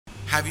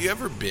Have you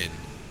ever been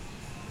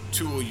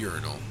to a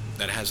urinal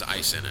that has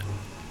ice in it?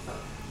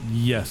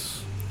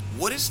 Yes.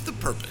 What is the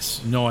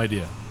purpose? No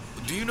idea.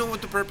 Do you know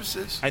what the purpose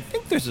is? I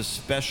think there's a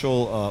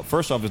special.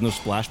 First off, there's no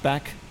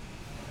splashback,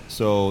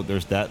 so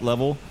there's that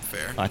level.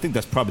 Fair. I think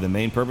that's probably the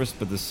main purpose.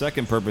 But the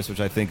second purpose, which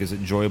I think is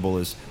enjoyable,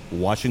 is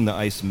watching the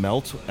ice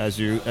melt as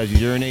you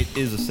urinate.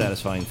 Is a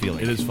satisfying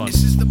feeling. It is fun.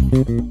 This is the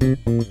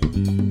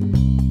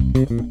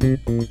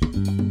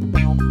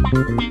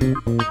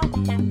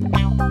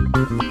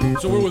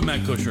So we're with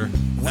Matt Kuscher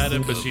at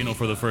El Vecino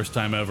for the first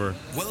time ever.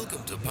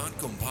 Welcome to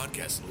Poncom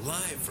Podcast,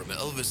 live from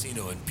El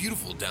Vecino in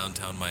beautiful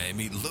downtown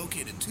Miami,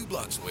 located 2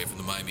 blocks away from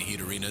the Miami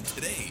Heat Arena.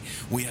 Today,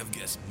 we have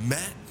guest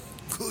Matt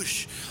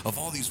Kuscher of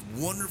all these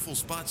wonderful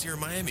spots here in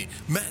Miami.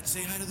 Matt,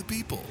 say hi to the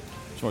people.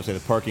 Just want to say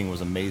the parking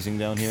was amazing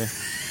down here.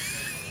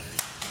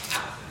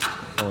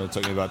 Only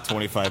took me about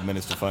 25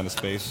 minutes to find a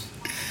space.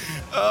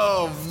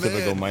 Oh, man.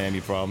 Typical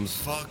Miami problems.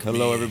 Fuck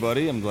Hello, me.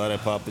 everybody. I'm glad I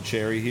popped the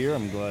cherry here.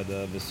 I'm glad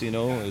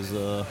Vecino is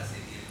the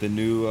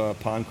new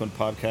Poncom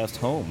Podcast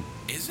home.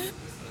 Is it?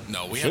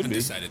 No, we Should haven't be.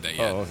 decided that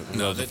yet. Oh,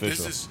 no, it's this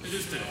official. is.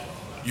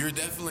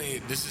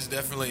 This is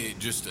definitely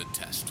just a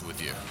test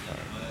with you.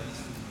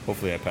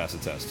 Hopefully I pass the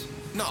test.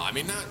 No, I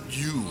mean not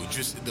you,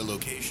 just the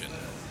location.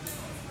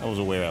 I was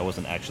aware I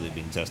wasn't actually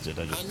being tested.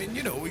 I mean,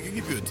 we can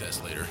give you a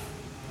test later.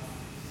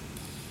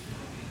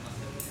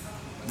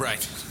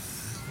 Right.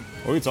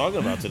 What are we talking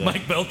about today?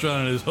 Mike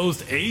Beltran is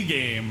host A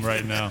game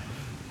right now.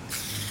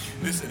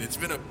 Listen, it's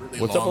been a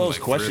really What's long, up with all those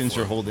 3 or questions 4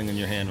 you're holding in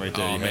your hand right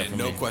there? Oh, you have man, for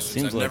no me? questions.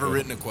 Seems I've like never it.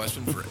 written a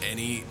question for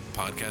any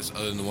podcast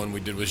other than the one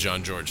we did with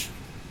Jean George.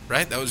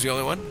 Right? That was the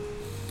only one?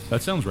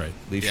 That sounds right.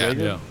 Lee Yeah.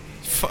 Schrager? Yeah.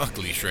 Fuck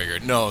Lee Schrager.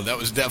 No, that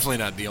was definitely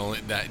not the only.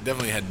 That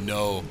definitely had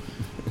no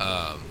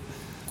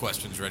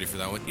questions ready for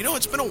that one.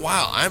 It's been a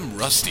while. I'm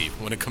rusty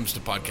when it comes to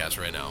podcasts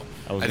right now.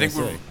 I think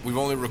gonna say. we've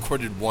only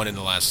recorded one in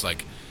the last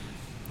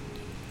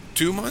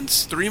 2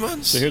 months, 3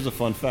 months. So here's a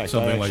fun fact.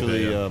 Something like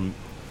that,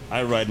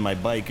 I ride my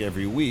bike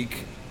every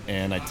week,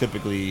 and I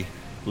typically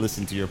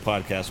listen to your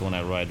podcast when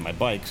I ride my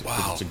bike. 'Cause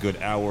Wow. It's a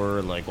good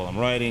hour, while I'm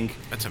riding.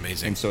 That's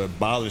amazing. And so it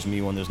bothers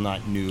me when there's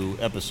not new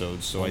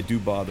episodes. So I do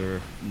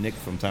bother Nick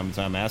from time to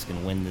time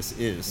asking when this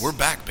is. We're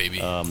back, baby.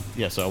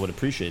 So I would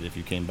appreciate it if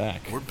you came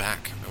back. We're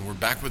back, and we're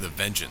back with a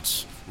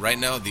vengeance. Right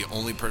now, the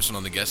only person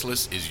on the guest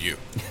list is you.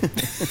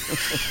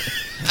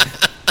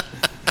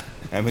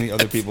 How many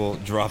other people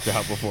dropped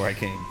out before I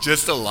came?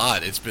 Just a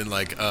lot. It's been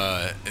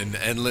an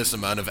endless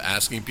amount of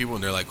asking people,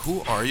 and they're like,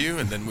 "Who are you?"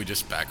 And then we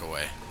just back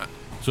away.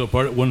 So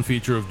one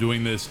feature of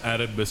doing this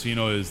at El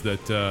Vecino is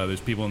that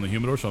there's people in the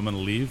humidor, so I'm going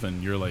to leave,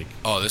 and you're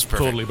Oh, that's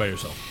perfect. totally by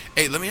yourself.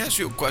 Hey, let me ask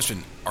you a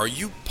question. Are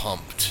you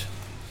pumped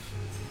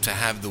to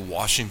have the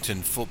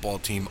Washington football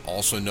team,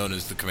 also known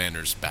as the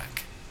Commanders,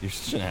 back? You're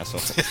such an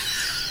asshole.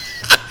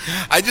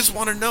 I just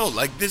want to know.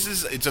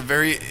 It's a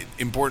very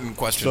important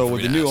question. So for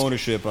with me the to new ask.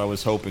 ownership, I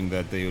was hoping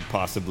that they would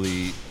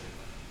possibly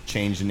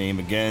change the name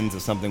again to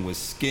something with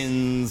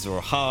skins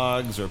or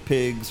hogs or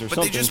pigs or But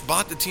something. they just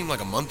bought the team a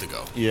month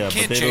ago. Yeah, you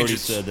can't but they've change already it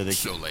said that they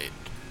so late.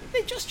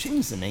 They just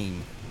changed the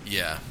name.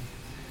 Yeah.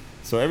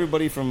 So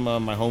everybody from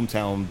my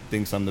hometown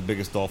thinks I'm the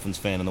biggest Dolphins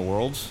fan in the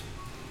world.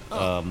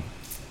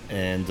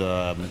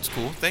 That's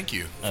cool. Thank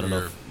you. I don't for know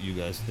your- if you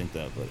guys think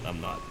that, but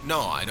I'm not. No,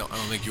 I don't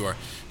think you are.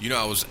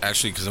 I was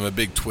actually, because I'm a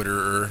big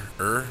Twitterer,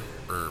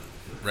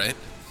 right?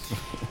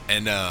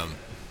 And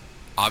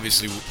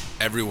obviously,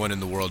 everyone in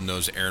the world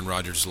knows Aaron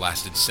Rodgers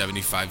lasted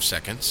 75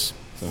 seconds,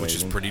 which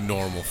is amazing. pretty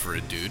normal for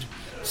a dude.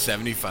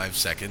 75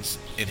 seconds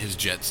in his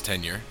Jets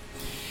tenure.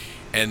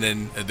 And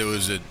then there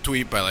was a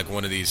tweet by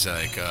one of these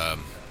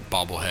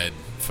bobblehead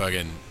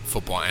fucking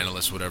football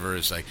analysts, whatever.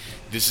 It's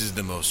this is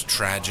the most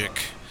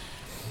tragic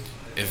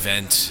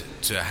event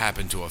to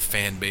happen to a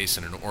fan base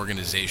and an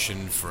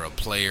organization for a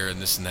player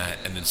and this and that.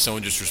 And then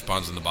someone just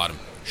responds on the bottom,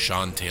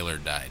 Sean Taylor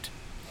died.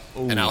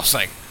 Ooh. And I was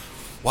like,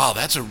 wow,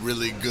 that's a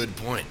really good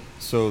point.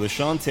 So the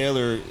Sean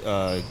Taylor,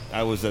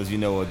 I was, as you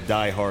know, a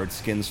diehard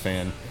Skins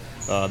fan.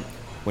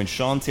 When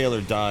Sean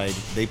Taylor died,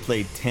 they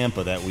played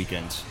Tampa that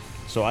weekend.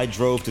 So I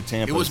drove to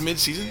Tampa. It was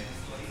mid-season?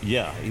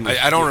 Yeah.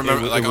 I don't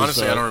remember. it was,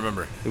 Honestly, I don't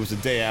remember. It was the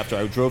day after.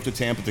 I drove to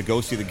Tampa to go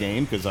see the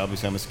game because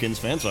obviously I'm a Skins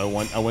fan. So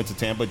I went to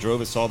Tampa,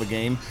 drove it, saw the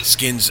game.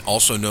 Skins,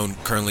 also known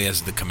currently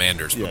as the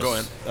Commanders. But Yes. go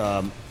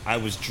ahead. I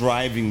was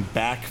driving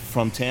back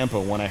from Tampa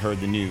when I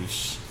heard the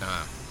news.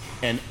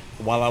 And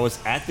while I was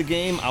at the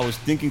game, I was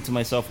thinking to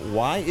myself,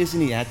 why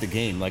isn't he at the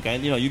game?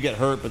 You get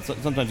hurt, but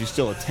sometimes you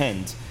still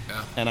attend.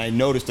 Yeah. And I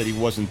noticed that he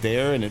wasn't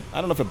there, and I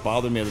don't know if it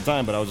bothered me at the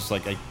time, but I was just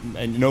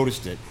I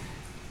noticed it.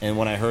 And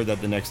when I heard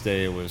that the next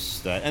day, it was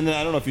that. And then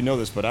I don't know if you know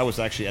this, but I was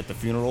actually at the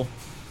funeral.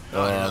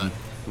 It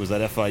was at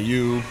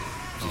FIU. It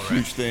was a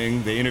huge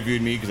thing. They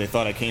interviewed me because they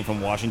thought I came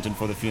from Washington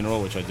for the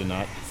funeral, which I did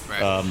not.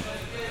 Right.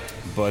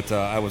 But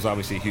I was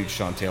obviously a huge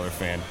Sean Taylor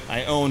fan.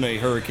 I own a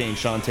Hurricane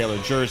Sean Taylor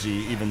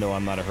jersey, even though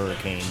I'm not a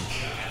Hurricane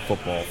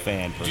football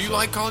fan. Do you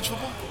like college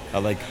football? I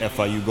like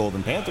FIU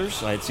Golden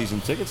Panthers. I had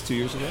season tickets 2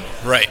 years ago.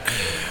 Right.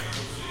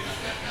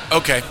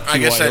 Okay, I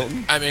guess T.Y. that.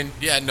 Hilton? I mean,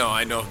 yeah, no,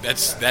 I know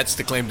that's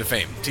the claim to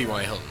fame.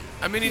 T.Y. Hilton.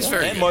 I mean, he's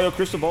very And good. Mario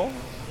Cristobal.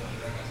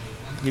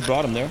 He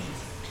brought him there.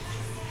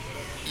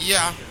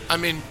 Yeah, I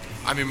mean,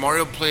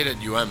 Mario played at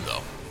UM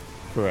though,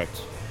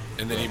 Correct.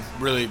 and then he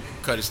really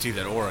cut his teeth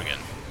at Oregon.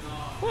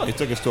 Well, he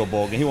took us to a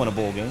bowl game. He won a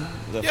bowl game.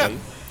 Yeah.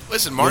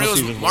 Listen, Mario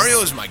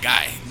is my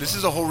guy. This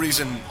is the whole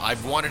reason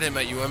I've wanted him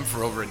at UM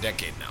for over a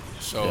decade now.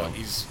 So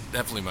he's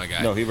definitely my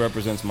guy. No, he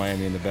represents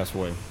Miami in the best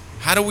way.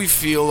 How do we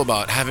feel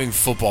about having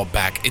football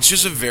back? It's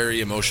just a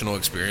very emotional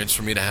experience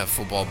for me to have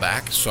football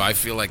back. So I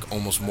feel like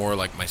almost more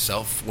like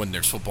myself when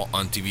there's football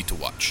on TV to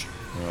watch.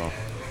 Yeah.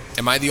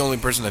 Am I the only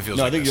person that feels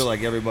No, like I think this? you're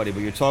like everybody,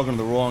 but you're talking to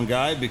the wrong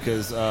guy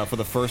because for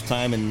the first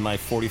time in my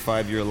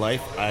 45-year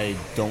life, I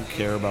don't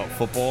care about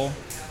football.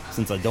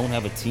 Since I don't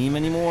have a team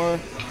anymore,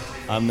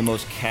 I'm the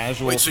most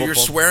casual. Wait, so you're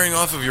swearing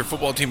off of your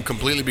football team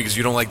completely because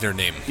you don't like their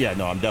name? Yeah,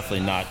 no, I'm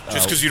definitely not.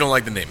 Just because you don't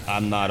like the name?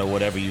 I'm not a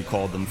whatever you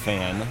called them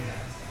fan.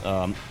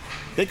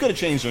 They could have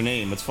changed their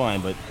name, it's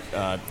fine, but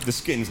the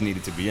Skins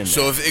needed to be in there.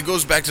 So if it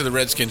goes back to the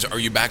Redskins, are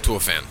you back to a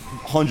fan?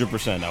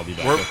 100% I'll be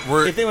back.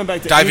 We're if they went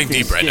back to diving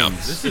anything deep right now.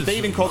 Skins, if they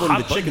even called them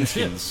the Chicken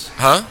Skins.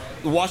 Huh?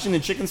 The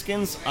Washington Chicken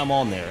Skins, I'm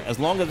on there. As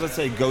long as I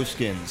say go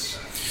Skins.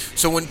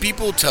 So when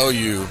people tell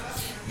you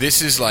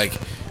this is like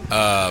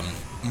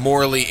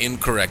morally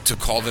incorrect to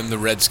call them the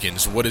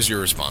Redskins, what is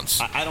your response?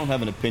 I don't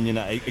have an opinion.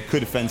 It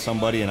could offend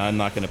somebody, and I'm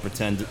not going to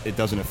pretend it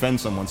doesn't offend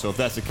someone. So if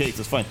that's the case,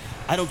 it's fine.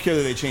 I don't care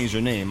that they changed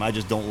their name. I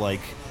just don't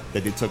like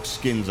that they took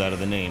Skins out of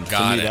the name.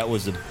 To me, that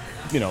was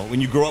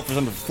when you grow up for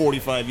something for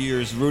 45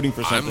 years rooting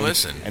for something,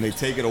 and they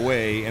take it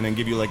away and then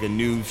give you like a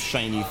new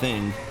shiny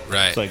thing.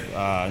 Right. It's like,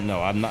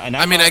 no, I'm not. And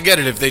I get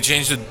it. If they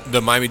changed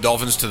the Miami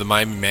Dolphins to the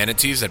Miami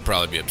Manatees, I'd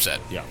probably be upset.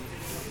 Yeah.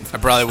 I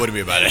probably wouldn't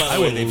be about it. By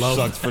the way, they've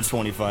sucked for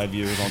 25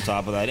 years on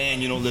top of that.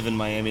 And you don't live in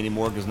Miami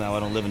anymore because now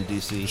I don't live in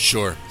D.C.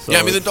 Sure. So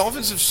yeah, the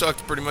Dolphins have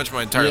sucked pretty much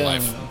my entire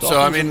life.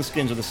 Dolphins and the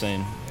Skins are the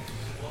same.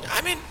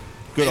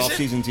 Good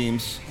off-season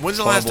teams. When's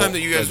the last time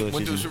that you guys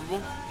went to a Super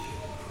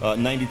Bowl?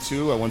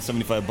 92. I won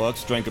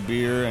 $75, drank a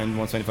beer, and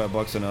won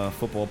 $75 in a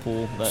football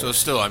pool. So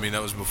still,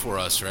 that was before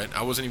us, right?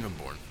 I wasn't even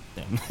born.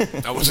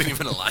 Yeah. I wasn't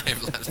even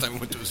alive last time we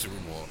went to a Super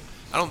Bowl.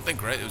 I don't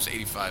think, right? It was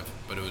 85,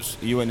 but it was...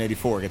 You went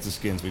 84 against the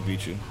Skins. We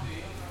beat you.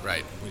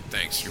 Right.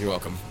 Thanks. You're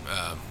welcome.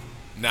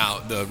 Now,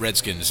 the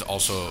Redskins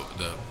also...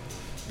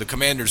 The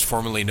Commanders,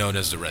 formerly known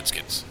as the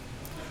Redskins.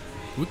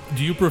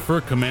 Do you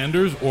prefer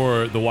Commanders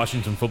or the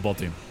Washington football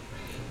team?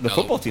 The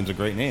football team's a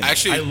great name.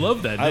 Actually, I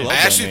love that name. I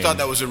actually thought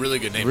that was a really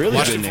good name. Really the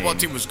Washington good football name.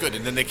 team was good,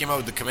 and then they came out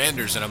with the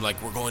Commanders, and I'm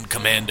like, we're going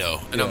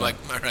Commando. And I'm like,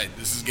 all right,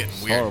 this is getting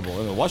weird.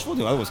 Horrible. The Washington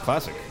team, I thought it was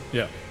classic.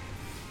 Yeah.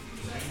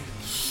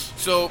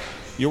 So...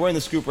 You're wearing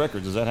the Scoop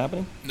Records. Is that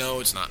happening?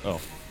 No, it's not.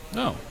 Oh.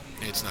 No.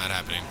 It's not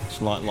happening. It's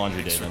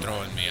laundry day. Thanks for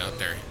throwing me out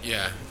there.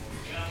 Yeah.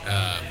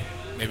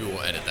 Maybe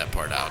we'll edit that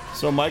part out.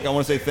 So, Mike, I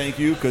want to say thank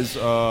you because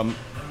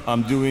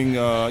I'm doing,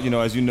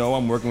 as you know,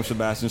 I'm working with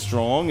Sebastian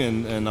Strong,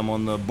 and I'm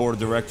on the board of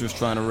directors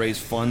trying to raise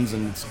funds,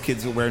 and it's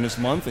Kids Awareness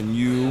Month, and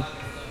you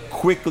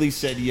quickly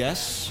said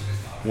yes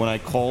when I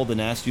called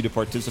and asked you to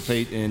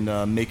participate in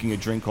making a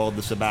drink called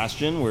the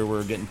Sebastian, where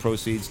we're getting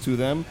proceeds to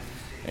them,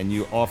 and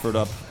you offered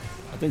up,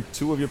 I think,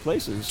 2 of your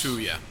places. 2,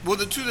 yeah. Well,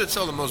 the 2 that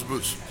sell the most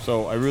booze.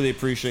 So I really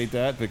appreciate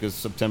that because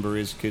September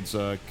is Kids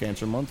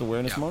Cancer Month,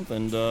 Awareness Month,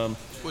 and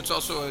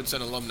it's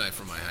an alumni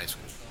from my high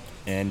school.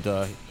 And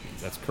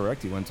that's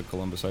correct. He went to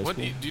Columbus High School.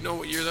 Do you know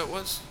what year that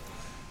was?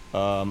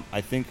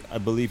 I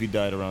believe he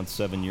died around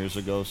 7 years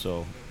ago.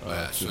 So,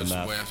 so it's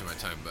way after my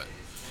time. But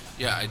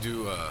yeah, I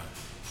do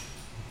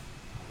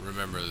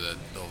remember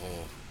the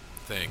whole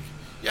thing.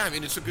 Yeah,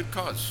 it's a good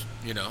cause.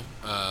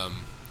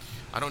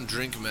 I don't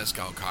drink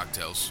mezcal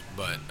cocktails,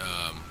 but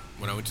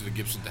when I went to the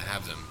Gibson to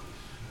have them,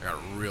 I got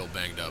real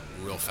banged up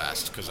real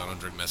fast because I don't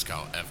drink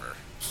mezcal ever.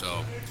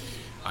 So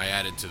I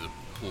added to the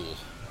pool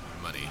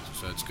money,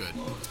 so it's good.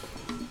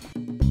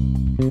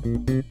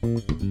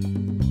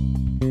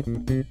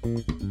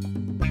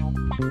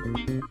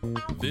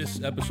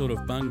 This episode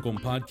of Pan Con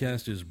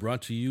Podcast is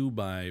brought to you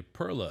by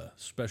Perla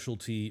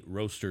Specialty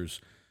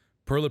Roasters.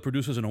 Perla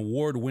produces an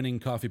award-winning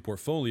coffee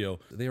portfolio.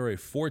 They are a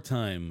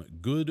 4-time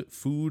Good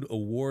Food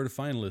Award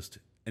finalist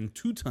and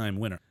 2-time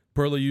winner.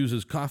 Perla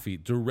uses coffee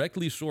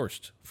directly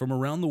sourced from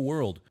around the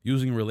world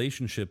using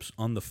relationships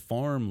on the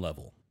farm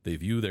level. They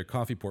view their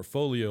coffee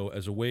portfolio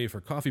as a way for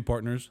coffee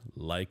partners,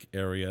 like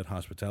Ariat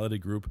Hospitality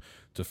Group,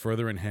 to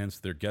further enhance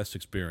their guest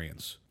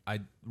experience.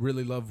 I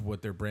really love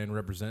what their brand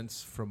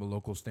represents from a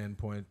local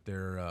standpoint.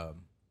 They're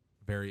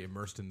very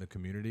immersed in the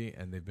community,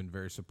 and they've been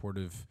very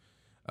supportive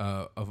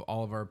of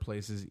all of our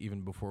places,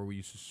 even before we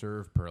used to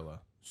serve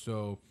Perla.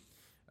 So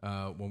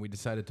when we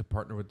decided to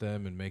partner with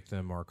them and make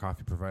them our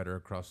coffee provider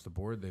across the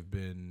board, they've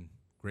been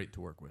great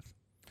to work with.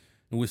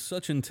 And with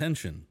such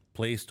intention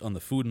placed on the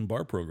food and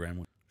bar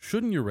program,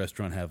 shouldn't your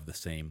restaurant have the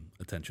same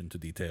attention to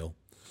detail?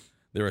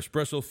 Their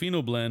espresso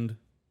fino blend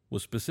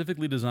was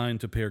specifically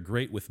designed to pair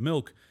great with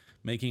milk,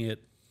 making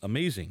it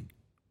amazing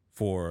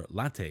for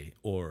latte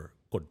or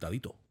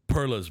cortadito.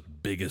 Perla's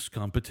biggest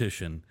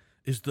competition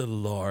is the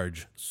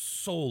large,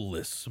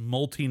 soulless,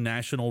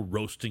 multinational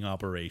roasting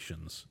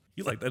operations.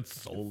 You like that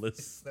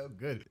soulless? So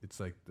good. It's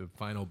like the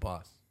final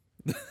boss.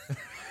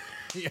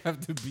 You have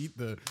to beat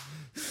the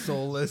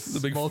soulless, The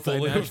big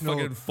multinational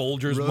fucking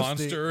Folgers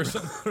monster or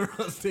something.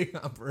 roasting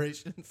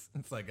operations.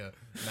 It's like a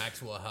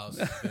Maxwell House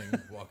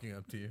thing walking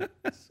up to you.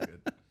 It's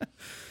good.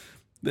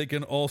 They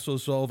can also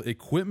solve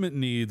equipment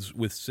needs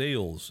with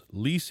sales,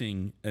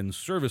 leasing, and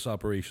service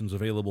operations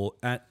available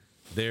at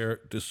their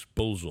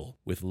disposal.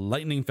 With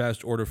lightning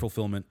fast order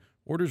fulfillment,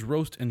 orders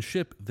roast and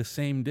ship the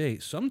same day.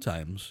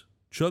 Sometimes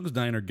Chug's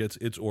Diner gets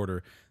its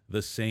order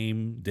the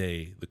same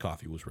day the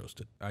coffee was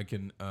roasted. I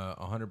can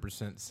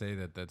 100% say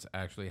that that's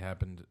actually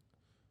happened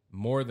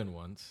more than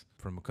once.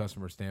 From a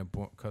customer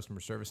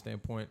service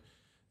standpoint,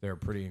 they're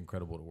pretty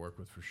incredible to work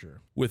with for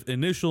sure. With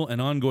initial and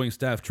ongoing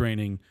staff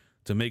training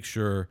to make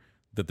sure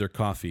that their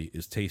coffee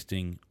is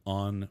tasting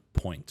on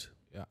point.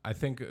 Yeah, I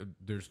think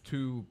there's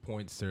 2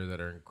 points there that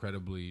are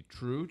incredibly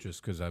true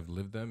just because I've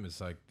lived them.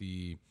 It's like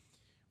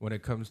when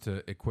it comes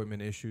to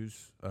equipment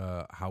issues,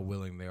 how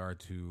willing they are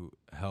to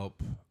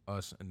help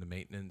us in the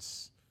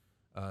maintenance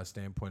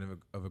standpoint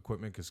of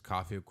equipment, because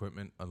coffee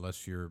equipment,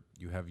 unless you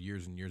have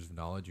years and years of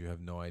knowledge, you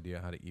have no idea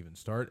how to even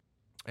start.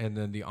 And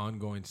then the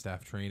ongoing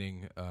staff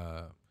training,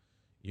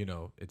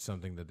 it's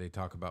something that they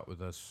talk about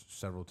with us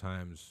several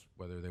times,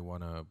 whether they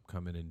want to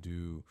come in and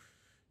do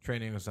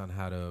trainings on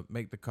how to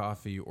make the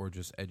coffee or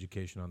just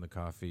education on the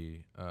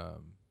coffee.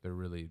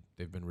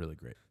 They've been really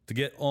great. To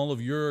get all of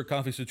your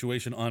coffee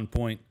situation on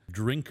point,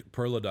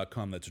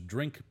 drinkperla.com. That's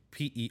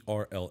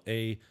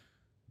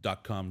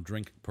drinkperla.com,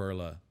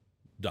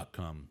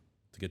 drinkperla.com,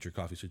 to get your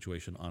coffee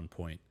situation on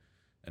point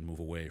and move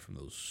away from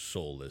those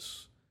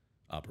soulless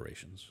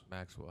operations.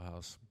 Maxwell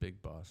House,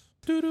 big boss.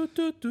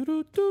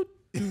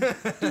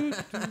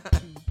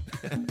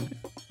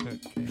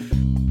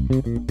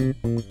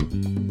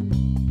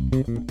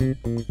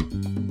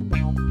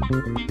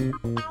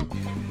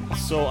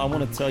 So I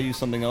want to tell you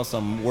something else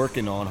I'm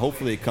working on.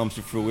 Hopefully it comes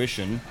to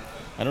fruition.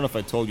 I don't know if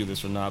I told you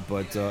this or not,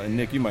 but and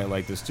Nick, you might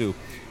like this too.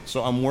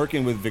 So I'm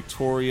working with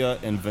Victoria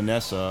and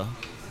Vanessa,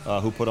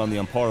 who put on the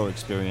Amparo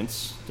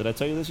Experience. Did I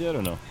tell you this yet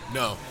or no?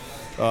 No.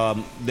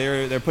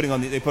 They put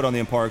on the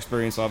Amparo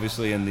Experience,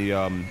 obviously, and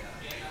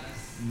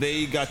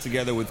they got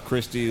together with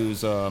Christy,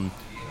 who's on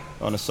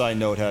a side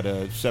note, had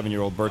a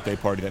 7-year-old birthday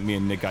party that me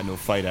and Nick got into a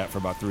fight at for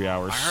about 3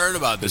 hours. I heard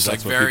about this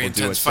very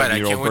intense fight. I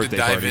can't wait to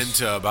dive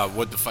into about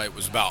what the fight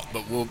was about.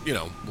 But we'll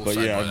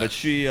But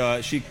she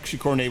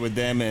coordinated with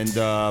them, and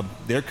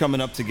they're coming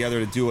up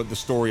together to do the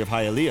story of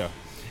Hialeah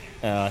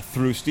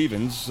through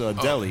Stevens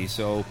Deli.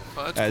 So,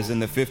 as cool. In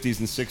the 50s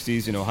and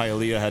 60s,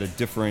 Hialeah had a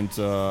different,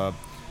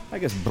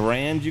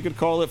 brand you could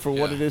call it for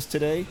what it is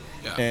today.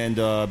 Yeah. And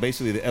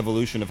basically the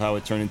evolution of how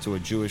it turned into a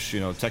Jewish,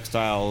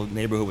 textile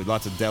neighborhood with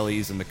lots of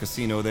delis and the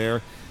casino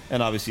there.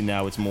 And obviously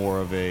now it's more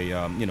of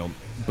a,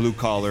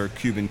 blue-collar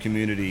Cuban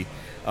community.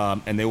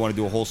 And they want to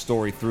do a whole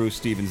story through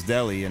Stevens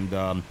Deli. And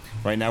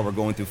right now we're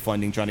going through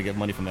funding, trying to get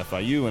money from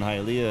FIU and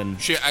Hialeah. And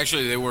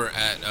they were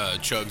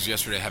at Chug's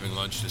yesterday having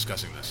lunch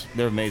discussing this.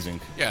 They're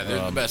amazing. Yeah,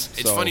 they're the best.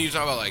 It's funny you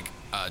talk about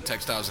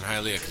textiles in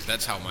Hialeah, because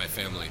that's what my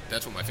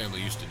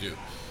family used to do.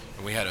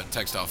 And we had a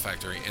textile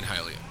factory in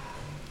Hialeah.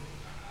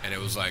 And it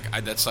was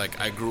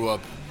I grew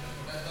up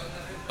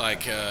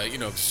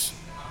pallets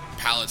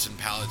and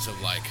pallets of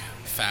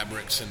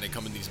fabrics, and they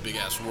come in these big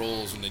ass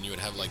rolls, and then you would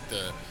have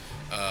the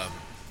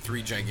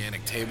 3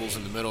 gigantic tables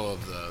in the middle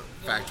of the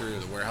factory or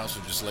the warehouse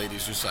with just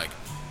ladies just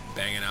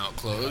banging out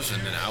clothes,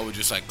 and then I would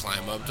just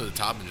climb up to the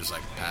top and just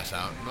pass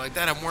out. I'm like,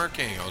 Dad, I'm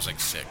working. I was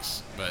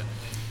 6, but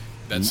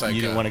that's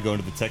you didn't want to go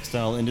into the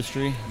textile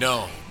industry?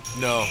 No,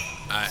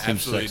 I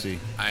absolutely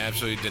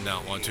did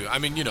not want to. I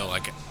mean, I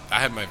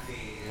had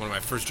one of my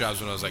first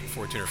jobs when I was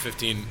 14 or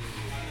 15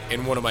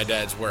 in one of my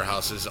dad's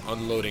warehouses,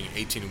 unloading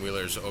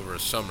 18-wheelers over a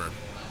summer,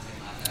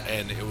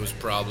 and it was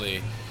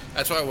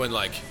that's why when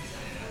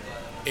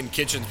in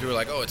kitchens people are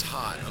like, oh, it's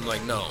hot. I'm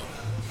like, no,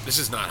 this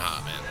is not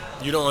hot, man.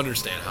 You don't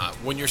understand hot.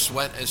 When your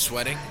sweat is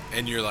sweating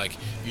and you're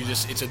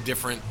it's a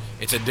different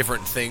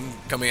thing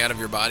coming out of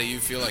your body. You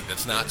feel like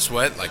that's not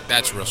sweat,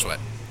 that's real sweat.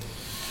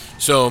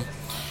 So,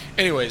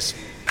 anyways,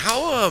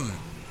 how's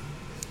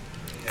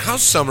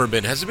summer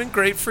been? Has it been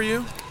great for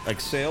you?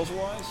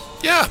 Sales-wise?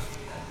 Yeah.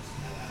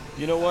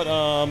 You know what?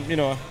 I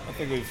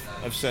think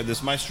I've said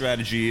this. My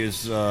strategy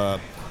is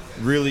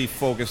really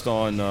focused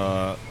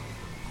on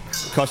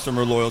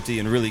customer loyalty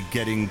and really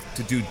getting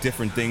to do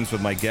different things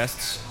with my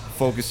guests,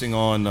 focusing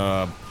on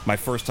my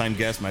first-time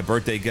guests, my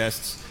birthday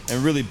guests,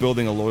 and really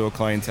building a loyal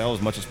clientele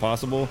as much as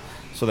possible,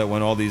 so that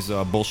when all these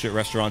bullshit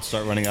restaurants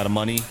start running out of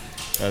money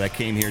that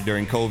came here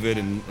during COVID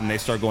and they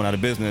start going out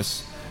of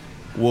business,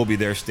 we'll be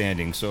there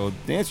standing. So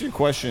to answer your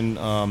question,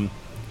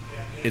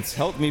 it's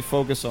helped me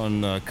focus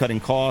on cutting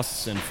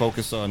costs and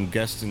focus on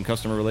guest and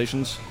customer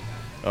relations.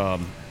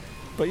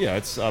 But yeah,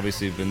 it's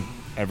obviously been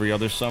every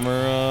other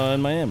summer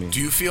in Miami. Do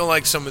you feel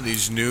like some of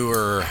these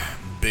newer,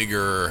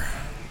 bigger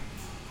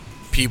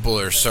people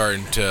are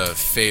starting to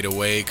fade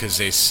away because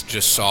they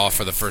just saw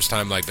for the first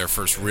time their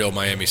first real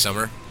Miami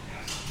summer?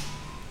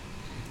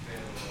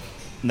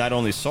 Not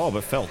only saw,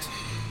 but felt.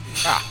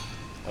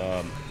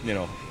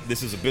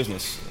 This is a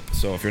business.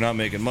 So if you're not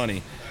making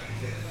money,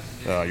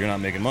 you're not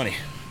making money.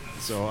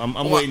 So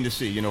I'm waiting to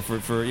see. You know,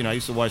 for I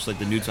used to watch like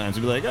the New Times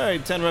and be like, all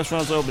right, 10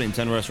 restaurants opening,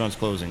 10 restaurants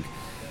closing.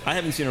 I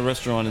haven't seen a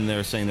restaurant in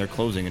there saying they're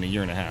closing in a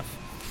year and a half.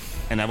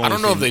 And I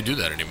don't know if they do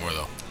that anymore,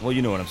 though. Well,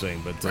 you know what I'm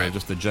saying, but right.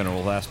 Just the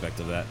general aspect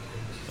of that.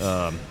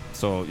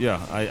 So,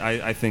 yeah,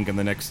 I think in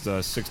the next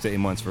 6 to 8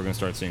 months we're going to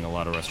start seeing a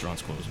lot of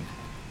restaurants closing.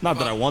 Not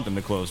that I want them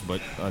to close,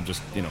 but I'm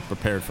just,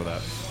 prepared for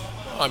that.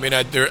 I mean,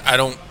 I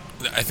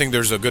think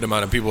there's a good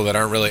amount of people that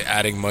aren't really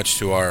adding much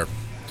to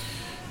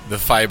the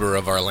fiber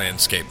of our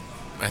landscape.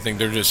 I think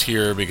they're just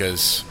here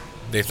because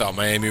they thought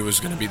Miami was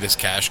going to be this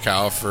cash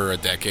cow for a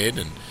decade,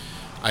 and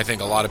I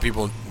think a lot of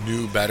people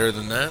knew better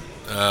than that.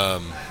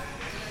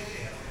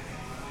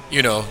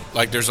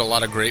 There's a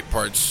lot of great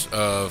parts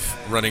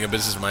of running a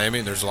business in Miami,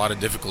 and there's a lot of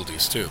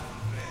difficulties too.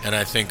 And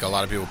I think a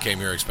lot of people came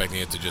here expecting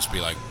it to just be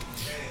like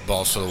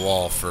balls to the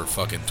wall for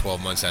fucking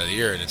 12 months out of the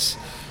year, and it's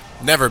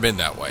never been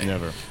that way.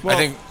 Never. Well,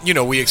 I think,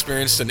 we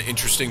experienced an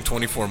interesting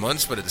 24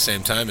 months, but at the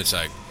same time, it's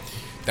like,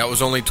 that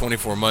was only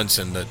 24 months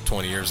in the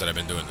 20 years that I've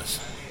been doing this.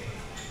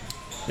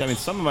 Yeah, I mean,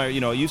 some of my,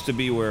 it used to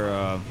be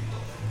where,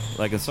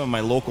 like in some of my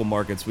local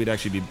markets, we'd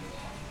actually be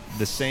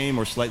the same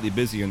or slightly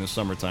busier in the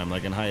summertime,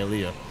 like in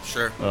Hialeah.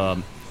 Sure.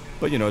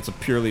 But it's a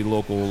purely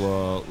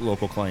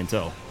local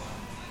clientele,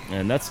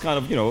 and that's kind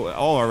of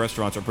all our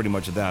restaurants are pretty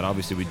much that.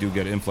 Obviously, we do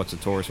get an influx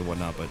of tourists and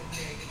whatnot, but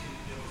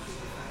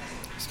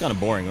it's kind of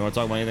boring. You want to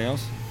talk about anything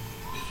else?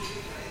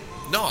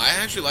 No, I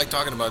actually like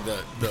talking about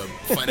the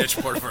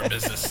financial part of our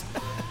business.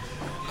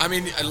 I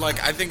mean,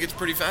 I think it's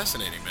pretty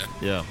fascinating, man.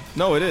 Yeah.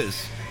 No, it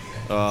is.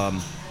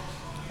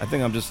 I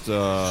think I'm just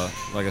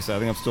like I said. I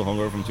think I'm still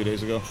hungover from 2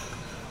 days ago.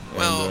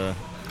 Well,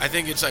 I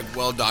think it's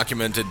well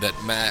documented that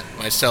Matt,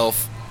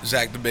 myself,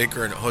 Zach the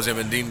Baker, and Jose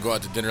Mendin go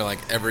out to dinner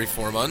every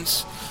 4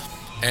 months,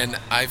 and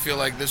I feel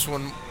like this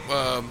one,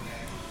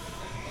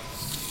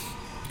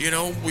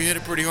 we hit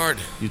it pretty hard.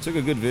 You took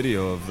a good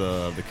video of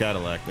the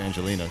Cadillac, the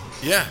Angelina.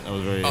 Yeah, I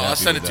was very happy I'll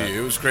send it with to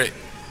you. It was great.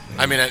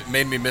 I mean, it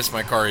made me miss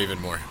my car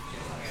even more.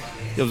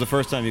 It was the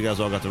first time you guys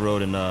all got to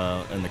rode in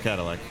the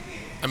Cadillac.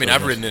 I mean,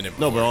 I've ridden in it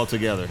before. No, but all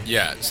together.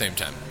 Yeah, same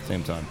time.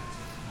 Same time.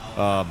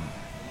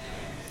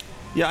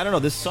 Yeah, I don't know.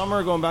 This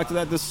summer, going back to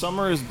that, this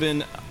summer has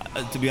been,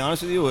 to be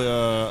honest with you,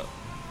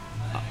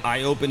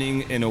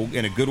 eye-opening in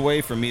a good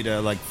way for me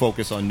to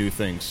focus on new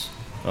things.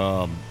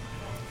 I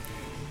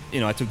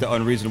took the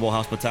unreasonable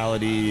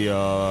hospitality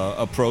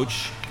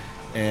approach,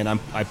 and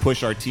I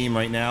push our team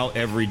right now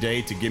every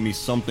day to give me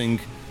something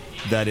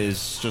that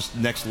is just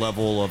next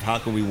level of how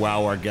can we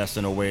wow our guests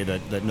in a way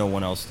that no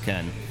one else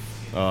can.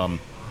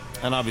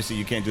 And obviously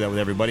you can't do that with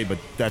everybody, but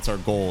that's our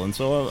goal. And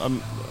so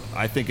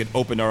I think it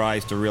opened our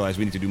eyes to realize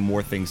we need to do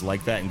more things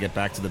like that and get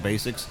back to the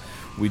basics.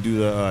 We do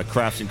the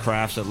crafts and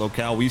crafts at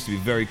Locale. We used to be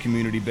very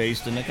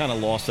community-based, and I kind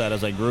of lost that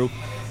as I grew.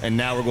 And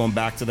now we're going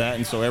back to that.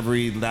 And so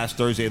every last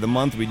Thursday of the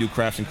month, we do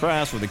crafts and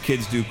crafts where the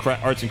kids do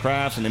arts and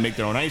crafts, and they make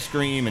their own ice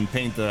cream and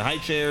paint the high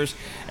chairs,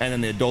 and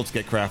then the adults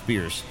get craft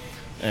beers.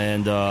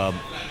 And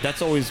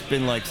that's always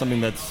been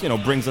something that's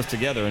brings us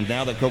together. And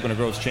now that Coconut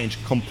Grove's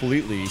changed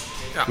completely,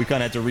 we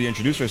kind of had to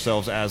reintroduce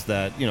ourselves as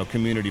that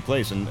community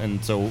place.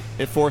 And so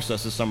it forced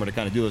us this summer to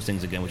kind of do those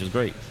things again, which is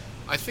great.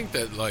 I think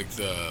that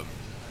the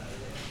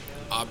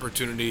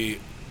opportunity,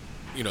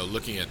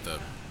 looking at the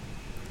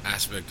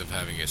aspect of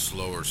having a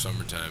slower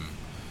summertime,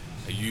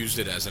 I used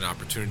it as an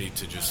opportunity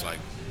to just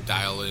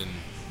dial in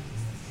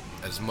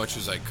as much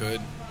as I could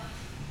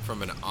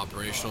from an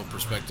operational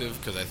perspective,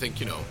 because I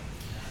think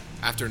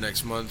after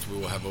next month, we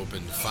will have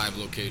opened 5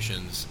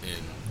 locations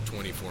in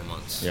 24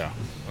 months. Yeah.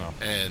 Wow.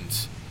 And,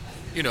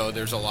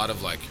 there's a lot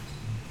of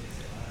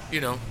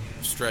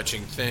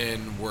stretching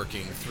thin,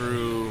 working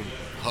through,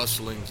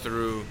 hustling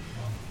through.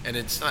 And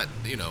it's not,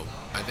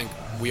 I think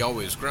we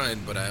always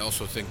grind, but I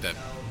also think that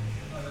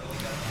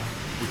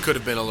we could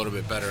have been a little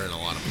bit better in a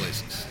lot of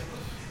places.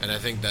 And I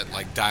think that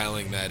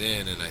dialing that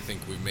in, and I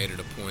think we made it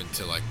a point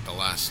to the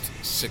last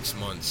 6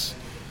 months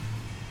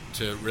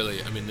to really,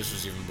 this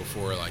was even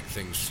before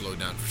things slowed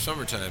down for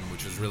summertime,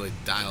 which was really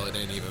dial it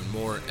in even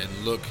more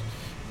and look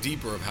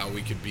deeper of how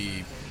we could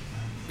be,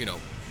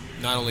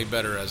 not only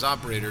better as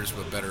operators,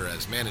 but better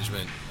as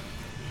management,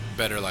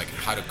 better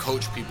how to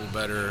coach people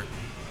better,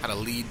 how to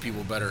lead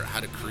people better, how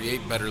to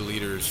create better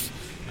leaders.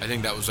 I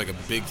think that was a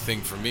big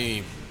thing for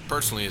me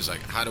personally, is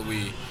how do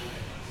we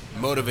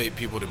motivate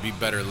people to be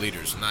better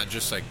leaders, not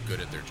just good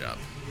at their job.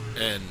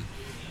 And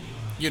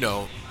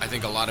I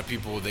think a lot of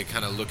people, they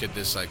kind of look at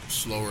this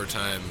slower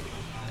time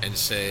and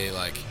say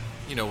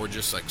we're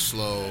just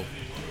slow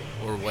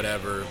or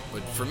whatever.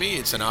 But for me,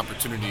 it's an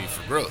opportunity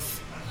for growth.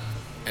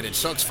 And it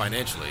sucks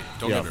financially.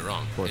 Don't get me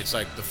wrong. It's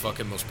the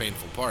fucking most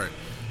painful part.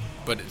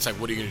 But it's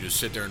what are you going to do?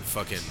 Sit there and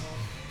fucking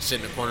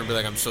sit in the corner and be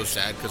I'm so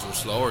sad because we're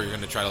slow, or you're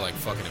going to try to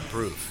fucking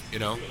improve,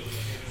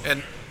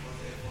 And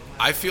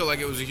I feel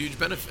it was a huge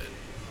benefit,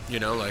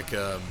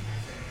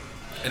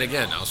 and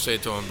again, I'll say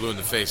it till I'm blue in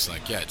the face,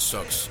 yeah, it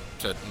sucks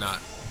to not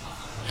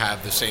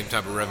have the same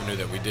type of revenue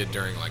that we did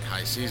during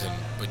high season,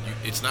 but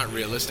it's not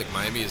realistic.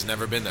 Miami has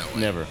never been that way.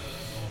 Never.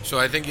 So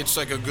I think it's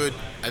I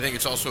think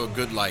it's also a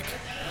good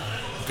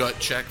gut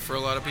check for a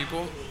lot of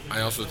people,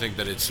 I also think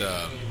that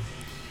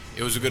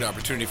it was a good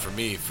opportunity for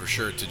me, for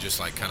sure, to just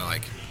like kind of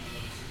like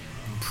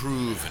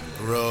improve and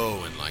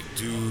grow and like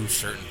do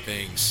certain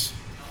things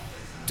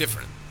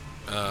different.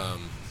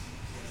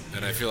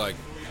 And I feel like,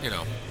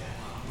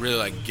 really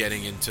like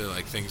getting into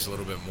like things a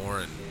little bit more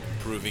and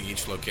improving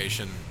each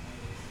location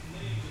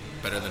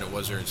better than it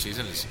was during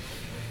season is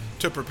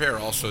to prepare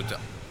also to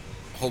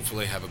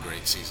hopefully have a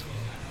great season.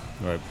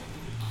 Right.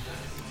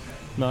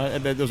 No,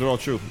 those are all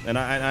true. And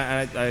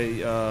I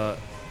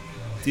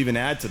to even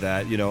add to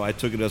that, I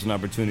took it as an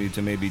opportunity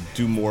to maybe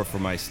do more for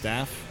my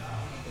staff,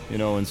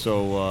 and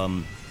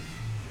so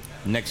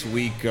next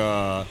week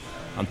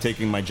I'm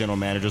taking my general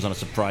managers on a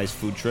surprise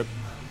food trip.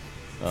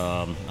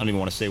 I don't even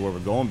want to say where we're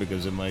going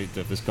because it might,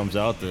 if this comes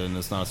out, then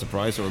it's not a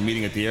surprise. So we're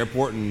meeting at the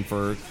airport, and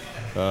for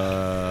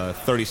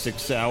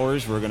 36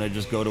 hours, we're going to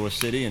just go to a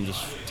city and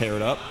just tear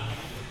it up.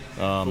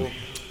 Cool.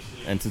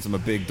 And since I'm a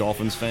big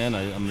Dolphins fan,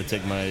 I'm going to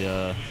take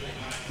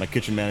my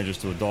kitchen managers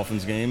to a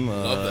Dolphins game.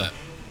 Love that.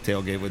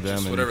 Tailgate with them.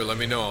 Just whatever, let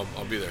me know.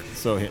 I'll be there.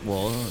 So,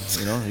 well,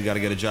 you got to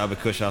get a job at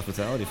Kush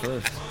Hospitality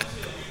first.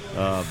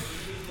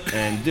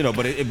 And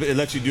but it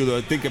lets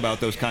you think about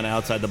those kind of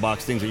outside the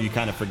box things that you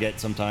kind of forget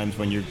sometimes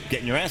when you're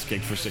getting your ass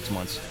kicked for 6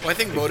 months. Well, I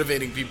think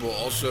motivating people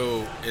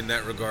also in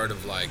that regard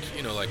of like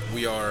like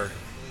we are,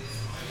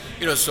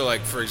 so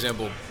like for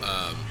example,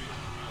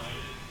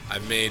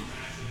 I've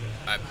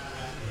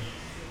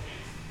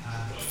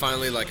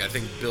finally like I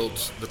think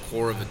built the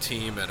core of a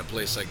team at a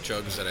place like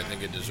Chugg's that I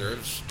think it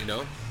deserves,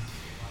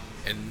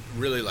 and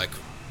really like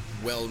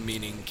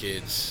well-meaning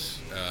kids.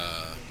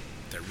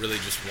 That really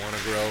just want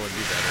to grow and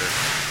be better.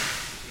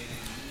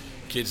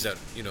 Kids that,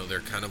 they're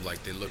kind of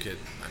like, they look at,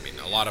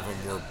 a lot of them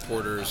were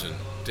porters and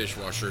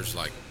dishwashers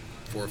like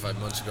 4 or 5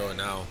 months ago, and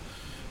now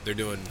they're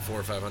doing 400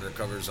 or 500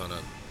 covers on a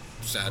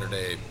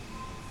Saturday,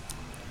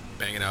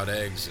 banging out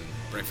eggs and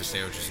breakfast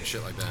sandwiches and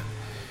shit like that.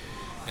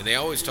 And they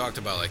always talked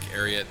about like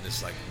Ariette and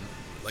this like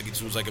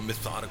it was like a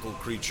mythological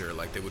creature.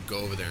 Like they would go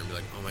over there and be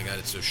like, oh my God,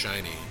 it's so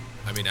shiny.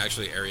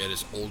 Actually Ariette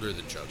is older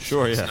than Chuck.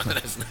 Sure, yeah. It's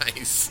not as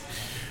nice.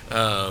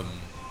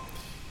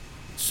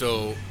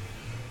 So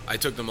I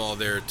took them all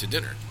there to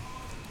dinner,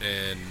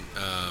 and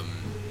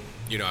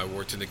I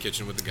worked in the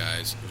kitchen with the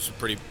guys. It was a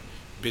pretty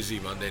busy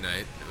Monday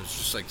night. It was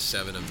just like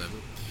 7 of them,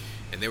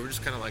 and they were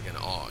just kind of like in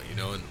awe,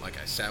 and like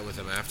I sat with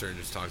them after and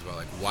just talked about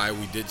like why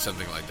we did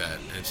something like that.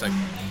 And it's like,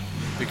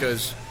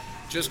 because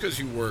just because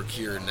you work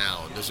here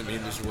now doesn't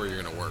mean this is where you're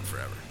going to work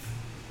forever.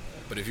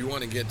 But if you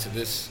want to get to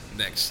this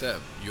next step,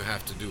 you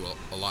have to do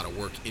a lot of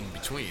work in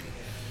between.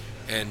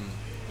 And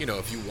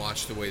if you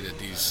watch the way that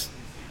these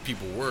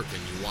people work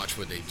and you watch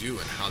what they do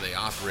and how they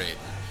operate,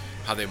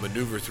 how they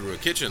maneuver through a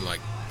kitchen,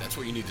 like that's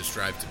what you need to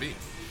strive to be.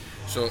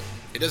 So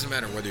it doesn't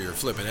matter whether you're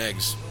flipping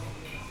eggs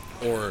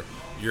or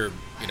you're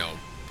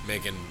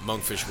making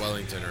monkfish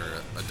Wellington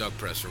or a duck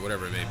press or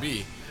whatever it may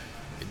be.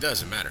 It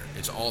doesn't matter.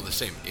 It's all the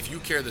same. If you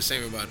care the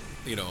same about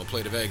a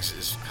plate of eggs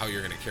is how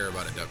you're going to care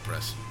about a duck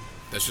press.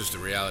 That's just the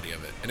reality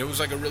of it. And it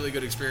was like a really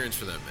good experience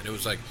for them. And it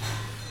was like,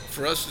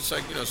 for us it's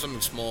like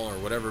something small or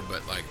whatever,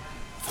 but like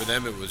for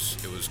them it was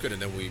good.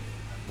 And then we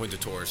went to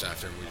tours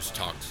after and we just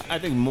talked. I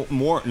think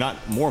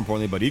not more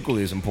importantly, but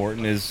equally as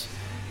important is,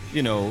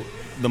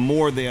 the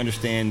more they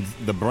understand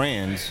the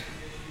brands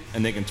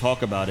and they can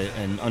talk about it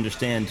and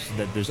understand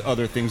that there's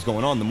other things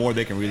going on, the more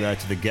they can relate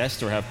to the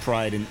guests or have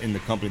pride in the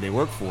company they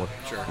work for.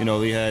 Sure.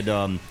 They had,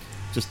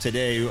 just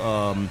today,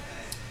 one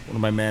of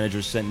my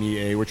managers sent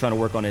me we're trying to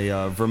work on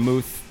a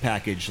vermouth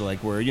package,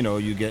 like where,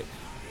 you get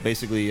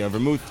basically a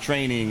vermouth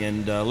training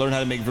and learn how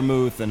to make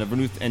vermouth and a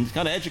vermouth and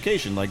kind of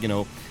education, like,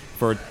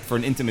 for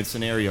an intimate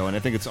scenario, and I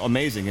think it's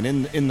amazing.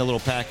 And in the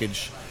little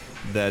package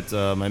that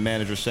my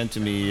manager sent to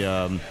me,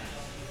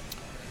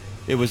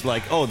 it was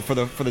like, oh, for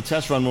the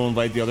test run we'll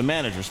invite the other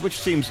managers, which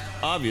seems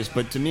obvious,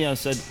 but to me I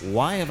said,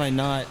 why have I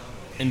not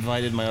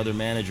invited my other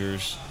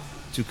managers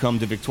to come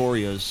to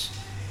Victoria's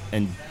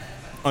and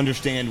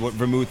understand what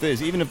vermouth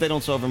is, even if they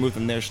don't sell vermouth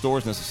in their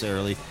stores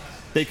necessarily?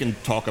 They can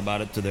talk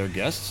about it to their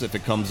guests if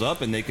it comes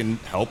up, and they can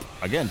help,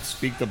 again,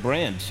 speak the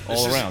brands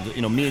all around.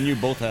 Me and you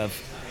both have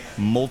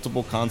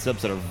multiple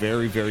concepts that are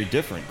very, very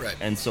different. Right.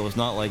 And so it's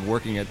not like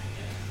working at,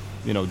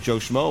 Joe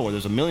Schmo where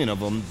there's a million of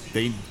them.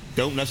 They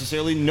don't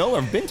necessarily know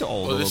or have been to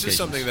all of the locations. Well, this is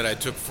something that I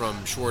took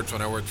from Schwartz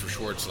when I worked for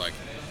Schwartz. Like,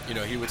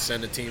 he would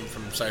send a team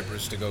from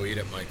Cyprus to go eat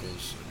at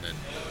Michael's, and then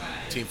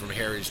a team from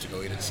Harry's to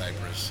go eat at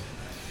Cyprus.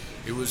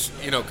 It was,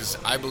 because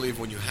I believe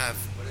when you have...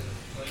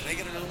 Can I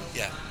get another one?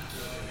 Yeah.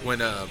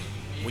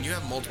 When you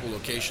have multiple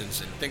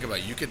locations, and think about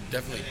it, you could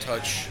definitely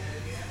touch,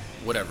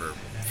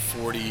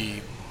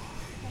 40...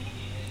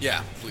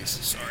 Yeah, please,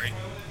 sorry.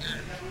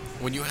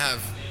 When you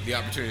have the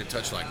opportunity to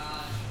touch, like,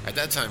 at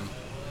that time,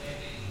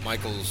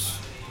 Michael's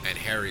and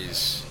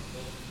Harry's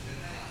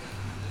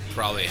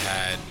probably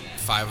had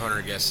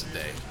 500 guests a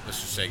day, let's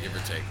just say, give or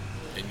take.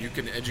 And you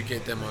can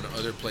educate them on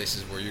other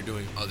places where you're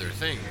doing other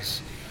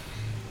things.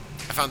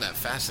 I found that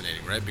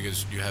fascinating, right?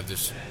 Because you have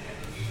this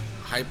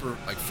hyper,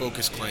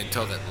 focused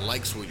clientele that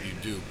likes what you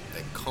do,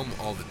 that come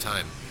all the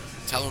time.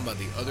 Tell them about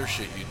the other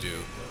shit you do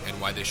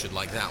and why they should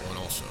like that one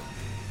also.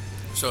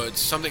 So it's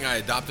something I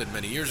adopted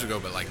many years ago,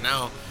 but like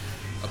now,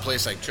 a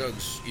place like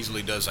Chug's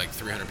easily does like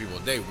 300 people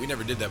a day. We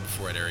never did that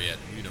before at Ariete.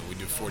 You know, we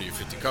do 40 or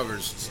 50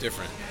 covers. It's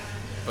different.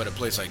 But a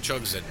place like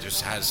Chug's that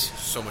just has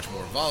so much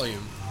more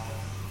volume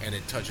and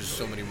it touches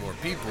so many more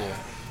people,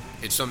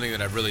 it's something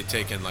that I've really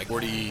taken like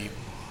 40...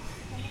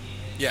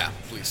 Yeah,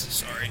 please,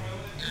 sorry.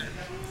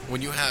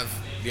 When you have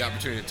the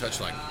opportunity to touch,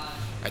 like,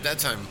 at that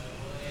time,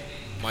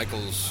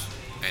 Michael's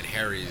and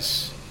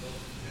Harry's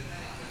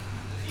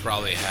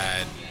probably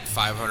had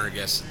 500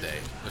 guests a day,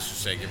 let's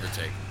just say, give or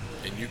take.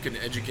 And you can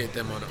educate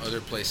them on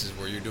other places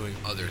where you're doing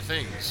other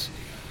things.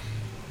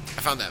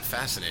 I found that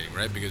fascinating,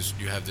 right? Because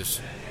you have this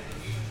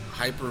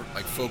hyper,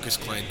 like,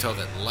 focused clientele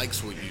that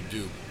likes what you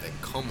do, that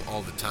come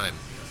all the time.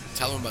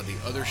 Tell them about the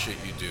other shit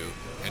you do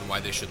and why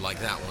they should like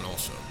that one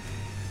also.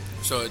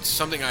 So it's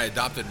something I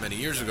adopted many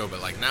years ago,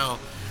 but like now,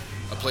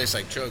 a place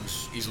like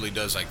Chug's easily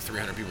does like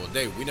 300 people a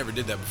day. We never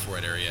did that before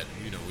at Ariete.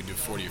 You know, we do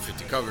 40 or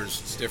 50 covers.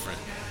 It's different.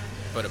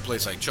 But a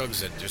place like Chug's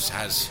that just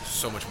has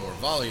so much more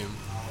volume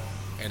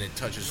and it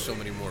touches so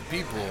many more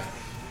people,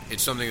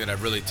 it's something that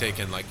I've really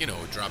taken, like, you know,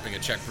 dropping a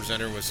check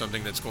presenter with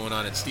something that's going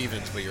on at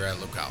Stevens, but you're at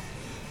Locale.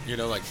 You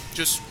know, like,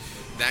 just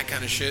that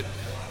kind of shit.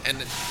 And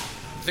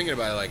thinking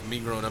about it, like, me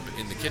growing up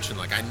in the kitchen,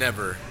 like,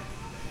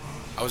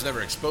 I was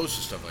never exposed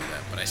to stuff like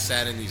that, but I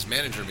sat in these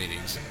manager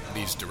meetings,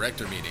 these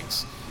director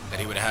meetings that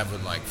he would have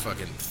with like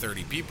fucking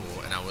 30 people,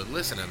 and I would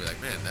listen. I'd be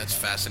like, man, that's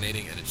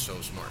fascinating, and it's so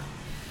smart.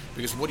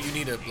 Because what do you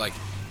need to, like,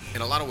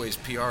 in a lot of ways,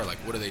 PR, like,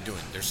 what are they doing?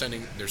 They're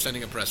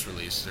sending a press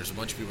release. There's a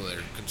bunch of people that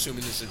are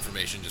consuming this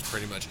information, just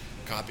pretty much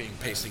copying,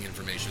 pasting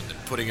information, then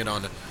putting it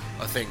on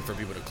a thing for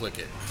people to click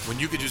it. When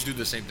you could just do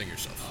the same thing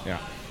yourself. Yeah.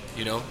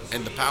 You know,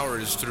 and the power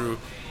is through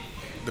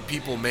the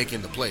people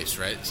making the place,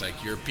 right? It's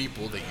like your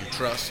people that you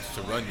trust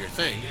to run your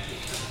thing.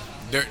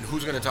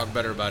 Who's going to talk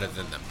better about it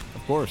than them?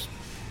 Of course.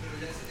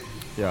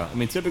 Yeah, I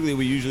mean, typically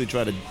we usually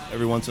try to,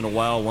 every once in a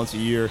while, once a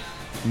year,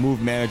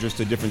 move managers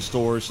to different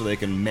stores so they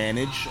can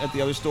manage at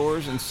the other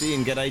stores and see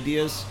and get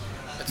ideas.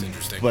 That's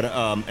interesting. But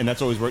and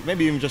that's always worked,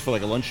 maybe even just for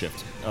like a lunch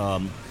shift.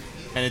 And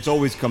it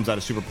always comes out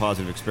a super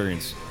positive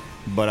experience.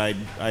 But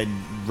I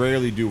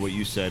rarely do what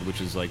you said, which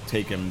is like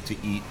take them to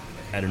eat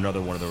at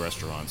another one of the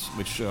restaurants,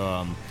 which...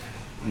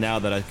 now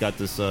that I've got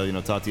this,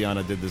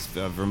 Tatiana did this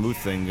vermouth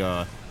thing,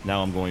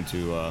 now I'm going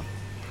to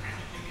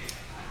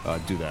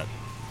do that.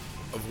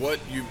 Of what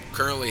you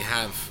currently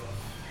have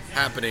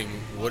happening,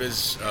 what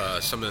is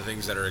some of the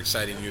things that are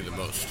exciting you the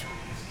most?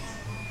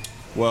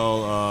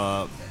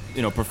 Well,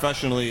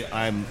 professionally,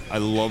 I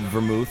love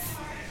vermouth,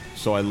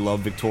 so I love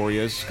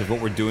Victoria's, because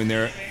what we're doing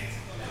there,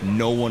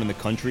 no one in the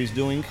country is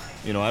doing.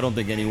 You know, I don't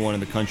think anyone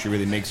in the country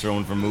really makes their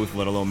own vermouth,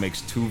 let alone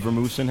makes 2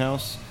 vermouths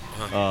in-house.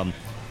 Uh-huh.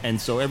 And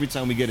so every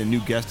time we get a new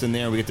guest in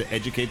there, we get to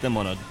educate them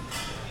on a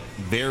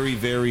very,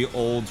 very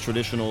old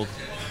traditional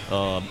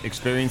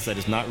experience that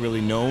is not really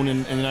known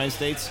in the United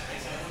States.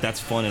 That's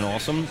fun and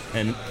awesome,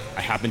 and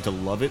I happen to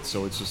love it,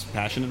 so it's just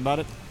passionate about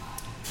it.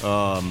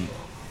 So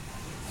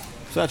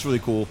that's really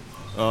cool.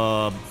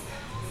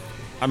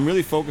 I'm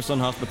really focused on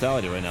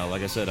hospitality right now.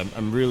 Like I said,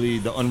 I'm really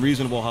the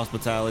Unreasonable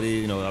Hospitality.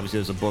 You know, obviously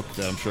there's a book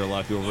that I'm sure a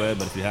lot of people read,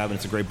 but if you haven't,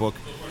 it's a great book.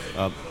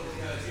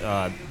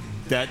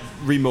 That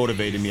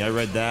remotivated me. I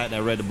read that, and I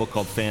read a book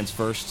called Fans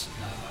First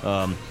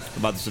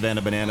about the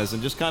Savannah Bananas,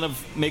 and just kind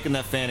of making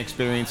that fan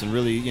experience and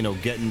really,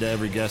 getting to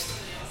every guest.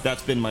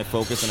 That's been my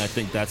focus, and I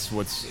think that's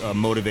what's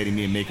motivating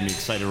me and making me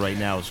excited right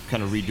now is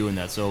kind of redoing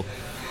that. So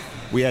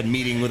we had a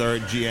meeting with our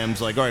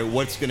GMs, like, all right,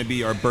 what's going to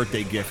be our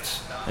birthday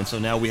gift? And so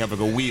now we have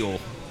like a wheel.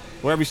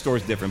 Well, every store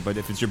is different, but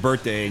if it's your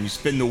birthday and you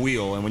spin the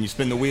wheel, and when you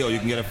spin the wheel, you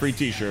can get a free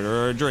T-shirt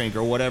or a drink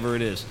or whatever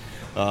it is.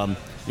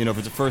 If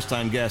it's a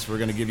first-time guest, we're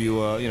going to give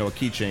you a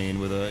keychain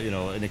with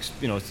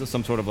a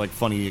some sort of like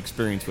funny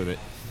experience with it.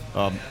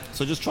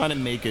 So just trying to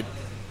make it.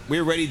 We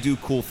already do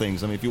cool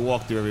things. I mean, if you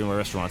walk through every one of our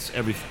restaurants,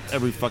 every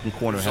fucking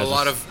corner there's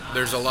has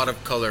there's a lot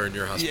of color in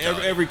your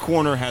hospitality. Every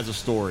corner has a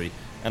story,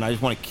 and I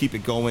just want to keep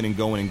it going and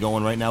going and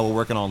going. Right now, we're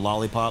working on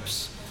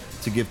lollipops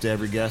to give to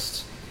every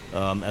guest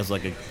as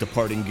like a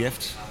departing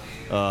gift.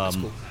 That's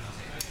cool.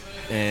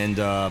 And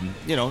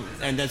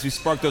and as we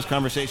spark those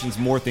conversations,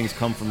 more things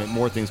come from it.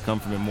 More things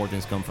come from it. More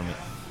things come from it.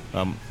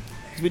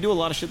 'Cause we do a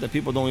lot of shit that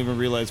people don't even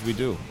realize we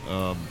do,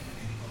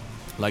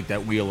 like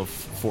that Wheel of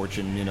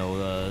Fortune.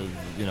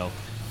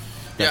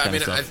 Yeah, I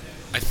mean,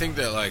 I think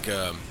that like,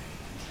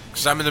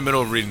 because I'm in the middle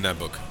of reading that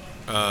book.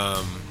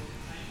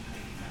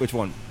 Which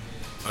one?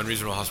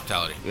 Unreasonable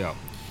Hospitality. Yeah.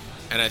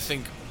 And I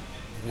think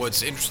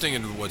what's interesting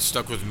and what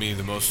stuck with me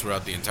the most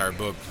throughout the entire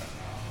book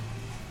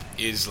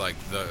is like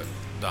the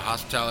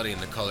hospitality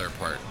and the color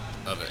part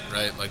of it,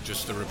 right? Like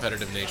just the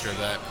repetitive nature of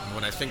that.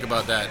 When I think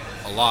about that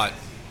a lot,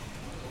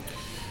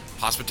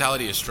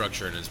 hospitality is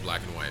structure and it's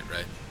black and white,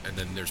 right? And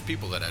then there's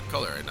people that add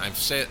color. And I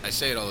say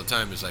it all the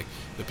time, is like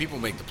the people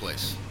make the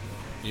place.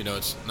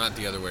 It's not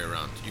the other way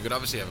around. You could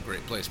obviously have a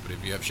great place, but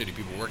if you have shitty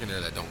people working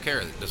there that don't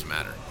care, it doesn't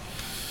matter.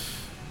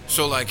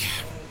 So like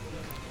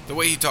the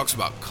way he talks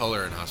about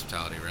color in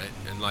hospitality, right?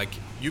 And like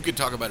you could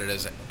talk about it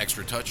as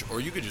extra touch, or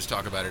you could just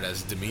talk about it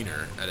as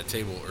demeanor at a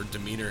table, or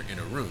demeanor in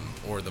a room,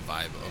 or the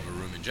vibe of a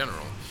room in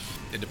general.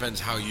 It depends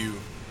how you.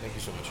 Thank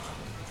you so much.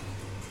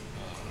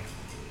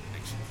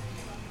 Thanks.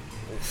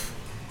 Oof.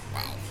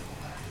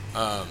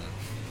 Wow.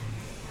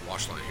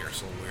 Wash line here,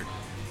 it's a little weird.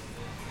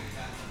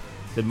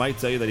 Did Mike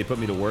tell you that he put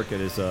me to work at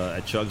his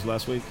at Chugg's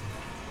last week?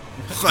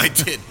 I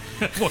did.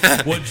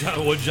 What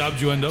job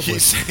did you end up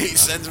with? He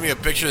sends me a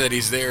picture that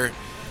he's there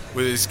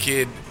with his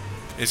kid.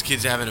 His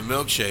kid's having a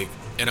milkshake,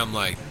 and I'm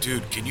like,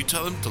 dude, can you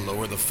tell him to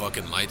lower the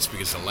fucking lights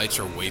because the lights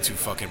are way too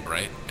fucking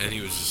bright? And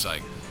he was just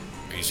like,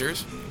 are you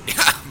serious? Yeah,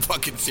 I'm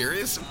fucking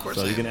serious. Of course.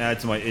 So you can add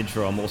to my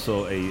intro. I'm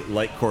also a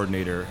light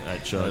coordinator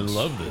at Chugg's. I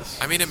love this.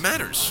 I mean, it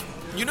matters.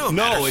 You know,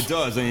 No, it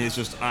does. I mean, it's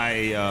just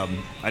I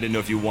didn't know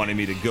if you wanted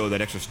me to go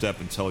that extra step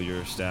and tell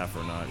your staff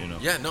or not. You know.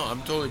 Yeah, no, I'm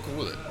totally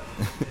cool with it.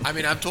 I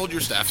mean, I've told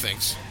your staff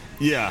things.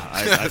 Yeah.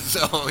 I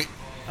So,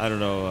 I don't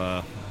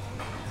know.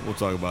 We'll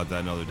talk about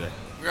that another day.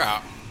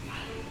 yeah.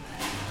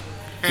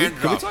 Can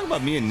we talk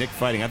about me and Nick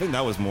fighting? I think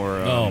that was more.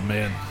 Oh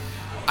man.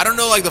 I don't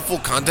know like the full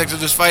context of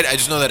this fight. I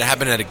just know that it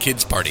happened at a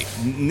kid's party.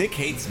 Nick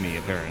hates me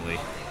apparently.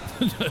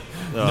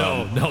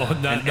 No, not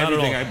And at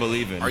everything all. I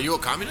believe in. Are you a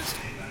communist?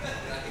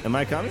 Am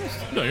I a communist?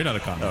 No, you're not a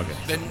communist.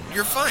 Okay. Then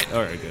you're fine.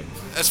 All right. Good.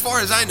 As far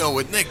as I know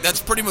with Nick,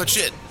 that's pretty much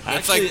it.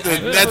 That's Actually, like the,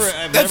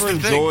 I've that's never the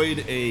thing.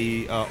 enjoyed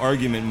a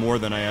argument more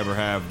than I ever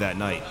have that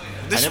night.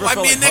 This I is never why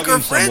felt me like and Nick hugging are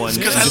friends, someone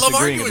 'cause and I love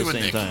disagreeing arguing at the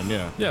with same Nick.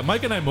 time. Yeah,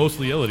 Mike and I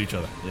mostly yell at each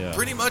other. Yeah.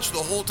 Pretty much the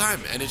whole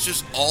time, and it's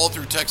just all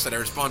through text that I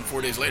respond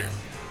 4 days later.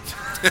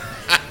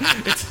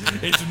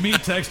 It's me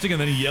texting and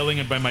then yelling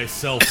it by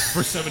myself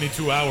for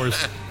 72 hours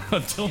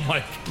until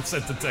Mike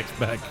sent the text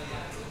back.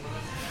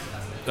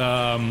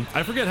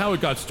 I forget how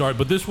it got started,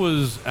 but this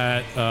was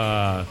at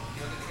a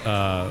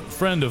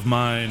friend of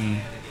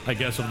mine, I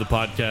guess, of the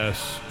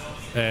podcast,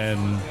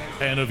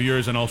 and of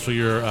yours, and also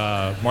your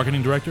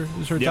marketing director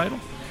is her Yep. title.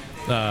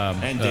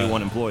 And day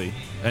one employee.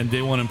 And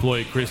day one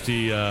employee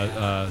Christy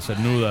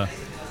Sednuda.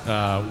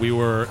 We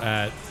were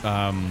at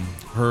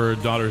her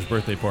daughter's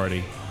birthday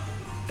party,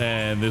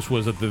 and this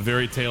was at the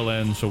very tail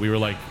end, so we were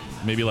like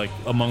maybe like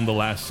among the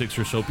last 6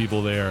 or so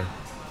people there,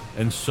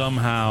 and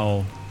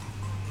somehow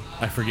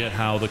I forget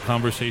how the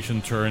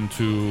conversation turned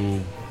to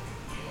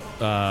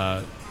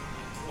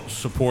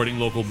supporting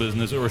local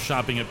business or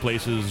shopping at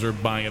places or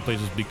buying at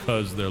places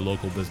because they're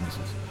local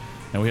businesses,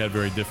 and we had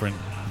very different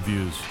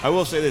views. I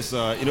will say this,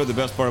 the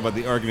best part about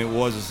the argument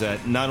is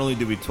that not only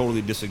did we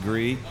totally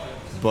disagree,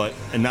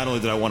 and not only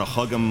did I want to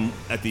hug him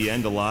at the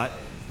end a lot,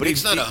 but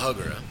Nick's not a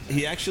hugger. Huh?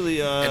 he actually,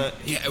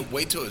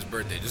 Wait till his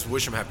birthday. Just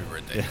wish him happy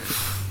birthday.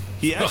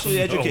 he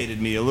actually Oh, no. educated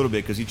me a little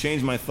bit because he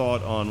changed my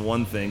thought on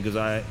one thing because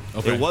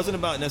Okay. it wasn't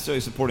about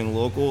necessarily supporting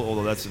local,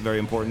 although that's very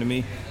important to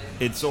me.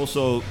 It's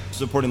also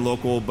supporting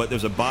local, but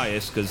there's a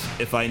bias because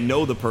if I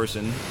know the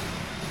person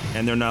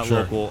and they're not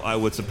Sure. local, I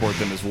would support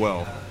them as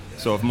well.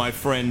 So if my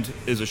friend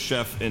is a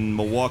chef in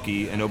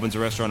Milwaukee and opens a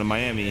restaurant in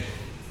Miami,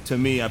 to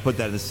me, I put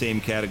that in the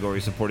same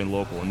category, supporting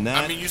local, and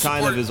that I mean, you kind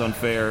support- of is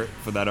unfair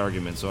for that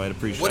argument. So I'd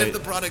appreciate. What if the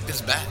product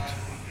is bad?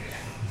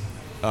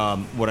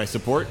 Would I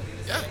support?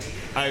 Yeah.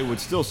 I would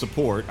still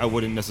support. I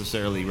wouldn't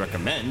necessarily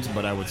recommend,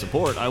 but I would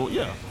support. I would,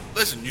 yeah.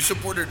 Listen, you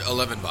supported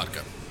 11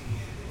 vodka.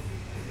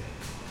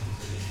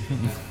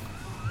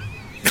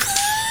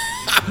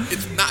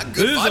 It's not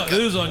good vodka. This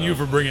is on you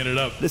for bringing it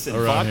up. Listen,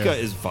 around vodka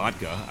here. is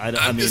vodka. I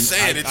I'm mean, just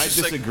saying, it's I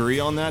just like- disagree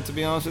on that, to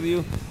be honest with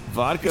you.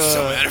 Vodka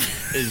So mad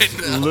is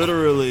right now.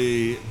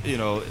 literally,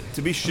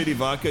 to be shitty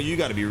vodka, you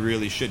got to be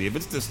really shitty. If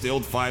it's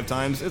distilled 5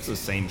 times, it's the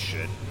same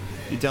shit.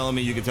 You telling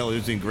me you can tell the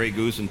difference between Grey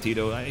Goose and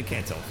Tito? I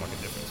can't tell the fucking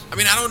difference. I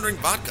mean, I don't drink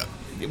vodka.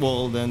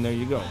 Well, then there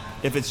you go.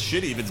 If it's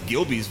shitty, if it's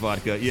Gilby's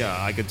vodka, yeah,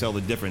 I could tell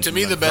the difference. To in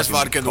me, that the best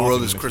fucking vodka in the coffee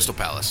world is mixer. Crystal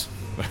Palace.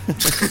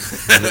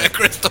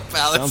 Crystal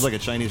Palace. Sounds like a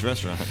Chinese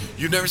restaurant.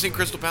 You've never seen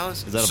Crystal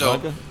Palace? Is that a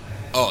vodka?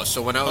 Oh,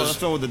 so when I Oh, was that's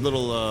the one with the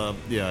little,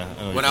 yeah.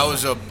 I know when what I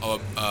you're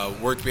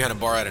was worked behind a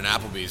bar at an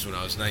Applebee's when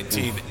I was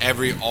 19,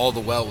 all the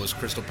well was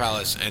Crystal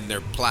Palace, and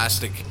their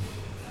plastic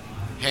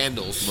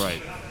handles. talking.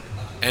 Right.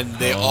 And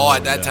they all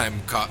at that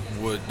time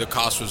the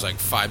cost was like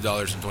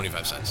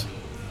 $5.25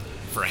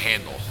 for a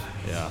handle,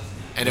 Yeah.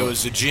 and it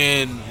was a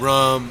gin,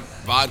 rum,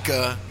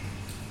 vodka.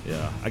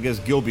 Yeah. I guess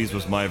Gilby's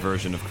was my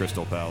version of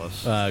Crystal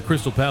Palace.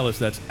 Crystal Palace,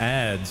 that's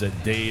ads at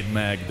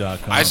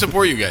dademag.com. I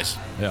support you guys.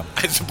 Yeah.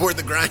 I support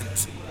the grind.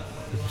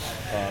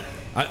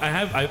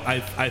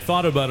 I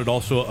thought about it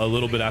also a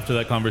little bit after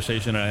that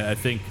conversation. I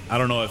think I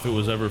don't know if it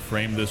was ever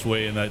framed this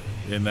way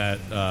in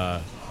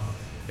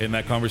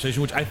that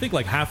conversation, which I think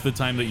like half the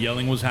time that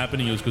yelling was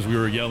happening was because we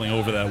were yelling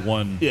over that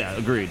one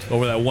Agreed.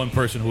 over that one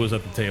person who was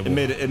at the table. It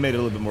made it a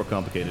little bit more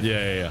complicated.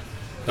 Yeah.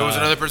 There was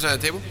another person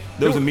at the table.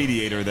 There was a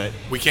mediator that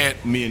We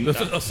can't. me and That's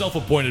a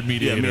self-appointed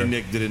mediator. me and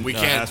Nick didn't. We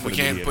ask can't. for We the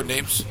can't mediator. put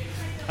names.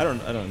 I don't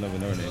know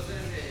her name.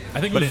 I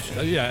think, But it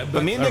was, yeah.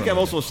 But me and I Nick don't have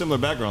know. also a similar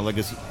background. Like,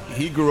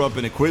 he grew up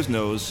in a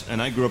Quiznos, and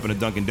I grew up in a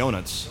Dunkin'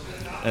 Donuts,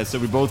 and so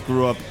we both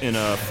grew up in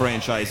a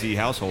franchisee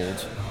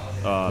household.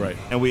 Right.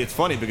 And it's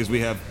funny because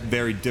we have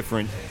very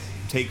different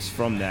takes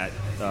from that,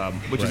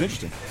 which is Right.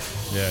 interesting.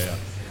 Yeah.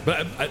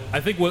 But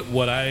I think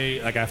what I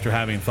like after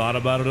having thought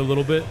about it a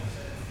little bit,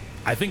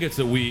 I think it's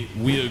that we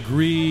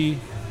agree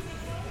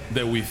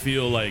that we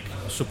feel like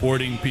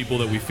supporting people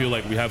that we feel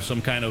like we have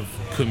some kind of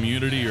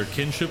community or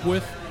kinship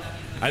with.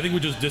 I think we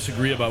just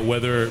disagree about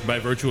whether, by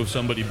virtue of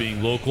somebody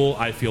being local,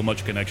 I feel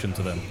much connection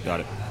to them.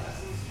 Got it.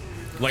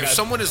 Like if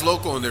someone is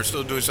local and they're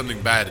still doing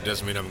something bad, it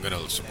doesn't mean I'm going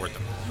to support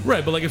them.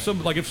 Right, but if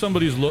somebody's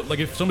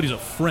if somebody's a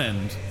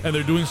friend and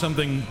they're doing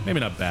something maybe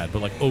not bad,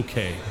 but like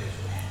okay,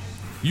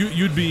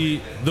 you'd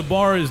be, the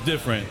bar is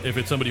different if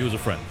it's somebody who's a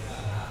friend.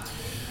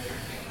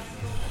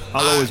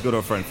 I'll always go to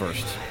a friend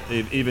first,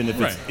 even if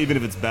it's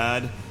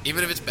bad.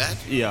 Even if it's bad?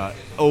 Yeah,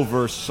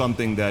 over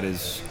something that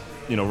is,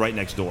 right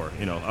next door.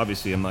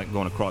 Obviously I'm not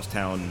going across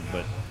town,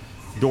 but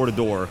door to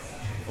door,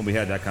 when we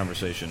had that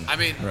conversation, I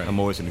mean,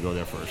 I'm always going to go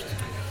there first.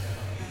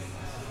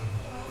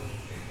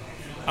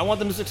 I want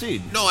them to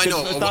succeed. No, I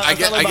know.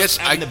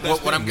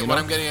 What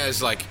I'm getting at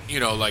is like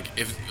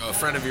if a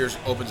friend of yours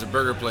opens a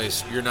burger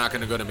place, you're not going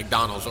to go to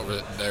McDonald's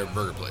over their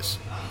burger place.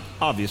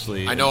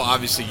 Obviously. I know,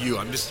 obviously you.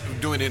 I'm just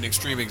doing an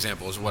extreme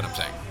example is what I'm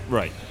saying.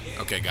 Right.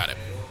 Okay, got it.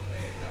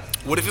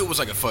 What if it was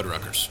like a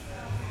Fuddruckers?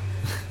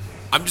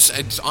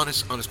 It's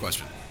honest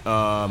question.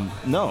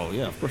 No,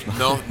 yeah, of course not.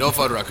 No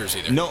Fuddruckers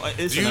either. No,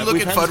 do you look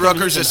at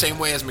Fuddruckers the same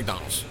way as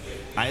McDonald's?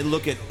 I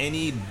look at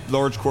any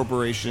large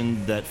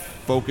corporation that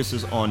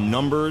focuses on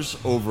numbers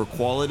over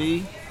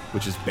quality,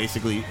 which is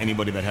basically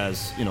anybody that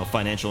has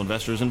financial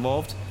investors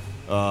involved,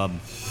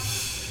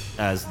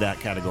 as that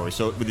category.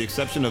 So with the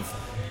exception of,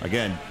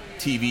 again,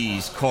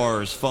 TVs,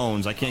 cars,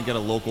 phones, I can't get a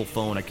local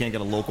phone, I can't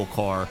get a local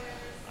car.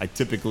 I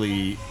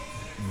typically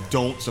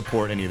don't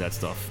support any of that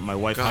stuff. My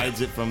wife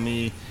hides it from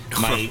me.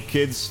 My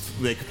kids,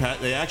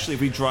 they actually,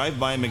 if we drive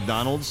by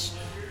McDonald's,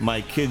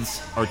 my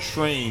kids are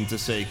trained to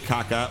say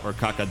caca or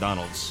caca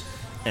Donald's.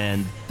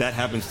 And that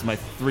happens to my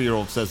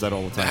 3-year-old says that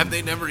all the time. Have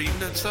they never eaten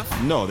that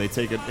stuff? No, they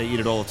eat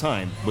it all the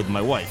time with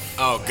my wife.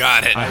 Oh,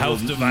 got it. A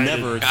house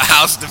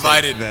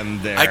divided.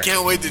 Them there. I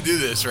can't wait to do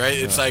this, right?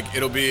 It's like,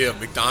 it'll be a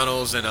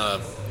McDonald's and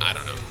I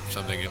don't know,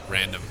 something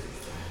random.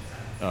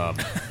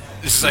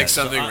 It's like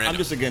something random. I'm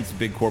just against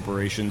big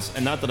corporations,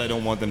 and not that I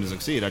don't want them to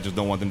succeed. I just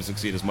don't want them to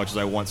succeed as much as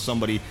I want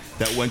somebody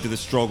that went through the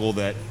struggle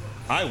that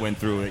I went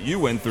through, that you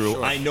went through.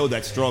 Sure. I know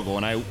that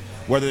struggle, and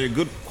whether they're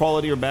good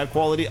quality or bad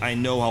quality, I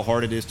know how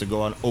hard it is to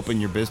go out and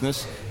open your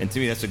business. And to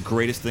me, that's the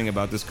greatest thing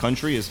about this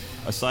country is,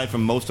 aside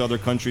from most other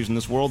countries in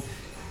this world,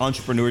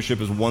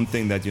 entrepreneurship is one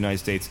thing that the United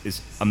States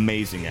is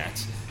amazing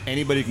at.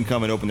 Anybody can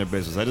come and open their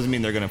business. That doesn't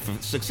mean they're going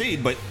to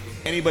succeed, but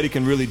anybody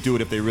can really do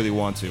it if they really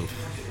want to.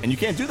 And you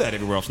can't do that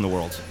everywhere else in the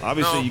world.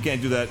 Obviously, you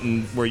can't do that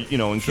in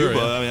Cuba.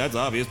 Yeah. I mean, that's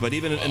obvious. But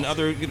even in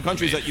other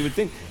countries that you would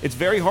think, it's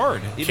very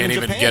hard. Can't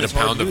even get a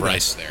pound of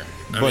rice there.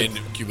 I mean,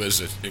 Cuba's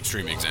an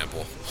extreme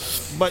example.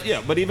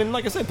 But even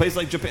like I said, places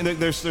like Japan,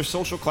 there's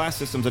social class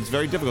systems. It's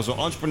very difficult. So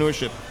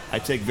entrepreneurship, I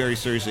take very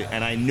seriously,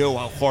 and I know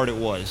how hard it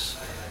was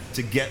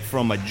to get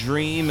from a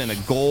dream and a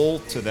goal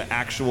to the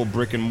actual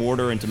brick and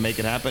mortar and to make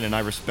it happen. And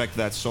I respect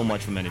that so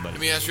much from anybody. Let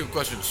me ask you a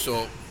question.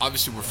 So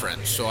obviously we're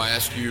friends. So I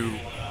ask you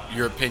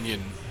your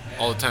opinion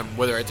all the time,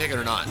 whether I take it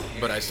or not,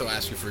 but I still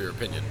ask you for your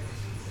opinion.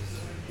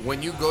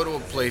 When you go to a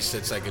place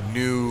that's like a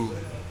new,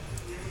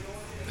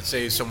 let's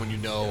say someone you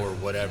know or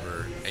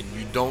whatever, and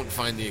you don't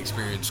find the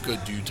experience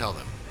good, do you tell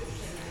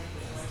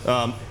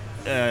them?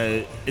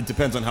 It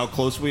depends on how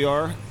close we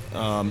are,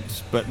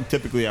 but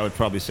typically I would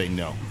probably say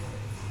no.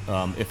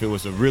 If it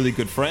was a really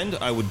good friend,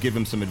 I would give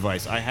him some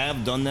advice. I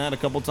have done that a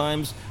couple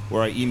times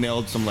where I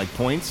emailed some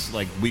points,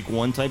 like week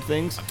 1 type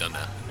things. I've done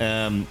that.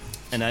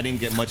 And I didn't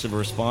get much of a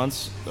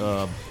response.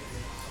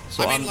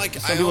 So I mean,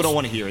 some people don't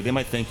want to hear it. They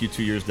might thank you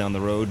 2 years down the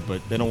road,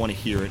 but they don't want to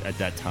hear it at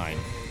that time.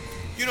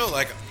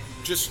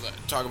 Just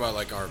talk about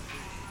our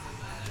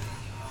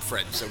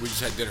friends that we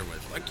just had dinner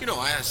with.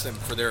 I ask them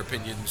for their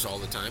opinions all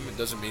the time. It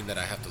doesn't mean that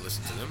I have to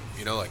listen to them.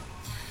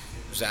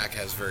 Zach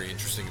has very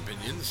interesting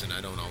opinions, and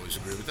I don't always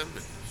agree with them.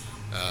 But,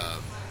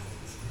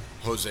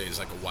 Jose is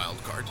like a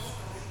wild card,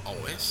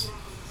 always.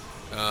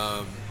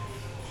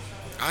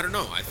 I don't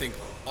know. I think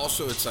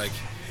also it's like,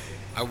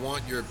 I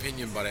want your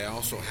opinion, but I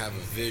also have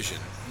a vision.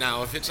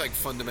 Now, if it's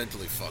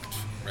fundamentally fucked,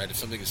 right? If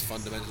something is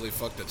fundamentally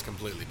fucked, that's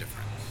completely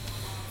different.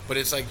 But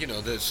it's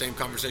the same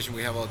conversation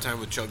we have all the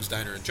time with Chug's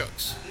Diner and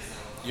Chuck's.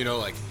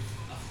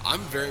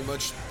 I'm very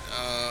much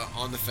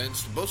on the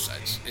fence to both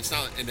sides. It's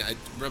not, and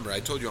remember, I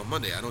told you on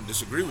Monday, I don't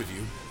disagree with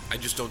you. I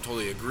just don't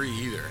totally agree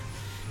either.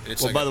 And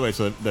it's by the way,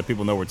 so that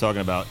people know what we're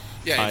talking about,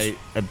 I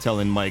am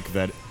telling Mike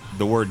that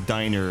the word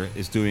diner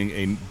is doing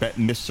a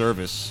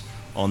misservice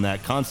on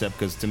that concept,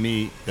 because to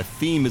me the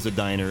theme is a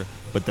diner,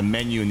 but the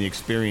menu and the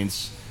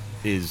experience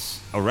is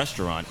a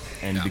restaurant,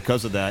 and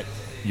because of that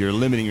you're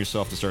limiting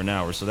yourself to certain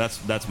hours. So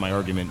that's my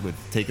argument with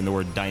taking the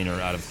word diner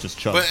out of just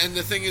Chubb. And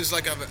the thing is,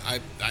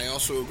 I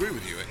also agree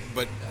with you,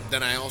 but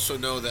then I also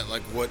know that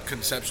what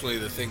conceptually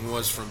the thing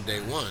was from day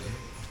one,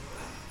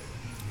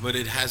 but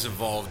it has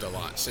evolved a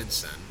lot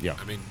since then. Yeah.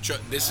 I mean,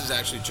 this is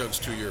actually Chug's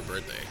 2-year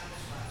birthday.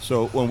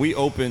 So when we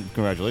opened,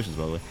 congratulations,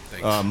 by the way.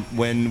 Thanks.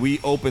 When we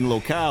opened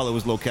Locale, it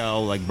was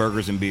Locale like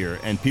burgers and beer,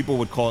 and people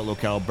would call it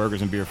Locale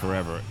burgers and beer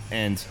forever.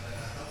 And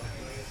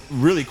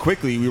really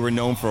quickly, we were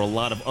known for a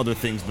lot of other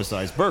things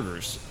besides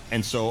burgers.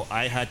 And so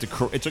I had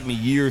to. It took me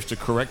years to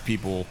correct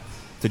people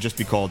to just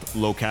be called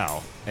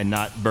Locale and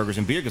not burgers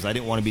and beer, because I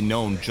didn't want to be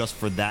known just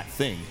for that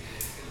thing.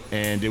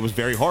 And it was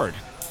very hard.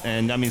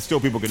 And I mean, still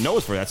people can know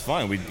us for it. That's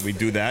fine. We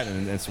do that,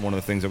 and it's one of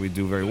the things that we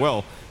do very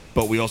well.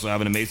 But we also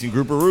have an amazing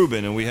group of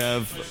Reuben, and we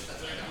have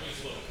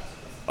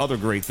other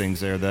great things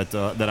there that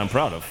I'm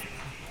proud of.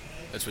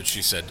 That's what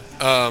she said.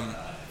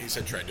 He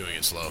said try doing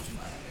it slow.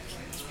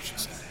 That's what she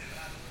said.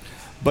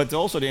 But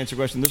also to answer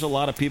your question, there's a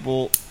lot of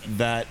people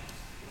that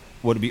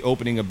would be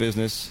opening a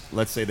business.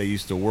 Let's say they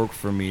used to work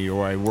for me,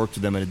 or I worked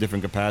with them in a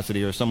different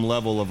capacity, or some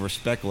level of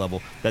respect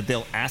level, that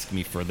they'll ask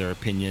me for their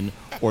opinion,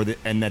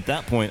 and at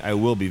that point, I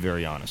will be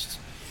very honest.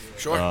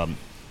 Sure.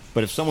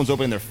 But if someone's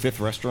opening their 5th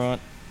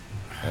restaurant,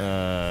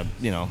 and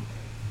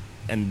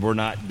we're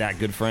not that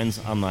good friends,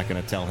 I'm not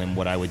going to tell him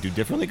what I would do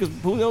differently, because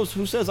who knows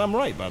who says I'm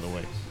right, by the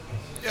way.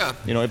 Yeah.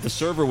 If the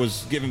server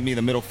was giving me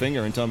the middle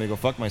finger and telling me to go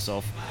fuck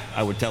myself,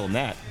 I would tell him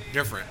that.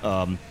 Different.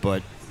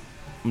 But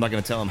I'm not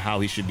going to tell him how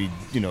he should be,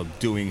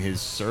 doing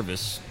his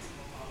service,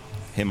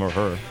 him or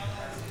her.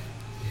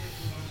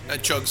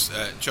 That Chug's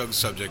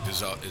subject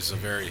is a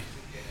very,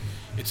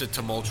 it's a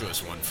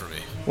tumultuous one for me.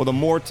 Well, the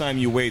more time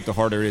you wait, the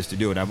harder it is to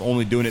do it. I'm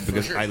only doing it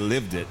because sure. I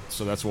lived it,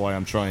 so that's why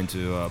I'm trying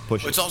to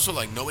push But it's it. also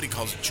like nobody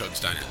calls it Chug's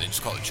Diner; they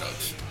just call it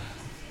Chug's.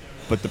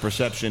 But the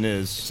perception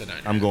is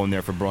I'm going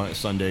there for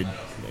Sunday,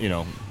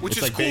 Which it's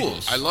is like cool.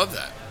 bagels. I love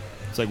that.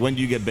 It's like, when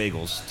do you get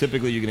bagels?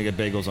 Typically, you're going to get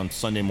bagels on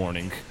Sunday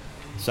morning,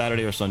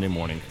 Saturday or Sunday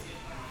morning.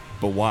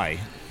 But why?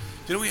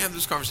 Didn't we have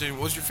this conversation?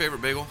 What was your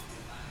favorite bagel?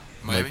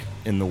 Miami? Like,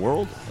 in the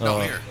world? No,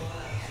 here.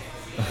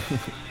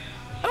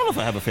 I don't know if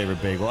I have a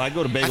favorite bagel. I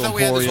go to Bagel I thought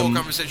we Emporium. had this whole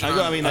conversation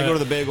I go to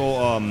the bagel.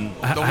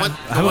 The one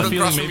have a feeling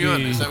across from you.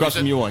 maybe- Is that what you Across said?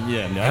 from you one,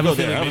 yeah. I have go a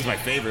there. feeling That was maybe-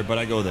 my favorite, but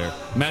I go there.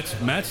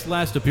 Matt's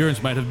last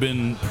appearance might have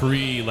been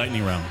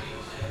pre-lightning round.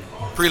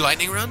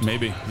 Pre-lightning round?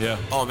 Maybe, yeah.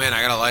 Oh man,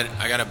 I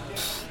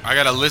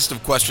got a list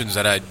of questions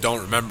that I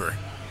don't remember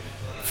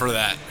for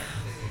that.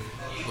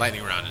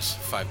 Lightning round is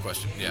 5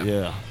 questions. Yeah.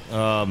 Yeah.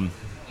 I don't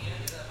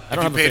If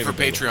you have a paid for favorite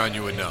bagel. Patreon,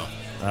 you would know.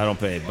 I don't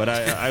pay, but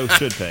I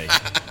should pay.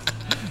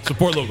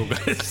 Support local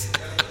guys.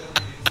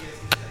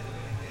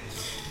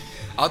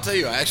 I'll tell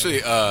you,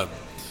 actually,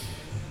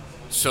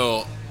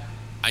 so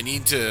I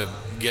need to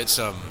get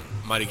some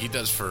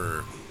mariquitas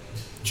for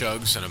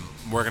Chugs, and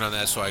I'm working on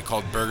that, so I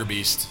called Burger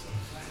Beast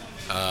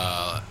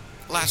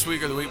last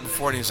week or the week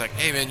before, and he's like,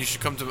 hey, man, you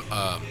should come to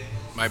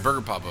my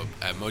burger pop-up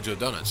at Mojo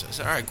Donuts. I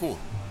said, all right, cool.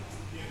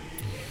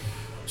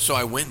 So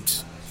I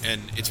went,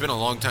 and it's been a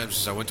long time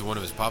since I went to one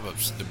of his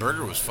pop-ups. The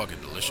burger was fucking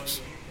delicious.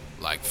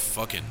 Like,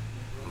 fucking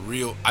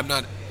real. I'm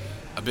not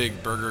a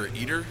big burger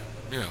eater.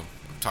 I've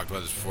talked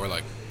about this before.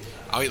 Like,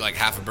 I'll eat like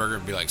half a burger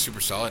and be like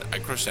super solid. I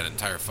crushed that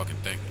entire fucking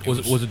thing.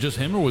 Was it just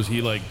him, or was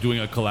he like doing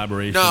a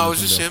collaboration? No, it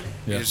was just him.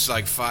 Yeah. It's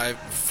like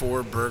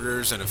 4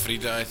 burgers and a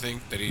frita, I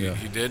think, that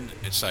he did.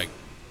 It's like,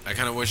 I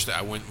kind of wish that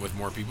I went with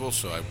more people,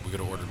 so we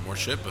could have ordered more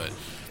shit, but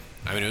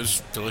I mean, it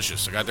was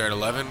delicious. I got there at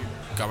 11,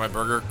 got my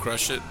burger,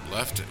 crushed it,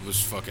 left. It was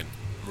fucking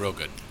real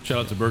good. Shout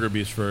out to Burger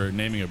Beast for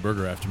naming a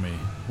burger after me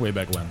way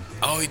back when.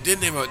 Oh, he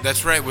did name it.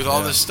 That's right, with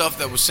all this stuff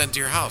that was sent to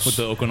your house. With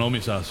the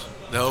okonomi sauce.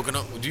 The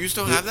okonomi. Do you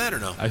still have that or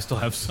no? I still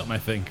have some, I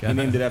think. He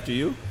named it after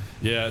you?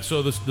 Yeah,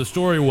 so the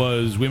story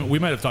was, we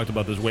might have talked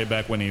about this way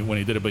back when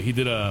he did it, but he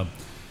did a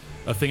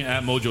thing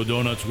at Mojo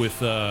Donuts with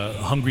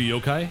Hungry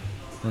Yokai. I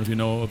don't know if you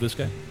know of this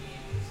guy.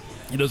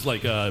 He does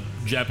like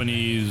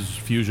Japanese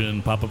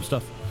fusion pop-up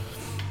stuff.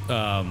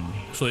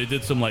 So they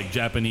did some like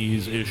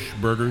Japanese-ish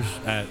burgers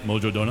at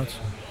Mojo Donuts.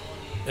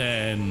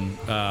 And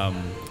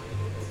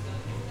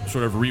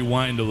sort of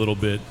rewind a little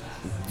bit.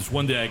 This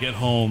one day I get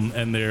home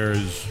and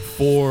there's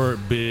 4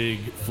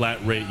 big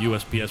flat rate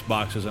USPS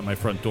boxes at my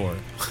front door.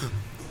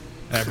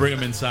 And I bring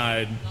them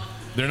inside.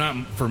 They're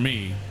not for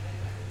me,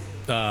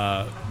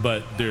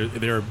 but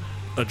they're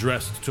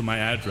addressed to my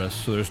address,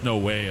 so there's no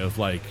way of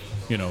like,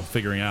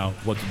 figuring out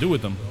what to do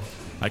with them.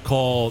 I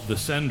call the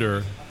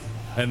sender,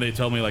 and they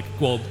tell me like,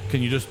 well,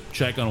 can you just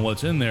check on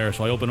what's in there?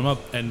 So I open them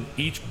up, and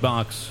each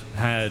box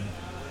had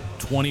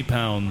 20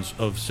 pounds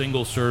of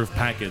single-serve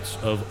packets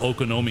of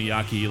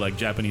okonomiyaki, like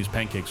Japanese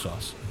pancake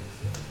sauce.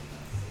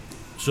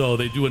 So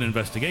they do an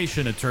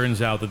investigation. It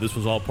turns out that this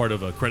was all part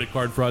of a credit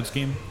card fraud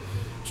scheme.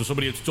 So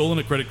somebody had stolen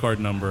a credit card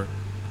number.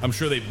 I'm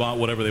sure they bought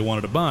whatever they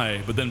wanted to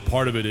buy, but then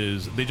part of it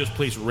is they just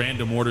place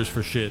random orders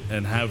for shit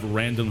and have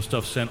random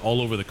stuff sent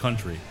all over the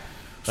country.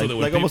 So that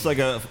when almost like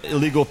a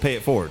illegal pay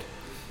it forward.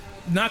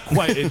 Not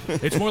quite.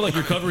 It's more like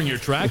you're covering your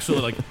tracks. So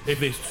like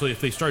if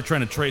they start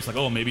trying to trace, like,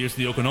 oh, maybe it's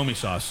the okonomi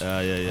sauce.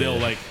 They'll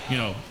like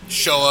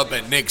show up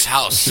at Nick's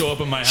house. Show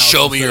up at my house.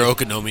 Show me your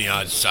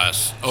okonomiyaki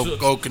sauce.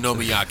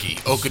 Okonomiyaki.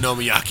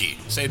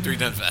 Okonomiyaki. Say it 3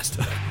 times fast.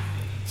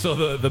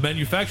 So the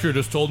manufacturer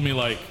just told me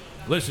like,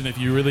 listen, if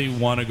you really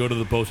want to go to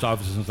the post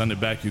office and send it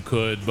back, you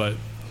could, but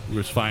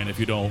it's fine if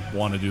you don't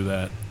want to do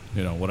that.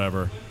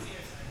 Whatever.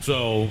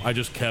 So I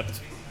just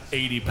kept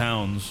 80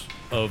 pounds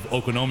of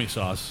okonomi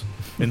sauce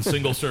in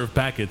single-serve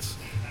packets.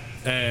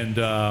 And,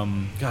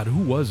 God,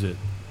 who was it?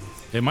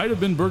 It might have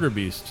been Burger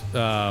Beast.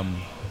 But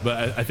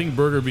I think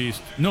Burger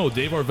Beast... No,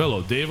 Dave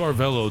Arvello. Dave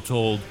Arvello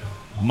told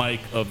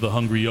Mike of the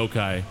Hungry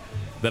Yokai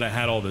that I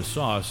had all this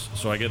sauce.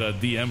 So I get a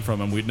DM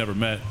from him. We'd never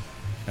met.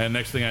 And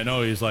next thing I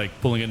know, he's like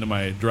pulling into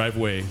my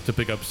driveway to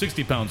pick up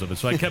 60 pounds of it.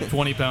 So I kept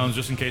 20 pounds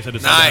just in case I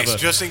decided to have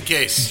a just in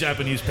case.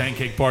 Japanese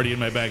pancake party in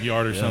my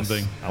backyard or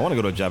something. I want to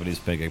go to a Japanese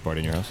pancake party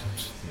in your house.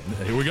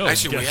 Here we go.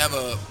 Actually, we have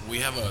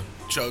a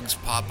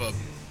Chugs pop-up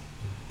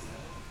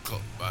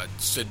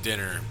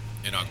dinner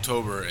in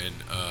October, and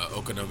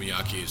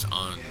okonomiyaki is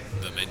on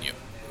the menu.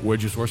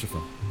 Where'd you source it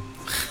from?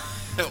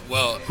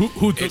 Well,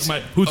 who took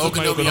my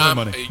okonomi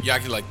money?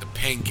 Yaki like the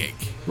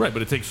pancake. Right,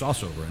 but it takes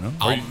sauce over, you know?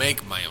 I'll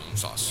make my own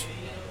sauce.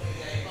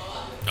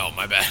 Oh,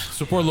 my bad.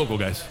 Support local,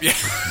 guys. Yeah.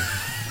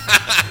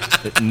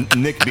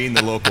 Nick being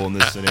the local in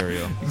this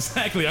scenario.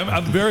 Exactly.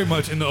 I'm very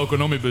much in the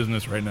okonomi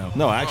business right now.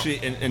 No, actually,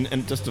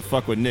 and just to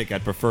fuck with Nick,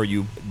 I'd prefer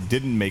you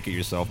didn't make it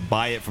yourself.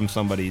 Buy it from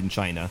somebody in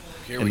China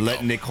and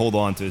let Nick hold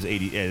on to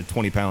his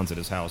 20 pounds at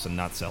his house and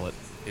not sell it.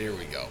 Here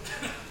we go.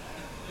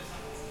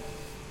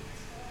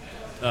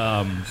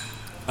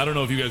 I don't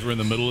know if you guys were in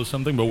the middle of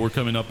something, but we're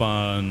coming up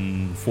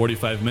on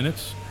 45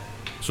 minutes.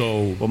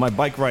 So, well, my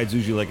bike ride's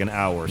usually like an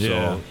hour, Yeah.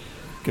 so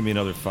give me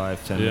another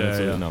 5-10 minutes.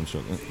 yeah. No, I'm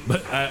joking.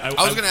 but I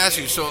was going to ask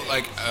you, so,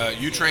 like,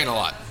 you train a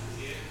lot.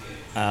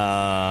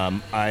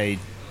 I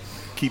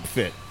keep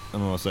fit. I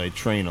don't know if I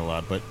train a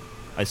lot, but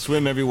I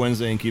swim every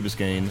Wednesday in Key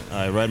Biscayne.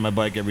 I ride my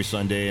bike every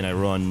Sunday, and I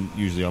run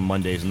usually on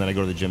Mondays, and then I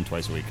go to the gym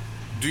twice a week.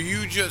 Do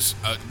you just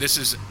this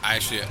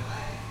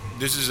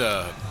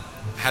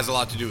has a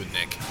lot to do with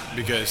Nick,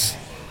 because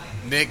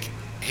Nick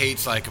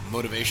hates like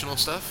motivational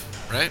stuff,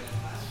 right?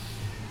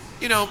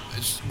 You know,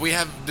 we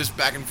have this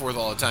back and forth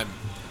all the time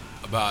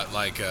about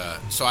like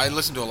so I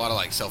listen to a lot of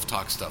like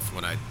self-talk stuff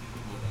when I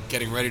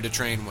getting ready to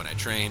train, when I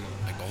train,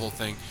 like the whole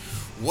thing.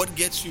 What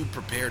gets you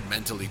prepared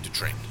mentally to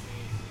train?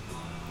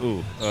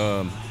 Ooh,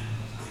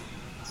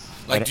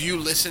 like, do you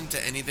listen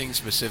to anything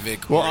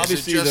specific? Well, or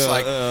obviously, is it just the,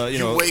 like you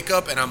you know, wake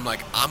up and I'm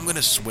like, I'm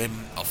gonna swim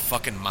a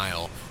fucking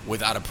mile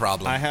without a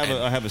problem? I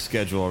have a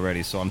schedule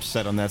already, so I'm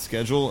set on that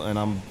schedule, and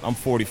I'm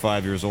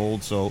 45 years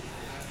old, so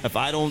if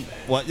I don't,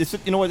 well, it's,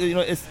 you know what,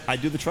 I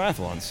do the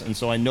triathlons, and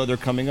so I know they're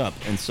coming up,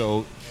 and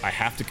so I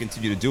have to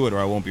continue to do it, or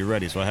I won't be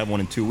ready. So I have one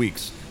in 2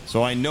 weeks,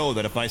 so I know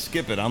that if I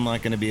skip it, I'm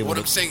not going to be able What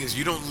to. I'm saying is,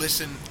 you don't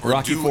listen or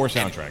Rocky do IV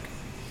any- soundtrack.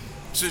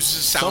 So it's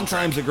just a soundtrack.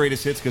 Sometimes the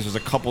greatest hits, because there's a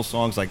couple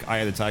songs like "Eye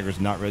of the Tiger" is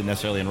not really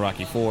necessarily in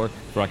Rocky IV,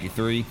 Rocky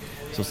III,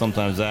 so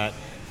sometimes that.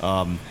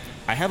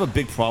 I have a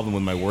big problem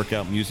with my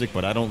workout music,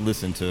 but I don't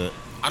listen to it.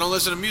 I don't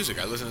listen to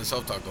music. I listen to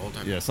self-talk the whole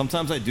time. Yeah,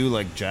 sometimes I do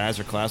like jazz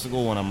or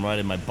classical when I'm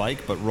riding my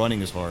bike, but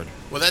running is hard.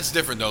 Well, that's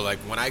different though. Like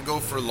when I go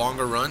for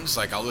longer runs,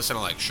 like I'll listen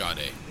to like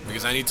Sade,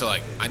 because I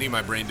need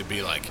my brain to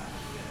be like,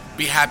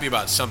 be happy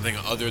about something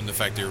other than the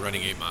fact that you're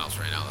running 8 miles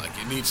right now. Like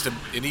it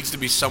needs to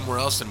be somewhere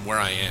else than where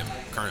I am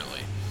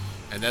currently,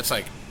 and that's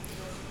like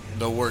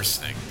the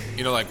worst thing.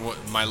 You know, like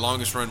my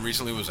longest run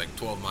recently was like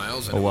 12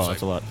 miles. And Oh it wow, was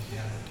that's like, a lot.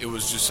 It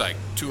was just like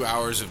 2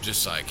 hours of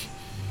just like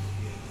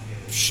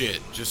shit,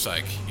 just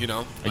like, you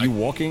know. Are you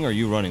walking or are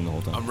you running the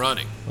whole time? I'm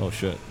running. Oh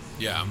shit.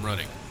 Yeah, I'm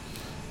running.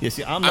 Yeah,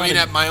 see, I'm I not. mean,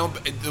 at my own.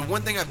 The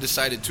one thing I've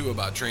decided too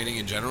about training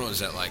in general is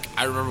that, like,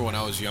 I remember when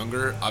I was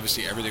younger,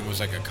 obviously everything was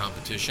like a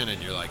competition,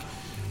 and you're like,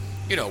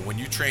 you know, when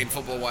you train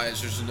football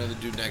wise, there's another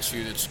dude next to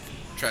you that's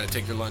trying to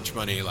take your lunch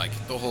money, like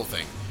the whole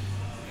thing.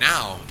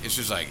 Now it's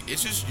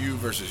just you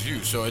versus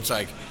you. So it's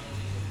like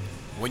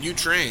when you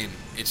train,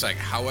 it's like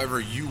however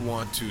you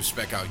want to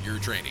spec out your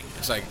training.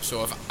 It's like,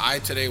 so if I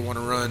today want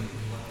to run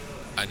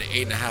an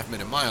 8.5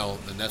 minute mile,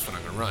 then that's what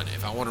I'm going to run.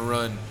 If I want to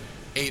run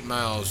 8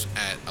 miles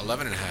at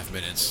 11.5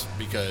 minutes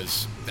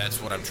because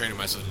that's what I'm training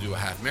myself to do, a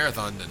half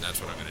marathon, then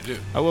that's what I'm going to do.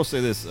 I will say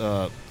this: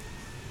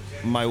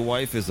 my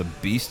wife is a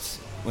beast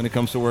when it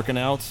comes to working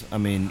out. I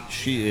mean,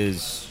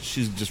 she's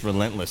just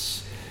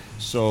relentless.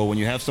 So when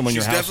you have someone in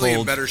She's your household,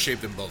 definitely in better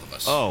shape than both of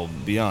us. oh,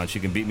 beyond,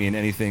 she can beat me in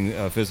anything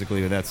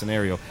physically in that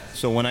scenario.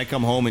 So when I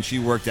come home and she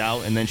worked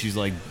out, and then she's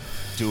like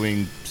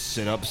doing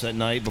sit-ups at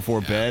night before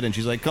bed, and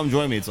she's like, "Come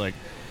join me." It's like,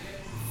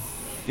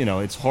 you know,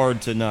 it's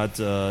hard to not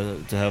to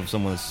have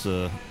someone that's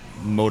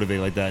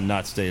motivated like that and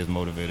not stay as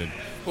motivated.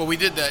 Well, we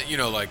did that, you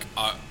know, like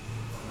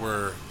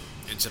we're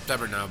in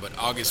September now, but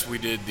August we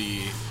did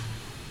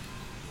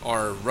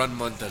our run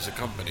month as a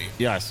company.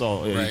 Yeah, I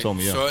saw. Yeah, right? You told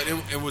me. Yeah. So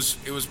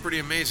it was pretty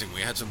amazing.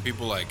 We had some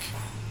people like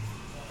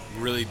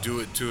really do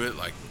it to it,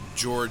 like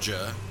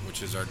Georgia,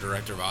 which is our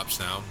director of ops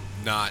now.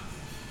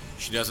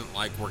 She doesn't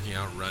like working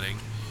out running.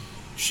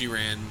 She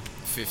ran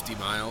 50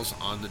 miles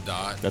on the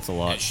dot. That's a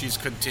lot. And she's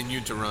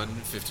continued to run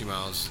 50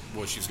 miles.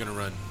 Well, she's going to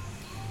run,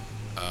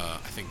 I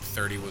think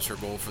 30 was her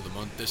goal for the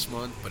month this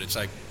month. But it's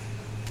like,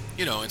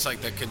 you know, it's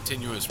like that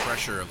continuous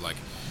pressure of like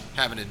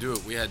having to do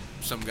it. We had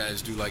some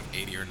guys do like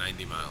 80 or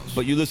 90 miles.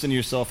 But you listen to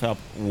yourself out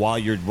while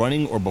you're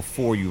running or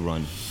before you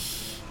run?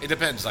 It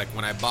depends. Like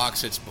when I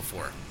box, it's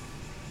before.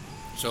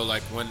 So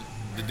like when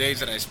the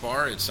days that I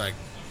spar, it's like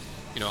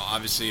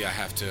obviously I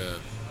have to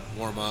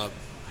warm up,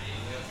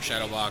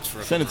 shadow box for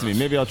a Send it couple to me. rounds.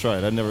 Maybe I'll try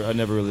it. I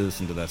never really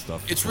listened to that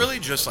stuff. It's really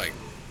just like,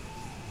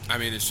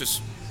 it's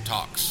just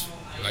talks.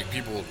 Like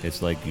people.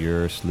 It's like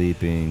you're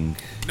sleeping.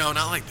 No,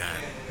 not like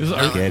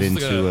that. Get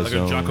into a like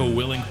zone. a Jocko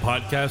Willink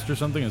podcast or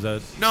something? Is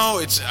that? No,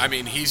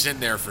 he's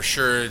in there for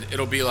sure.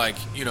 It'll be like,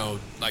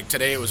 like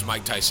today it was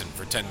Mike Tyson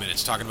for 10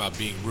 minutes talking about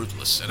being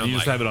ruthless. And You I'm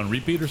just like, have it on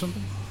repeat or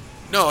something?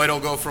 no, it'll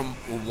go from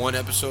one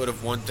episode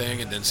of one thing,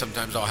 and then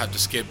sometimes I'll have to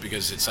skip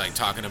because it's like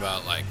talking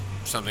about like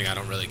something I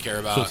don't really care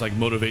about. So it's like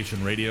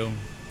motivation radio?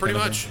 Pretty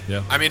kind of much.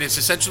 thing? Yeah. It's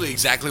essentially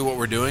exactly what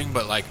we're doing,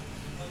 but like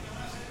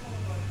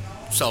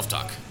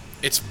self-talk.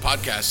 It's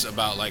podcasts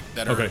about like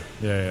that are Okay.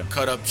 Yeah.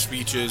 cut up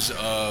speeches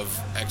of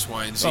X,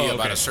 Y, and Z Oh, about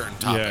okay. a certain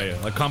topic.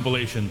 Yeah. Like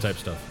compilation type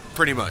stuff.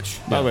 Pretty much.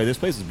 By the way, this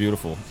place is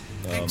beautiful.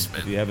 Thanks, man.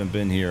 If you haven't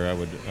been here, I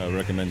would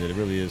recommend it. It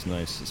really is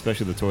nice,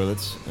 especially the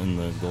toilets and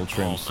the gold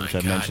trims, Oh my which I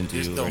God. mentioned to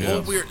you. The Yeah.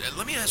 whole weird.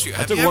 Let me ask you. I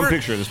Have took you one ever,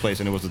 picture of this place,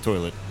 and it was the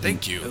toilet.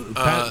 Thank you.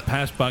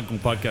 Past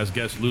podcast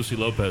guest Lucy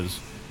Lopez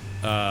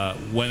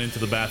went into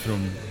the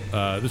bathroom.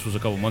 This was a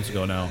couple months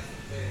ago now.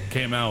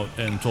 Came out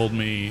and told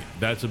me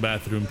that's a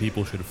bathroom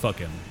people should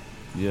fuck in.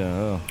 Yeah.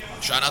 Oh.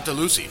 Shout out to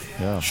Lucy.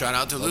 Yeah. Shout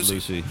out to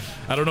Lucy.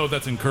 I don't know if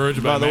that's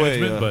encouraged By by the way,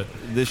 management,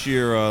 but this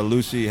year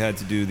Lucy had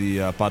to do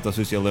the Pata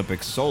Sucia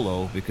Olympics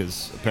solo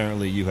because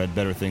apparently you had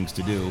better things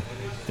to do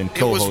than It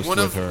was co-host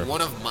with her. one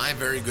of my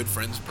very good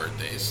friends'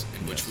 birthdays,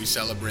 in which we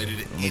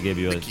celebrated it They in gave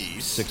you the a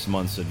Keys. 6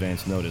 months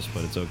advance notice,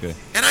 but it's okay.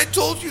 And I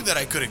told you that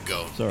I couldn't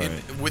go all right.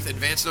 with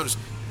advance notice.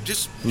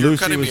 Just you're Lucy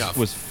cutting me off.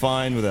 was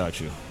fine without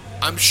you.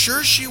 I'm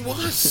sure she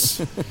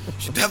was.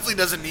 She definitely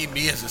doesn't need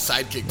me as a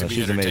sidekick to No, be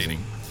she's entertaining.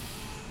 amazing.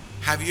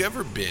 Have you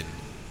ever been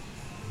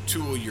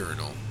to a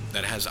urinal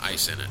that has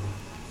ice in it?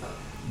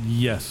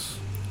 yes,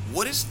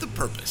 What is the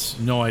purpose?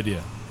 no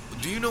idea.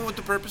 Do you know what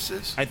the purpose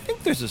is? I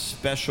think there's a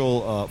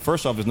special.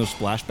 First off, there's no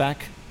splashback,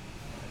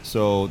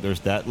 so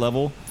there's that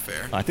level.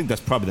 Fair. I think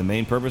that's probably the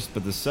main purpose.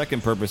 But the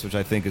second purpose, which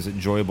I think is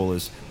enjoyable,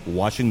 is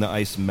watching the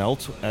ice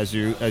melt as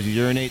you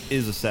urinate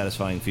is a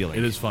satisfying feeling.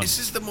 It is fun. This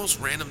is the most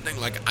random thing.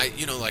 Like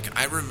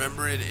I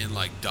remember it in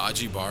like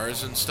dodgy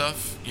bars and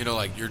stuff.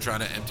 Like you're trying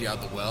to empty out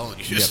the well and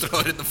you just throw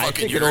it in the I fucking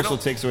think it urinal.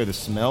 also takes away the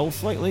smell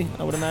slightly.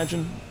 I would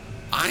imagine,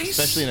 Ice,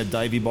 especially in a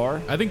divey bar.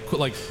 I think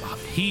like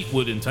heat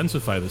would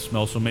intensify the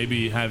smell, so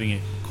maybe having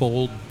it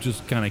cold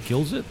just kind of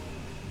kills it.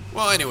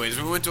 Well, anyways,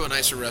 we went to a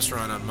nicer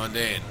restaurant on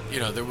Monday,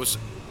 and there was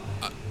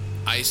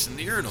ice in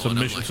the urinal, Some, and,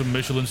 I'm like, some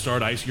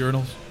Michelin-starred ice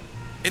urinals.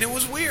 and it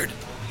was weird.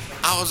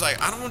 I was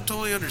like, I don't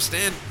totally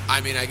understand. I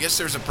guess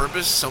there's a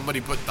purpose. Somebody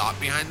put thought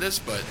behind this,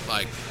 but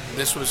like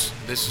this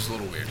is a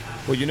little weird.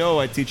 Well,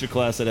 I teach a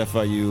class at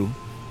FIU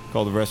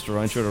called the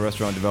Intro to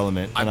Restaurant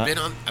Development. and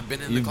I've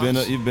been in the You've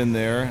class. you've been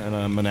there, and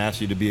I'm going to ask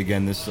you to be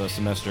again this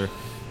semester.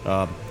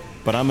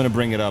 But I'm going to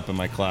bring it up in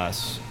my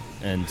class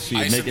and see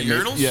Ice in the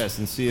urinals? yes,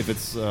 and see if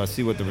it's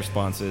see what the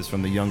response is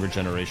from the younger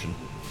generation.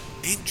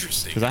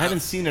 Interesting. Because I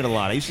haven't seen it a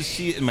lot. I used to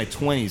see it in my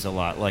 20s a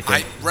lot, like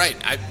but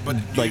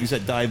like you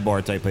said, dive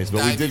bar type place.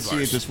 But we Divey did see it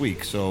bars. this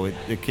week, so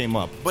it came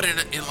up. But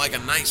in like a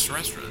nice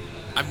restaurant.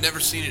 I've never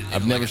seen it.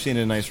 I've never seen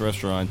it in a nice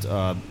restaurant.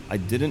 I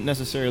didn't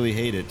necessarily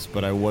hate it,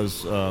 but I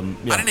was. I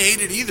didn't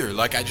hate it either.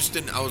 Like I just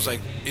didn't. I was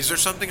like, is there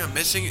something I'm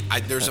missing?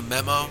 There's a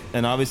memo.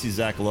 And obviously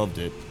Zach loved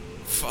it.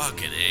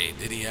 Fucking A,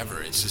 did he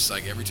ever? It's just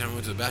like every time I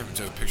went to the bathroom, I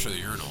took a picture of the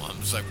urinal. I'm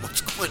just like,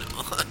 what's going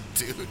on,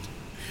 dude?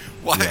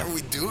 Why Yeah. are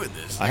we doing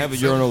this? I have a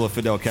So- urinal of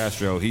Fidel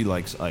Castro. He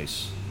likes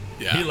ice.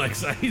 Yeah. He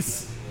likes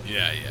ice.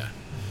 Yeah.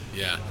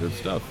 Good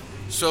stuff.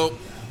 So,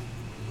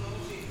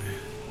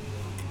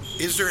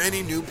 is there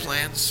any new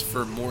plans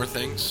for more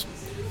things?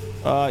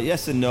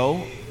 Yes and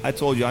no. I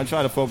told you I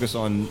try to focus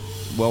on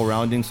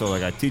well-rounding. So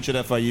like I teach at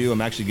FIU.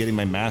 I'm actually getting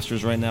my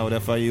master's right now at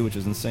FIU, which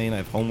is insane. I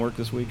have homework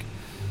this week.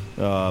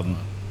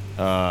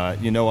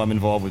 I'm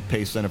involved with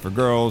Pace Center for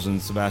Girls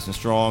and Sebastian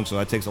Strong, so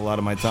that takes a lot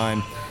of my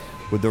time.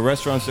 With the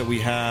restaurants that we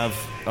have,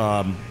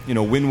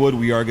 Wynwood,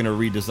 we are going to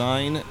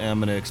redesign. And I'm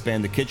going to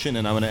expand the kitchen,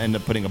 and I'm going to end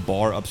up putting a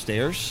bar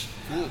upstairs.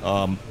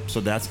 So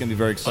that's going to be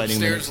very exciting.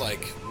 Upstairs,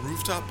 like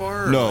rooftop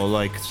bar? Or No,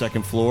 like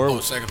second floor. Oh,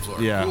 second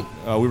floor. Yeah.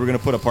 Cool. We were going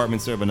to put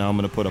apartments there, but now I'm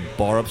going to put a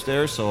bar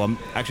upstairs. So I'm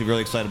actually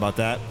really excited about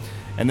that.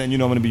 And then, I'm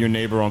going to be your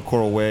neighbor on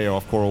Coral Way,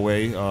 off Coral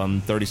Way,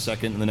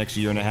 32nd. In the next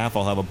year and a half,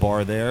 I'll have a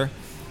bar there.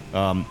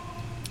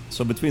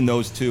 So between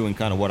those two and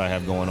kind of what I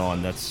have going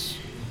on, that's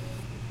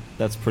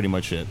pretty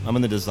much it. I'm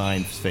in the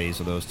design phase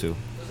of those two.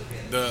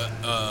 The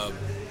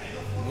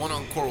one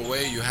on Coral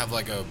Way, you have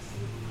like a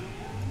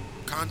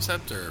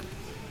concept or?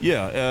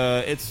 Yeah,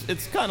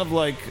 it's kind of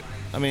like,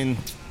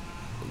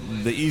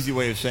 the easy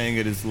way of saying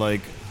it is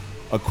like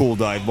a cool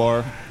dive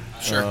bar.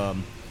 Sure.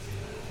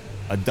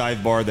 A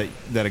dive bar that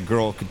a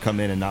girl could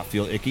come in and not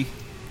feel icky.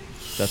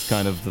 That's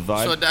kind of the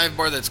vibe. So a dive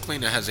bar that's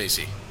clean that has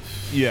AC.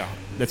 Yeah,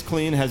 that's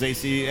clean, has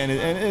AC, and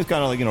it's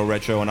kind of like,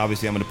 retro, and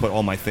obviously I'm going to put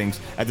all my things.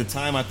 At the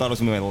time, I thought it was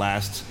going to be my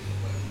last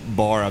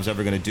bar I was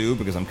ever going to do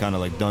because I'm kind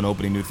of like done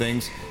opening new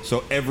things.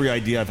 So every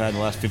idea I've had in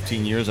the last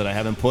 15 years that I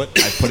haven't put,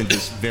 I put into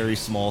this very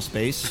small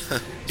space.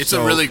 It's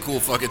a really cool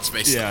fucking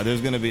space. Yeah,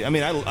 there's going to be. I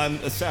mean, I'm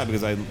sad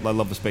because I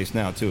love the space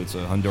now too. It's a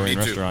Honduran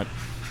restaurant.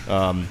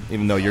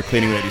 Even though your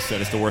cleaning lady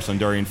said it's the worst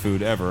Honduran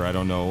food ever, I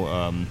don't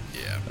know.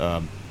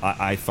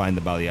 I find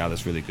the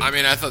baleadas really good. I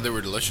mean, I thought they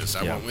were delicious.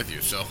 I went with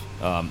you, so.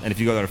 And if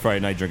you go there on a Friday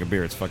night, drink a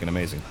beer, it's fucking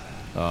amazing.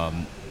 We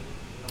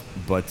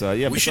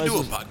should do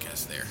a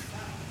podcast there.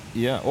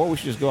 Yeah, or we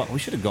should just go out. We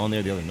should have gone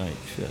there the other night.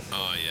 Shit.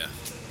 Oh, yeah.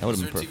 That would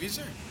Is have there been perfect. TVs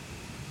there?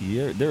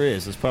 Yeah, there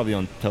is. It's probably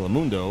on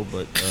Telemundo,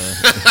 but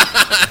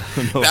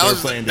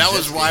that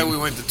was why we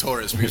went to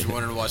Torres, because we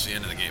wanted to watch the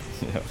end of the game.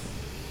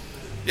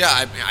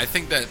 Yeah, I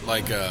think that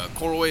like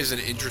Coral is an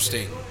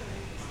interesting.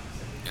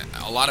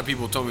 A lot of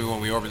people told me when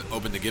we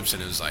opened the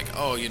Gibson, it was like,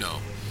 oh, you know,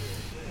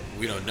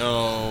 we don't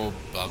know,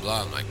 blah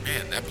blah. I'm like,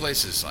 man, that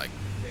place is like.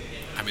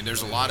 I mean,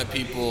 there's a lot of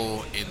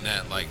people in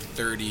that like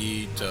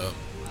 30 to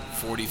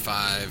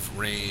 45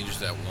 range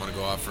that want to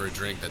go out for a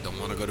drink, that don't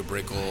want to go to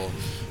Brickell,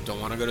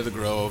 don't want to go to the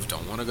Grove,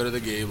 don't want to go to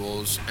the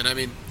Gables. And I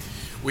mean,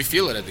 we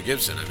feel it at the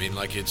Gibson. I mean,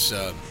 like it's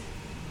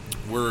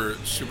we're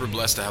super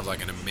blessed to have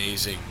like an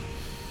amazing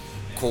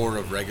core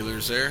of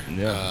regulars there.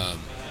 Yeah.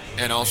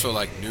 And also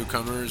like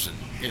newcomers, and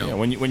you know,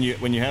 when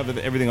you have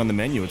everything on the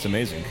menu, it's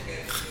amazing.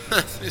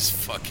 This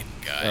fucking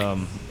guy.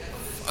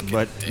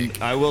 But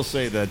dick. I will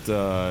say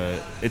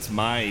that it's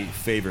my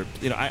favorite.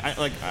 You know,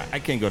 I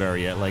can't go to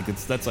Ariete. Like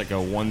that's like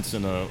a once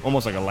in a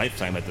almost like a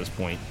lifetime at this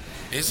point.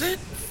 Is it?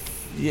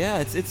 Yeah,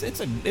 it's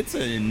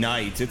a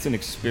night. It's an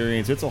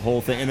experience. It's a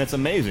whole thing, and that's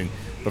amazing.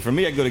 But for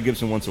me, I go to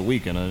Gibson once a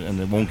week, and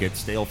it won't get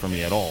stale for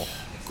me at all.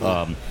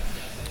 Cool.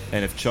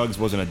 And if Chugg's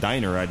wasn't a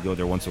diner, I'd go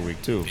there once a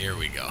week too. Here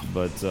we go.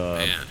 But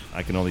Man.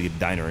 I can only eat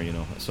diner, you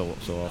know, so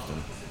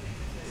often.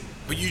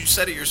 But you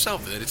said it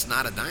yourself that it's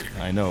not a diner.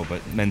 I know,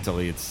 but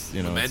mentally, it's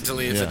you know.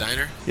 Mentally, it's a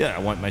diner. Yeah, I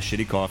want my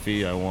shitty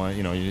coffee. I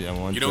want I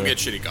want. You don't get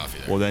shitty coffee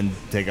there. Well, then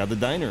take out the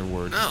diner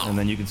word, No. and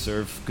then you can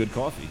serve good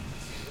coffee.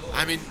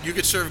 I mean, you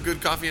could serve good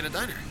coffee in a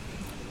diner.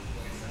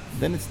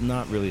 Then it's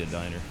not really a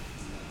diner.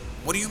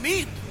 What do you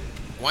mean?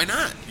 Why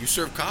not? You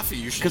serve coffee.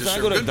 You should. Because Just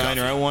I serve go to a good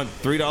diner, coffee. I want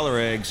 $3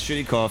 eggs,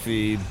 shitty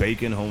coffee,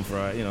 bacon, home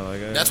fry. You know,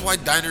 like That's why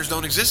diners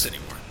don't exist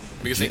anymore,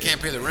 because they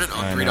can't pay the rent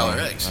on $3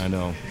 eggs. I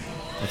know.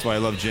 That's why I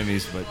love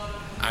Jimmy's, but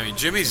I mean,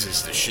 Jimmy's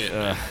is the shit.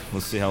 Man. we'll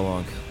see how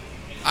long.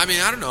 I mean,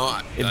 I don't know.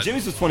 If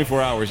Jimmy's was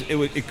 24 hours,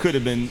 it could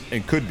have been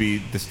and could be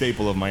the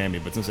staple of Miami.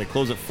 But since they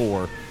close at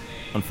 4,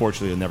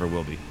 unfortunately, it never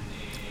will be.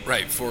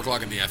 Right, 4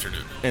 o'clock in the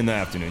afternoon. In the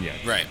afternoon, yeah.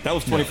 Right. That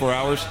was 24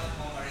 hours.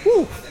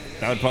 Whew.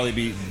 That would probably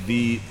be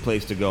the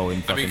place to go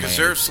in fucking I mean, because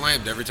Miami. they're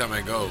slammed every time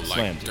I go, like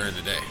Slammed. during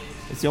the day.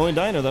 It's the only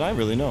diner that I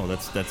really know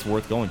that's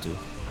worth going to.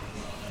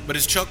 But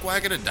is Chuck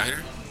Wagon a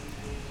diner?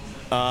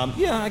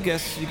 Yeah, I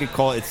guess you could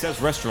call it. It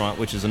says restaurant,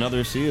 which is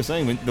another serious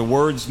thing. The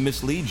words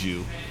mislead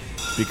you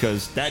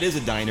because that is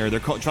a diner. They're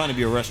trying to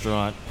be a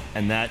restaurant,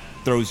 and that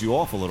throws you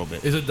off a little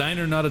bit. Is a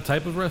diner not a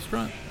type of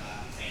restaurant?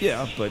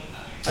 Yeah, but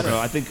I don't know.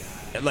 I think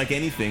like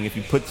anything, if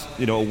you put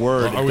a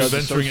word, Are it we does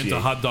venturing associate. into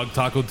hot dog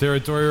taco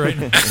territory right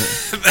now?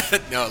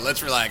 No,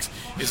 let's relax.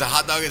 Is a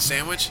hot dog a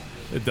sandwich?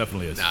 It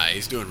definitely is. Nah,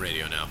 he's doing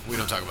radio now. We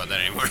don't talk about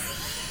that anymore.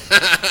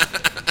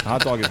 A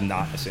hot dog is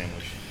not a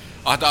sandwich.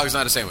 A hot dog is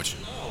not a sandwich.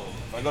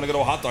 If I'm going to go to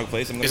a hot dog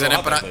place, I'm going Is to an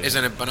go to a hot dog place.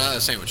 empanada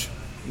a sandwich?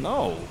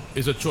 No.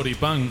 Is a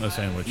choripán a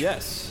sandwich?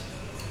 Yes.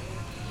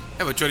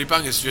 Yeah, but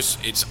choripán is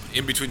it's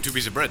in between 2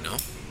 pieces of bread, no?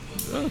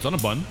 It's on a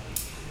bun.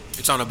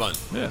 It's on a bun.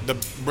 Yeah. The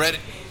bread,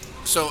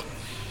 so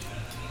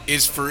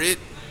is for it,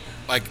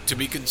 like, to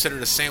be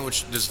considered a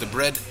sandwich, does the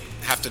bread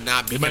have to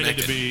not be You might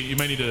connected?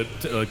 need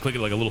to click it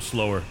like a little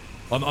slower.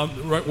 On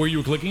right where you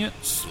were clicking it?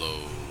 Slow.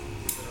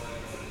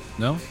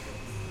 No?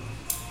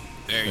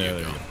 There Yeah, you there go.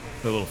 you go.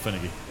 They're a little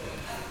finicky.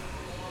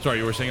 Sorry,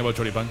 you were saying about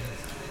choripán?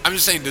 I'm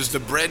just saying, does the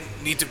bread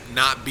need to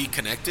not be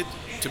connected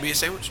to be a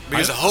sandwich?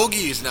 Because a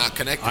hoagie is not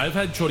connected. I've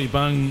had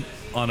choripán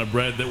on a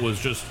bread that was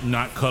just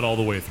not cut all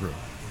the way through.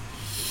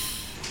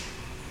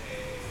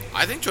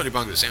 I think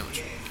choripán is a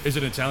sandwich. Is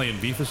it Italian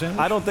beef a sandwich?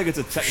 I don't think it's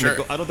a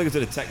technical. Sure. I don't think it's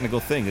a technical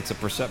thing. It's a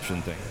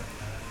perception thing.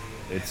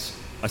 It's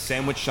a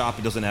sandwich shop.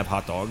 It doesn't have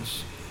hot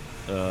dogs.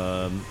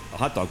 A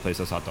hot dog place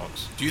has hot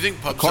dogs. Do you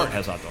think pub cart subs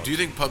has hot dogs. Do you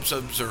think pub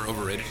subs are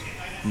overrated?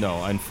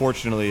 No,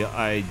 unfortunately,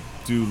 I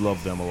do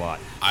love them a lot.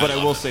 I But I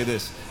love will them. say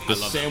this: the I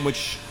love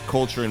sandwich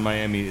culture in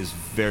Miami is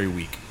very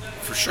weak.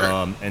 For sure.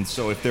 And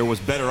so, if there was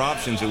better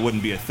options, it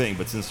wouldn't be a thing.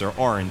 But since there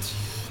aren't,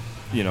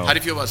 How do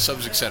you feel about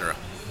subs, etc.?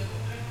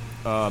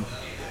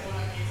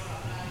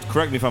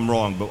 correct me if I'm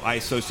wrong, but I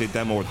associate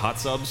that more with hot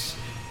subs,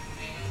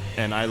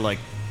 and I like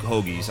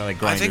hoagies. I like I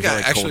grinders. think I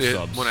like actually,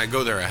 cold subs. when I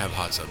go there, I have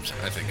hot subs.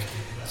 I think.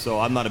 So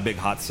I'm not a big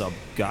hot sub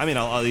guy. I mean,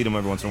 I'll eat them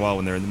every once in a while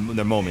when they're in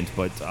their moment,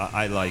 but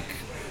I like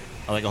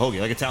a hoagie,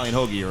 like Italian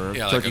hoagie or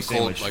Yeah, turkey like a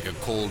cold, sandwich, like a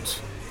cold.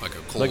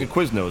 like a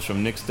Quiznos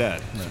from Nick's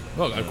dad.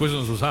 Well,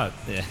 Quiznos was hot.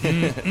 Yeah.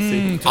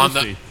 on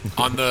Tasty.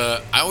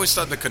 the. I always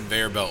thought the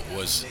conveyor belt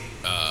was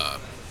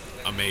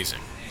amazing.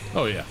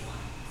 Oh, yeah.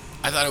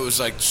 I thought it was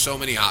like so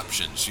many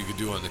options you could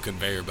do on the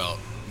conveyor belt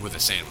with a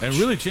sandwich. And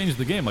really changed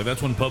the game. Like,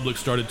 that's when Publix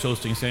started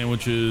toasting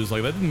sandwiches.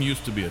 Like, that didn't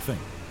used to be a thing.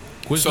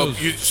 So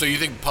you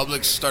think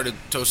Publix started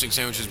toasting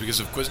sandwiches because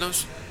of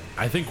Quiznos?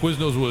 I think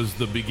Quiznos was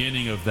the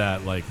beginning of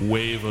that, like,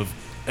 wave of...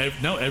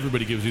 Now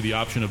everybody gives you the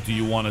option of, do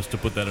you want us to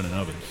put that in an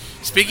oven?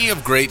 Speaking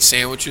of great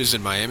sandwiches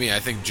in Miami, I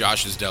think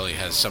Josh's Deli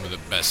has some of the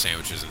best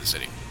sandwiches in the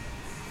city.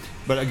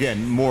 But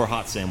again, more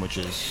hot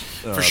sandwiches.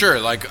 For sure.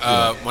 Like,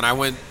 when I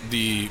went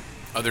the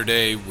other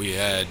day, we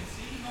had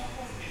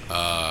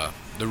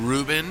the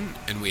Reuben,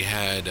 and we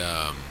had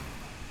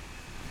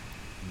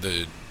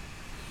the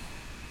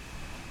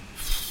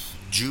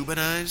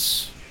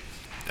Jubanize.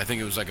 I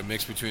think it was like a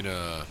mix between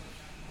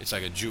it's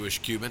like a Jewish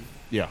Cuban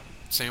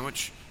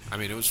sandwich. I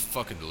mean, it was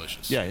fucking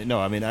delicious. Yeah, no,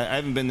 I mean, I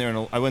haven't been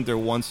there. I went there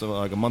once,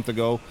 like a month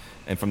ago,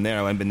 and from there, I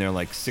haven't been there in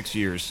like 6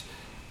 years,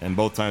 and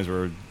both times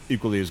were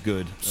equally as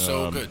good.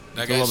 So good.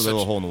 That guy's guy's a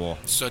little hole in the wall.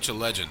 Such a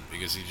legend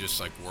because he just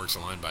like works a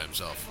line by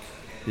himself.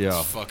 Yeah,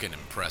 it's fucking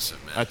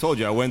impressive, man. I told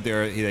you, I went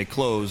there. They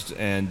closed,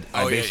 and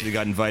I basically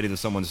got invited to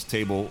someone's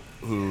table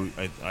who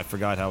I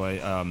forgot how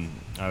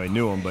I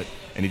knew him,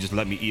 and he just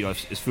let me eat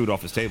his food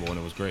off his table, and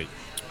it was great.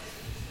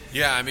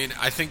 Yeah, I mean,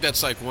 I think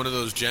that's like one of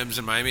those gems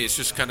in Miami. It's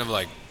just kind of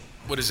like,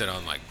 what is it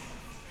on, like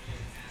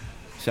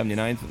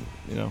 79th?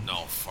 You know?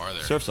 No, farther.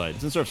 Surfside.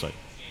 It's in Surfside.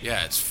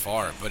 Yeah, it's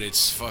far, but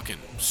it's fucking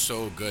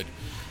so good.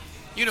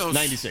 You know,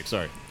 96.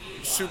 Sorry.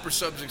 Super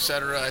Subs,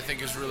 etc. I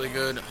think is really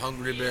good.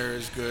 Hungry Bear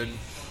is good.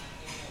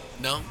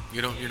 No,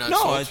 you're not.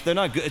 No, they're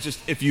not good. It's just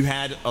if you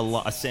had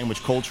a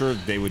sandwich culture,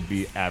 they would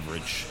be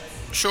average.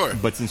 Sure.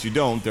 But since you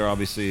don't, they're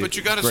obviously. But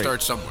you got to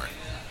start somewhere.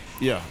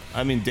 Yeah,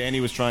 I mean, Danny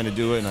was trying to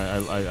do it, and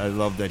I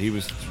love that he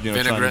was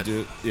trying to do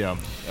it. Yeah,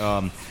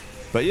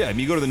 but yeah, I mean,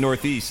 you go to the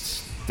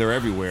Northeast, they're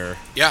everywhere.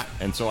 Yeah.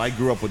 And so I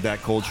grew up with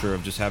that culture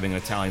of just having an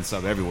Italian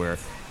sub everywhere.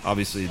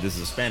 Obviously, this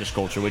is a Spanish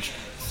culture, which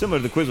similar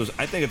to the Quiznos,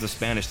 I think it's a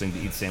Spanish thing to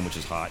eat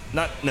sandwiches hot.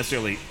 Not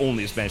necessarily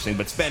only a Spanish thing,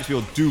 but Spanish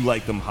people do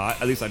like them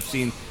hot. At least I've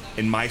seen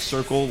in my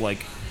circle,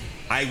 like.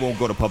 I won't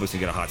go to Publix and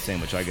get a hot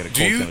sandwich. I get a cold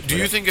sandwich. Do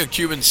you think a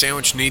Cuban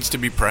sandwich needs to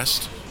be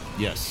pressed?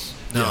 Yes.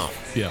 No.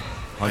 Yeah.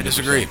 100%. I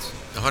disagree.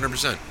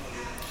 100%.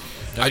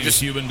 I just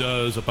Cuban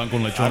does a pan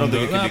con lechon. I don't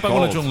think it could be pan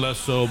con lechon less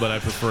so, but I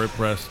prefer it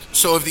pressed.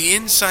 So if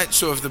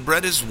the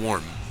bread is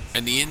warm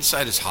and the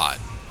inside is hot,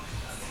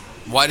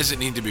 why does it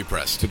need to be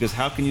pressed? Because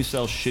how can you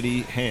sell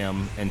shitty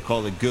ham and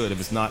call it good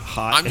if it's not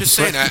hot? I'm just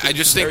saying. I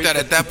just think that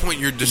at that point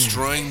you're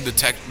destroying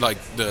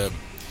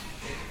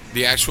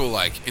the actual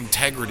like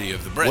integrity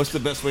of the bread. What's the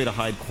best way to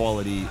hide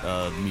quality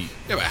meat?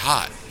 Yeah, by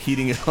hot.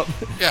 Heating it up.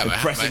 Yeah, and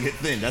pressing it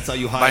thin. That's how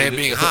you hide by it. By it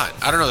being hot.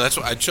 I don't know. That's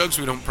why at Chugs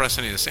we don't press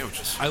any of the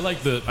sandwiches. I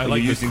like the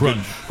using crunch.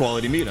 Good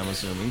quality meat. I'm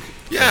assuming.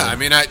 Yeah, I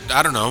mean I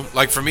don't know.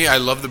 Like for me, I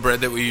love the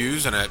bread that we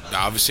use, and I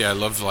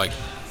love like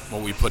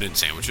what we put in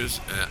sandwiches.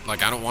 And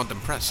like I don't want them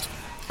pressed.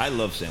 I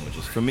love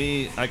sandwiches. For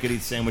me, I could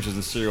eat sandwiches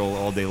and cereal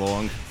all day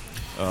long.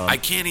 I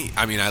can't eat.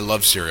 I mean, I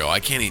love cereal. I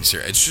can't eat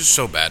cereal. It's just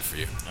so bad for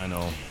you. I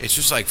know. It's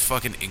just like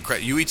fucking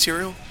incredible. You eat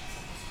cereal?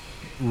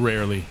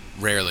 Rarely.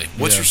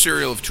 What's your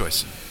cereal of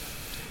choice?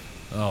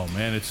 Oh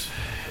man, it's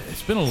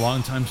been a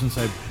long time since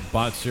I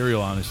bought cereal.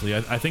 Honestly,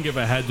 I think if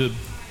I had to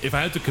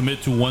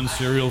commit to one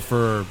cereal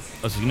for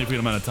a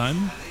significant amount of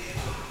time,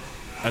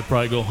 I'd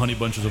probably go Honey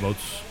Bunches of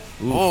Oats.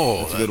 Ooh,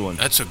 that's a good one.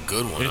 That's a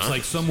good one. It's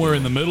like somewhere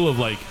in the middle of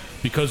like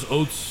because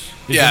oats.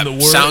 Yeah, in the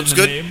word, sounds in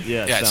the good. Name,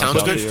 Yeah, it sounds but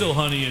good. there's still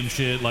honey and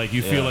shit. Like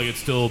you feel like it's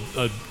still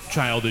a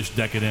childish,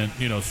 decadent,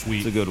 sweet.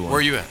 It's a good one. Where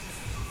are you at?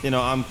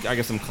 I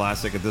guess I'm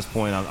classic at this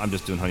point. I'm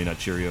just doing Honey Nut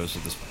Cheerios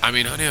at this point. I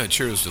mean, Honey Nut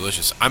Cheerios is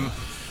delicious. I'm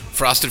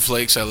Frosted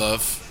Flakes. I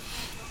love.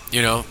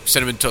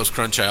 Cinnamon Toast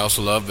Crunch. I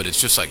also love, but it's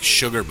just like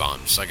sugar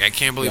bombs. Like I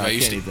can't believe I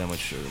used to eat that much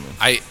sugar,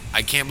 man.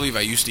 I can't believe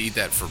I used to eat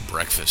that for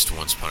breakfast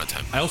once upon a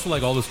time. I also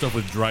like all the stuff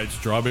with dried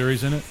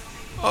strawberries in it.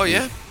 Oh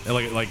yeah,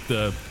 and like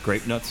the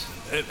grape nuts.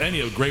 Any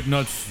of grape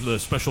nuts, the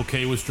Special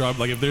K with strawberry.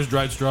 Like if there's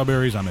dried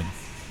strawberries, I'm in.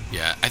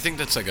 Yeah, I think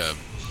that's like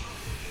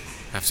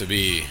have to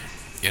be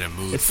in a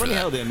mood. It's for funny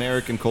that. how the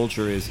American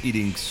culture is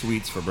eating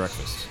sweets for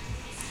breakfast.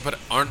 But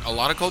aren't a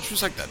lot of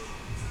cultures like that?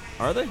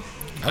 Are they?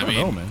 I don't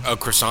know, man. A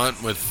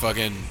croissant with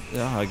fucking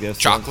I guess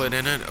chocolate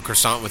in it. A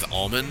croissant with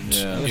almonds.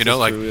 Yeah,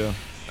 like true, yeah.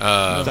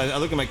 I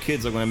look at my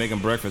kids like when I make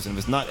them breakfast, and if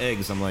it's not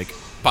eggs, I'm like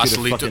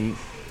pastelito.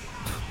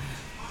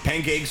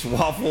 Pancakes,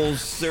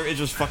 waffles, it's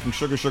just fucking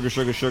sugar.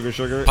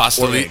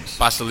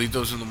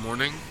 Pastelitos in the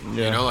morning.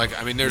 Yeah.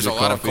 There's a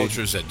lot of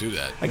cultures that do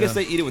that. I guess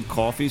they eat it with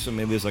coffee, so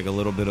maybe it's like a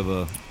little bit of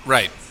a...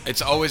 Right.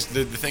 It's always,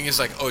 the thing is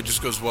like, it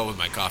just goes well with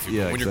my coffee.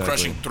 Yeah, but when you're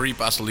crushing 3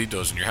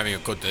 pastelitos and you're having a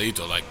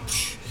cotadito, like,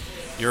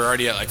 you're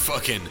already at like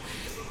fucking,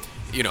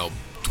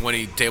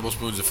 20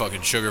 tablespoons of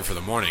fucking sugar for the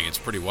morning. It's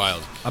pretty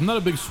wild. I'm not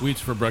a big sweets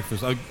for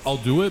breakfast. I'll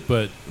do it,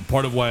 but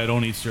part of why I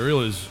don't eat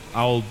cereal is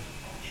I'll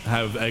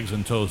have eggs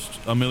and toast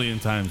a million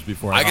times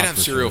before I can have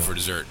cereal for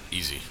dessert,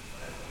 easy.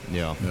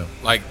 Yeah.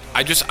 Like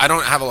I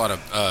don't have a lot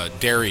of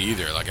dairy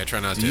either. Like I try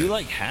not to. Do you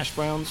like hash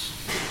browns?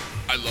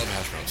 I love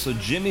hash browns. So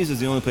Jimmy's is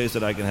the only place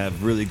that I can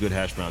have really good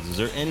hash browns. Is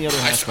there any other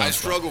hash browns? I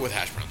struggle with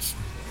hash browns.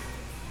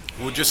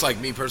 Well, just like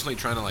me personally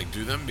trying to like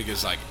do them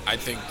because like I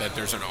think that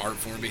there's an art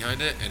form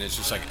behind it, and it's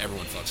just like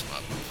everyone fucks them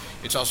up.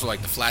 It's also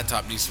like the flat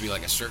top needs to be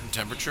like a certain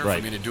temperature Right.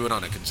 for me to do it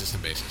on a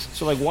consistent basis.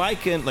 So, like, why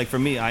can't, like, for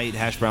me, I eat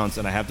hash browns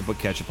and I have to put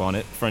ketchup on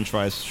it. French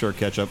fries, sure,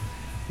 ketchup.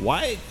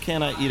 Why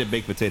can't I eat a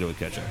baked potato with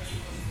ketchup?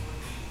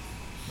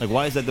 Like,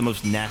 why is that the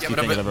most nasty thing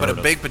I've ever heard but of?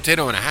 a baked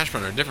potato and a hash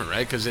brown are different,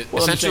 right? Because Well, I'm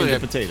essentially saying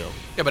the potato.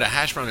 Yeah, but a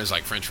hash brown is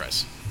like French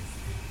fries.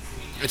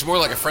 It's more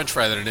like a French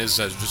fry than it is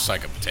as just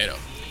like a potato.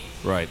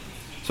 Right.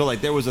 So,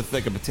 like, there was a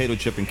potato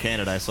chip in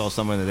Canada. I saw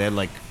someone that they had,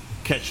 like,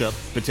 ketchup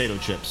potato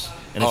chips.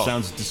 And it Oh.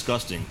 sounds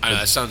disgusting. I know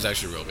that sounds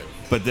actually real good.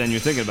 But then you're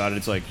thinking about it,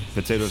 it's like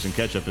potatoes and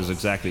ketchup is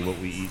exactly what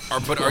we eat.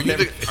 Are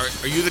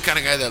you the kind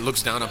of guy that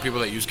looks down on people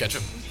that use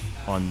ketchup?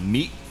 On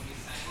meat?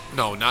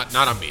 No, not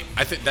on meat.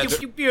 I think that's.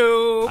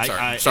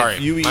 Sorry,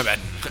 if you eat, my bad.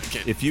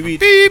 If you eat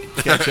Beep.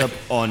 ketchup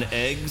on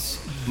eggs,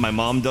 my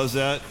mom does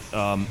that,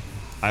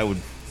 I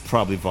would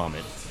probably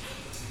vomit.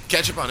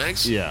 Ketchup on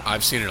eggs? Yeah.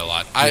 I've seen it a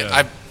lot. Yeah.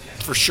 I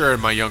for sure in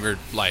my younger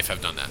life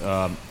have done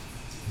that.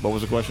 What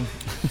was the question?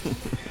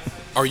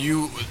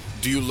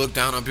 Do you look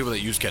down on people that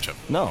use ketchup?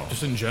 No.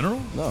 Just in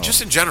general? No.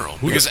 Just in general,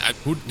 because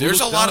who there's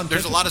a looks lot down of on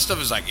there's a ketchup? lot of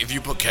stuff is like if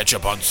you put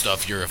ketchup on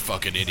stuff, you're a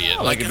fucking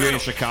idiot. Like if and you're I in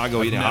don't-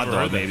 Chicago eating a hot never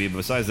heard dog, that. maybe. But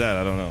besides that,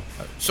 I don't know.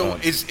 So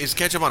is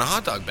ketchup on a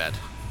hot dog bad?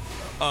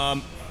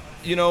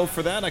 You know,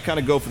 for that, I kind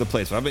of go for the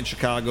place. If I'm in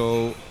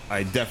Chicago,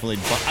 I definitely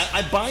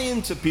I buy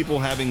into people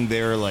having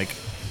their way,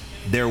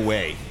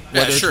 Yeah,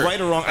 whether sure. it's right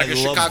or wrong. Like I a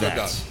love Chicago that.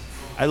 dog.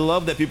 I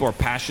love that people are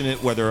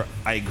passionate, whether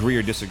I agree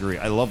or disagree.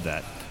 I love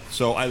that.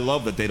 So I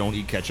love that they don't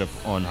eat ketchup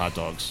on hot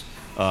dogs.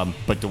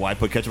 But do I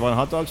put ketchup on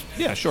hot dogs?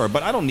 Yeah, sure,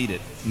 but I don't need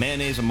it.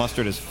 Mayonnaise and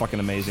mustard is fucking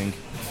amazing.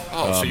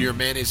 Oh, so you're a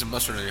mayonnaise and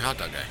mustard on your hot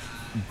dog guy?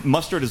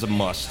 Mustard is a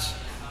must.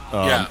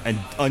 Yeah. And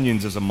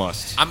onions is a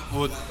must.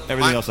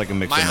 Everything else I can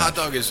mix My and hot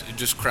match. dog is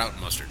just kraut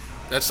and mustard.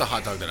 That's the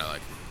hot dog that I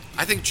like.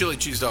 I think chili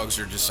cheese dogs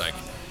are just like,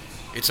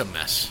 it's a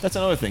mess. That's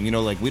another thing. You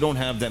know, like we don't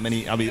have that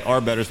many. I mean,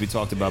 Arbetters we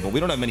talked about, but we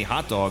don't have many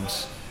hot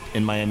dogs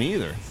in Miami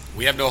either.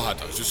 We have no hot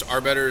dogs, just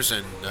Arbetters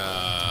and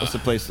What's the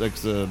place like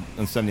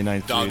on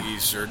 79th Street?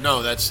 doggies, or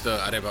no, that's the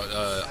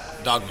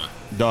Dogma.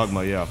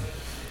 Dogma, yeah.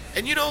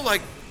 And you know,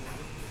 like,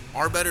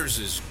 Arbetters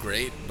is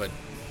great, but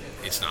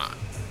it's not.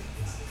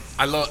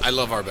 I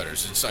love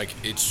Arbetters. It's like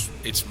it's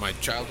my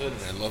childhood,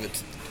 and I love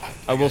it.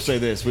 I will say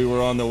this: we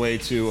were on the way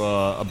to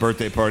a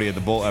birthday party at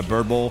the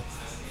Bird Bowl,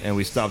 and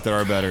we stopped at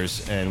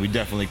Arbetters, and we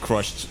definitely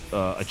crushed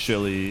a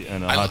chili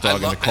and a hot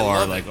dog in the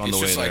car, like on the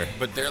way there.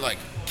 But they're like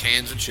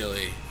cans of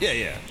chili,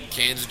 Yeah.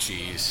 cans of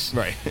cheese.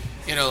 Right.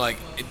 You know, like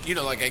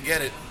I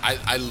get it.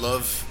 I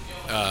love.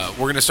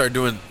 We're gonna start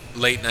doing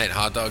late night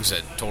hot dogs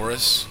at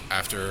Taurus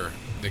after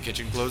the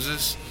kitchen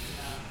closes.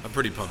 I'm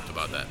pretty pumped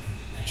about that.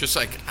 Just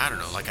like, I don't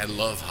know, like I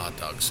love hot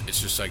dogs.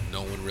 It's just like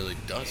no one really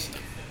does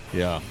them.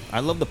 Yeah, I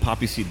love the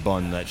poppy seed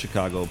bun, that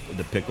Chicago,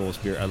 the pickle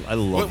spear. I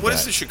love that. What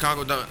is the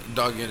Chicago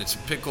dog again? It's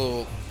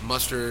pickle,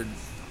 mustard,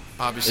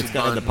 poppy seed It's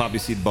bun. got the poppy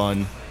seed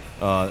bun.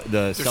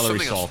 The celery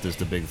something else. salt is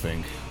the big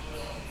thing.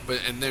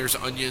 And there's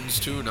onions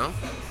too, no?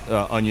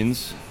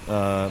 Onions.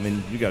 I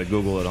mean, you got to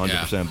Google it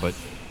 100%, but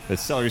the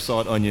celery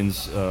salt,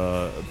 onions,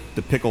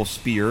 the pickle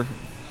spear,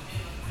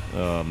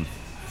 and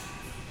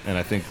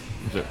I think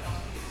is it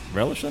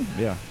relish then?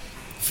 Yeah.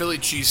 Philly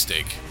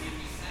cheesesteak.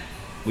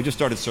 We just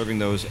started serving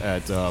those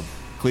at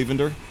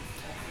Clevelander.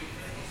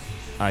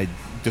 I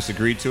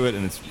disagreed to it,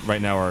 and it's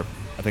right now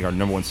I think our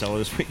number one seller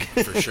this week.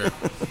 For sure.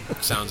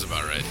 Sounds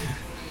about right.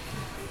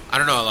 I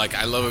don't know, like,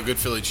 I love a good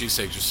Philly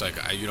cheesesteak, just like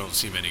you don't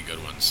see many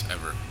good ones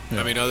ever. Yeah.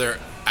 I mean,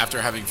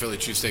 after having Philly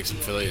cheesesteaks in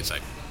Philly, it's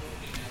like,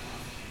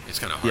 it's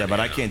kind of hard. Yeah, but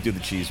to I get can't do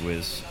the cheese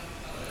whiz.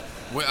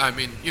 Well, I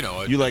mean, you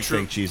know. You like true,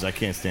 fake cheese. I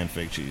can't stand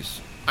fake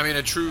cheese. I mean,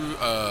 a true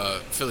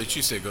Philly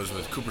cheesesteak goes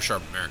with Cooper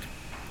Sharp American.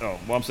 Oh,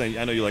 well, I'm saying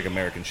I know you like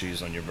American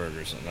cheese on your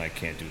burgers, and I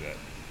can't do that.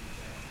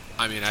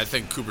 I mean, I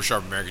think Cooper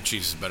Sharp American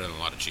cheese is better than a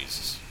lot of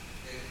cheeses.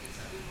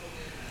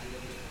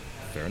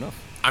 Fair enough.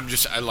 I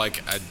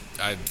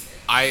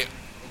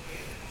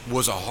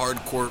was a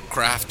hardcore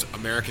craft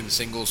American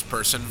singles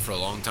person for a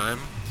long time,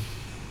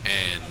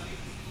 and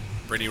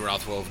Brittany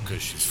Rothwell,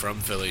 because she's from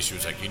Philly, she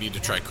was like, you need to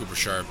try Cooper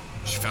Sharp.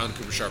 She found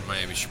Cooper Sharp in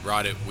Miami. She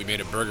brought it. We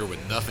made a burger with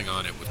nothing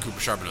on it with Cooper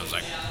Sharp, and I was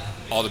like,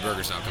 all the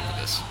burgers now come with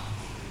this.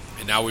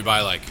 And now we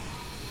buy like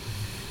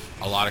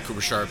a lot of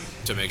Cooper Sharp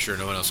to make sure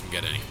no one else can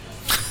get any.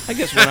 I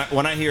guess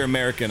when I hear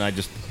American, I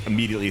just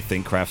immediately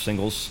think craft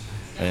singles,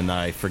 and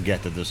I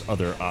forget that there's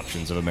other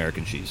options of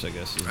American cheese. I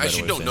guess. I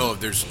actually don't know if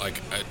there's like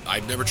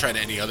I've never tried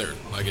any other.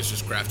 Like it's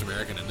just Kraft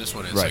American, and this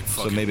one is Right. like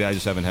fucking. So maybe I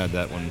just haven't had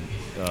that one.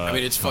 I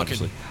mean, it's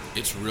consciously.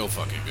 it's real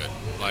fucking good.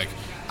 Like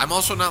I'm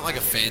also not like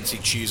a fancy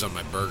cheese on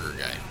my burger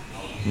guy.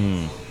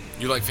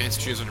 You like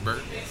fancy cheese on your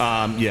burger?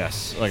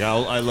 Yes. Like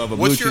I love a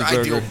What's blue your cheeseburger.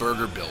 ideal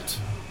burger build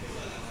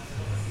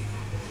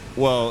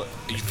Well,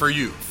 for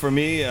you? for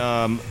me,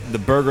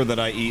 the burger that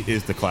I eat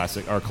is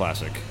our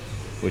classic,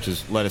 which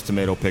is lettuce,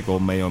 tomato, pickle,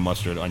 mayo,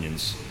 mustard,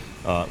 onions,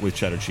 with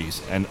cheddar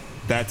cheese. And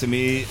that, to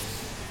me,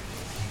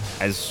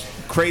 as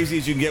crazy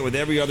as you can get with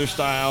every other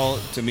style,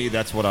 to me,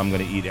 that's what I'm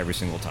going to eat every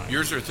single time.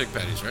 Yours are thick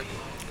patties, right?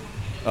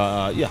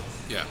 Yeah.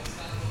 Yeah.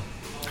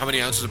 How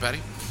many ounces of patty?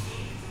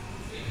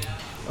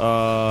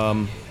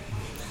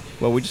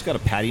 Well, we just got a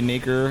patty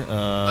maker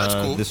That's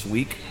cool. this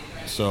week,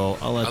 so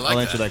I'll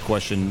answer that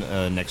question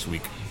next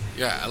week.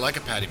 Yeah, I like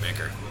a patty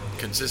maker.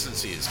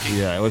 Consistency is key.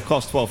 Yeah, it would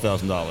cost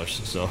 $12,000.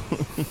 So.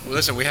 Well,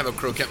 listen, we have a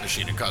croquette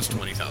machine. It costs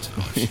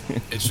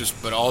 $20,000. It's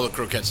just, but all the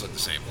croquettes look the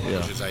same,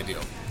 which is ideal,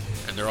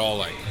 and they're all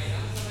like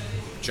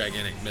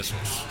gigantic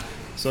missiles.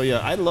 So yeah,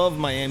 I love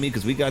Miami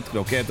because we got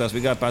croquetas, we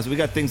got pastas, we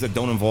got things that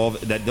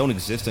don't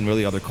exist in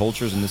really other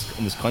cultures in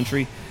this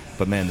country.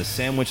 But man, the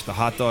sandwich, the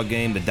hot dog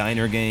game, the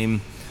diner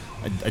game,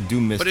 I do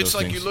miss. But it's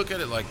those like things. you look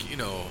at it like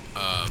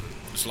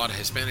there's a lot of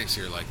Hispanics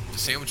here. Like the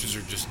sandwiches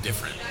are just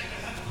different.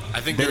 I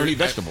think They don't eat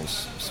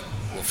vegetables.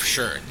 Well, for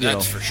sure,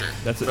 that's for sure.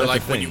 That's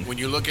like a thing. when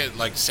you look at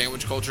like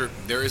sandwich culture,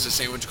 there is a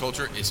sandwich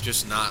culture. It's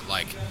just not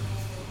like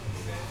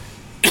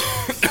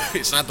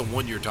it's not the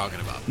one you're talking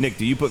about. Nick,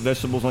 do you put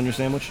vegetables on your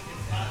sandwich?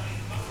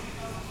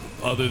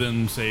 Other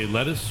than, say,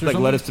 lettuce or Like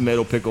something? lettuce,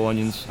 tomato, pickle,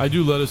 onions? I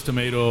do lettuce,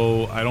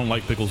 tomato. I don't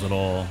like pickles at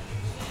all.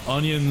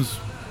 Onions,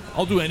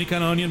 I'll do any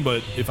kind of onion,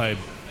 but if I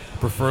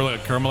prefer like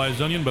a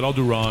caramelized onion, but I'll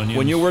do raw onions.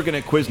 When you're working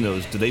at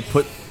Quiznos, do they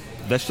put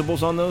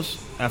vegetables on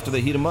those after they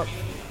heat them up?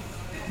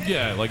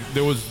 Yeah, like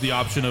there was the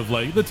option of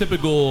like the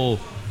typical,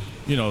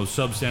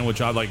 sub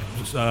sandwich. I'd like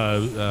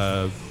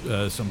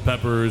some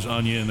peppers,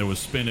 onion. There was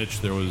spinach.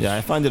 There was Yeah,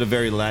 I find it a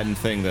very Latin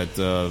thing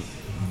that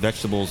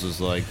vegetables is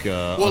like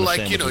Well, on a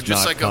like sandwich is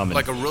just not like common.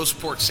 a roast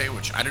pork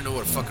sandwich. I didn't know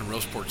what a fucking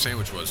roast pork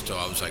sandwich was until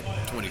I was like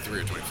 23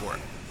 or 24,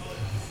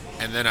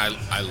 and then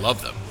I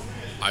love them.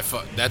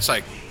 That's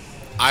like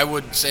I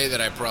would say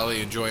that I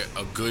probably enjoy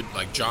a good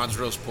like John's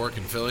roast pork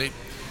in Philly.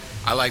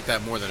 I like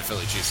that more than a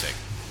Philly cheesesteak.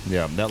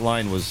 Yeah, that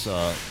line was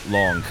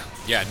long.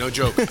 Yeah, no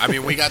joke. I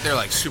mean, we got there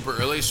like super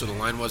early, so the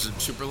line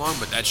wasn't super long,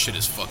 but that shit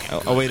is fucking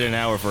good. I waited an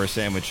hour for a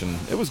sandwich, and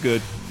it was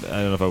good. I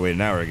don't know if I waited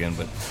an hour again,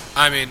 but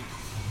I mean,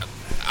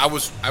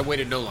 I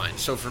waited no line,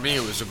 so for me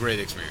it was a great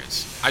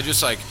experience. I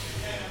just like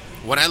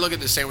when I look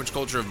at the sandwich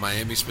culture of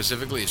Miami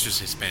specifically, it's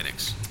just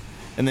Hispanics.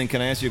 And then can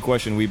I ask you a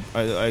question?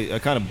 I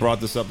kind of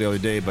brought this up the other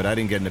day, but I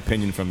didn't get an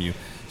opinion from you.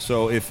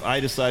 So if I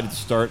decided to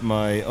start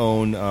my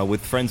own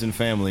with friends and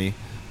family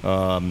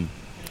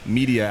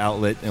media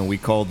outlet, and we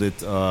called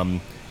it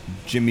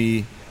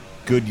Jimmy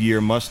Goodyear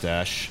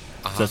Mustache,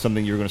 is that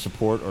something you're going to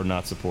support or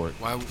not support?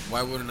 Why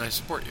wouldn't I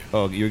support you?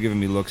 Oh, you were giving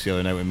me looks the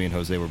other night when me and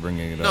Jose were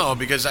bringing it up. No,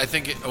 because I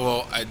think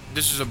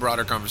this is a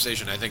broader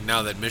conversation. I think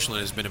now that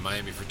Michelin has been in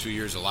Miami for 2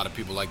 years, a lot of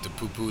people like to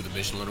poo-poo the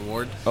Michelin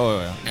award. Oh,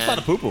 yeah. It's not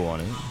a poo-poo on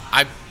it.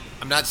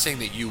 I'm not saying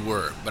that you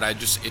were, but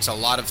it's a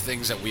lot of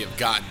things that we have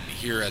gotten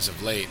here as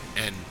of late.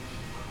 And,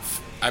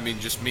 I mean,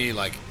 just me,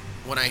 like,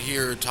 when I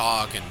hear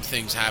talk and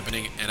things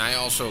happening, and I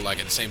also, like,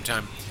 at the same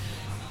time,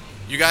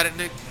 you got it,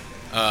 Nick?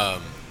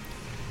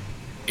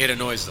 It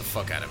annoys the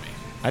fuck out of me.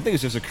 I think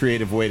it's just a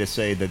creative way to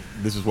say that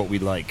this is what we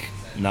like,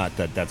 not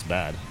that that's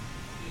bad.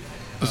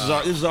 This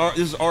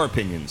is our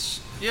opinions.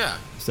 Yeah.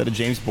 Instead of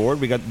James Beard,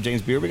 we got the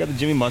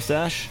Jimmy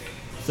Mustache.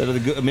 Instead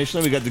of the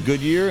Michelin, we got the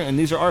Goodyear, and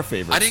these are our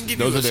favorites. I didn't give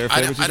Those you are their I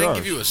favorites. didn't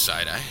give you a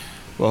side eye.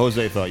 Well,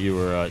 Jose thought you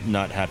were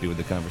not happy with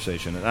the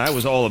conversation, and I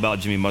was all about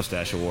Jimmy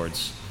Mustache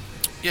Awards.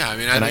 Yeah, I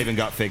mean, I even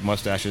got fake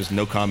mustaches.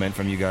 No comment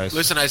from you guys.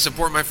 Listen, I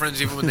support my friends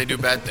even when they do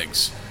bad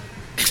things.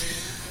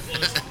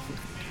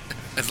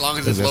 As long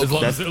as it's local. As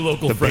long as they're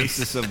local the friends.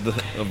 basis of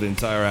the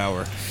entire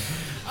hour.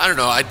 I don't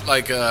know. I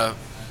like that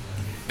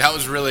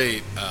was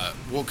really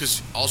well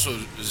because also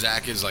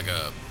Zach is like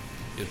a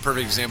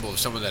perfect example of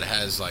someone that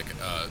has like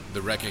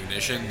the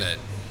recognition that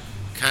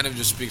kind of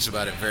just speaks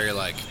about it very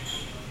like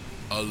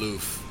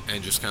aloof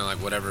and just kind of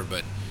like whatever.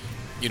 But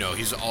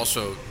he's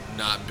also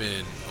not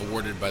been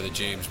awarded by the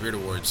James Beard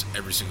Awards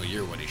every single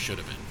year when he should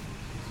have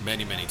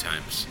been, many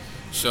times.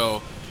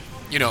 So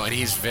and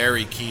he's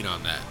very keen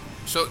on that.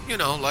 So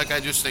like I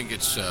just think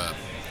it's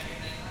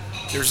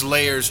there's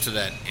layers to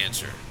that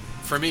answer.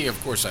 For me, of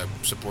course, I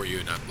support you,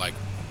 and I'm like,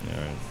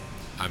 All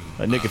right.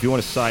 I'm Nick, if you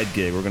want a side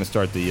gig, we're going to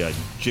start the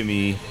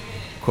Jimmy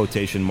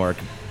quotation mark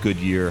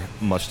Goodyear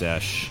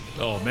Mustache.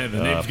 Oh man,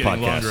 the name's getting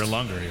podcast. longer and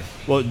longer here.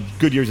 Well,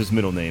 Goodyear's his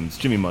middle name. It's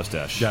Jimmy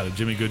Mustache. Got it,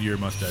 Jimmy Goodyear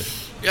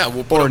Mustache. yeah,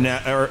 we'll put Or, up,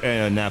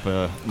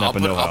 Napa I'll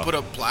know-how. put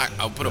up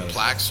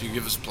plaques. You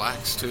give us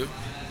plaques too.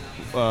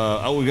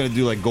 We're going to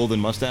do like golden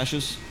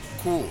mustaches,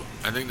 Cool.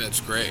 I think that's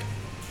great.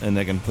 and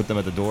they can put them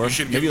at the door. You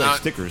should Maybe give like them out,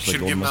 stickers.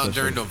 should like give golden them out mustache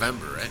during stickers.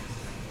 November, right?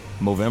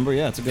 Movember,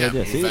 yeah, it's a good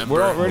Yeah, idea. See, Movember.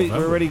 we're already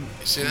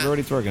See that? we're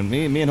already twerking.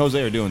 Me and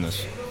Jose are doing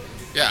this.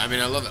 Yeah, I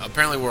mean, I love it.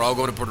 Apparently, we're all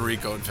going to Puerto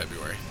Rico in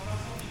February.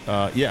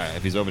 Yeah,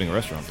 if he's opening a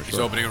restaurant for He's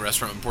sure. opening a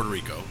restaurant in Puerto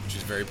Rico, which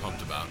he's very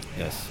pumped about.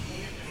 Yes.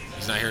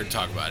 He's not here to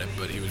talk about it,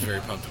 but he was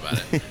very pumped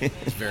about it.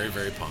 He's very,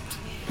 very pumped.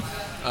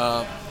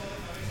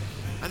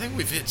 I think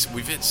we've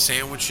hit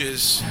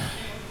sandwiches.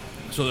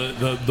 So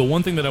the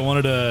one thing that I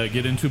wanted to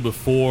get into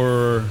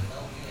before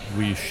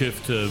we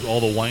shift to all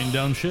the wind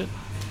down shit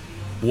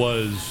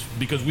was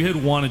because we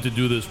had wanted to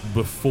do this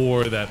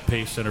before that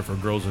Pace Center for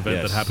Girls event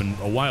Yes. that happened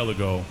a while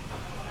ago.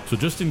 So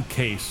just in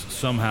case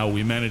somehow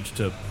we managed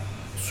to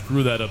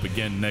screw that up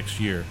again next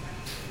year,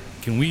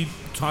 Can we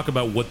talk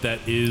about what that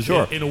is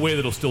Sure. in a way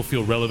that'll still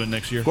feel relevant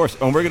next year? Of course,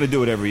 and we're going to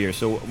do it every year.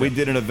 So we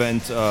did an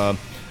event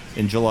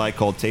in July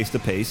called Taste the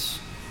Pace,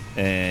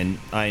 and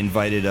I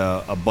invited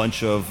a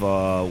bunch of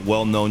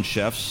well-known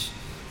chefs.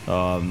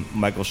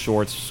 Michael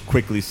Schwartz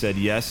quickly said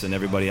yes, and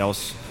everybody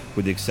else,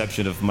 with the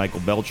exception of Michael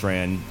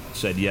Beltran,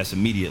 said yes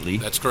immediately.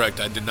 That's correct.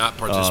 I did not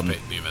participate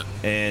in the event.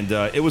 And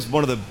it was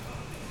one of the,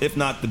 if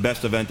not the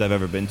best event I've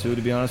ever been to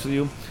be honest with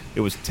you. It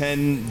was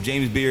 10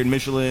 James Beard,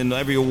 Michelin,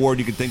 every award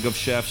you could think of,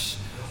 chefs,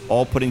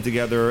 all putting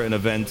together an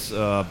event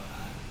to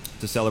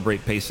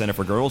celebrate Pace Center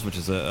for Girls, which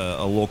is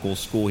a local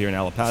school here in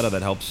Allapattah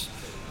that helps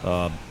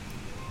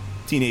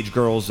teenage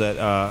girls that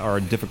are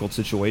in difficult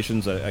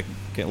situations. I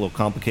get a little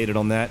complicated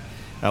on that.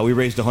 We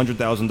raised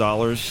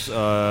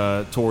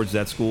 $100,000 towards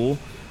that school.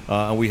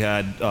 And we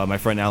had my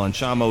friend Alan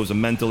Chamo, who's a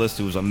mentalist,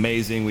 who was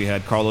amazing. We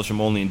had Carlos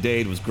from Only and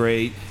Dade, was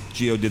great.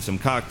 Gio did some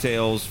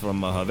cocktails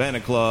from Havana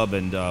Club,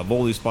 and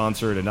Voli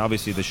sponsored, and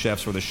obviously the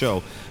chefs for the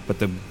show. But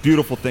the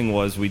beautiful thing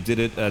was we did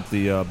it at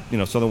the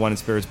Southern Wine and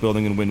Spirits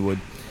building in Wynwood,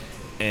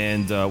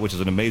 and which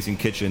is an amazing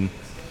kitchen.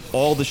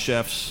 All the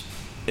chefs,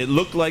 it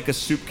looked like a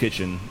soup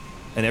kitchen,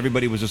 and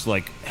everybody was just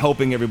like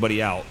helping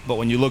everybody out. But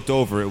when you looked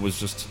over, it was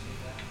just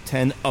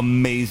 10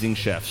 amazing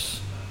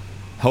chefs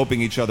helping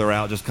each other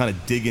out, just kind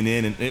of digging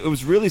in, and it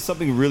was really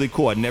something really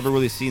cool. I'd never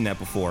really seen that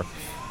before.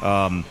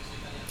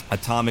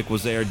 Atomic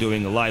was there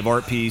doing a live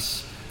art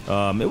piece.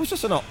 It was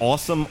just an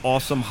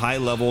awesome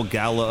high-level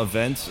gala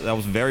event that I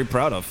was very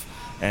proud of.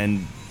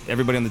 And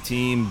everybody on the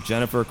team,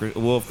 Jennifer,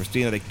 Wolf,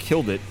 Christina, they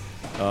killed it.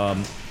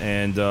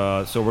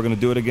 So we're going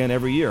to do it again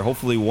every year.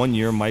 Hopefully one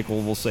year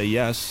Michael will say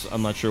yes.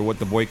 I'm not sure what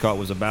the boycott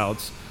was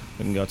about.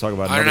 We can talk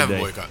about it another day. I didn't have a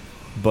boycott.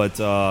 But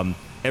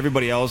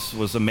everybody else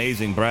was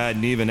amazing. Brad,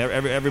 Neve, and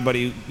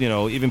everybody,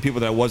 even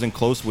people that I wasn't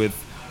close with,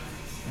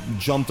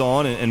 jumped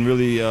on and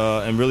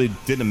really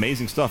did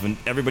amazing stuff, and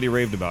everybody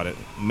raved about it.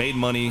 Made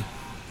money,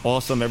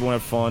 awesome. Everyone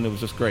had fun. It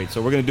was just great.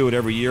 So we're going to do it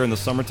every year in the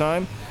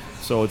summertime.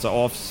 So it's an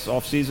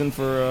off season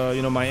for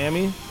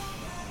Miami,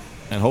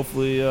 and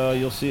hopefully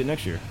you'll see it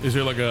next year. Is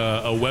there like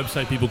a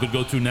website people could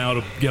go to now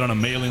to get on a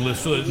mailing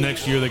list so that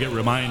next year they get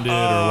reminded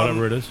or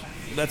whatever it is?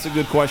 That's a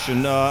good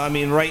question.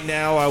 Right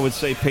now I would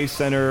say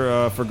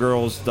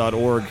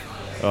pacecenterforgirls.org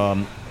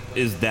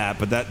is that,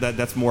 but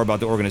that's more about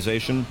the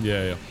organization.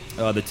 Yeah.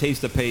 The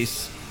Taste of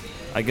Pace,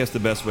 I guess the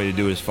best way to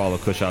do it is follow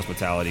Kush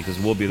Hospitality, because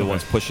we'll be the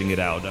ones pushing it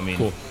out.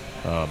 Cool.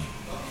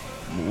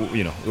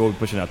 We'll be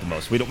pushing out the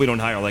most. We don't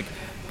hire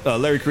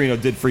Larry Carino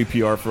did free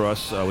PR for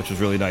us, which was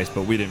really nice,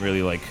 but we didn't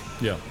really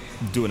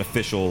do an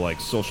official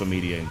social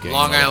media engagement.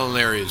 Long Island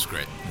Larry is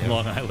great. Yeah.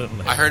 Long Island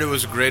Larry. I heard it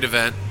was a great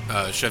event.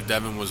 Chef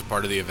Devin was a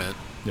part of the event.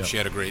 Yeah. She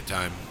had a great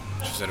time.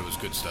 She said it was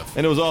good stuff.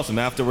 And it was awesome.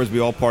 Afterwards, we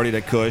all partied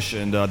at Kush,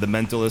 and the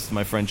mentalist,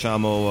 my friend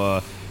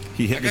Chamo,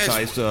 he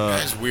hypnotized.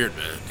 That guy's weird,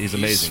 man. He's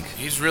amazing.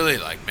 He's really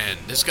man,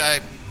 this guy,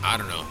 I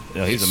don't know.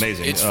 Yeah, he's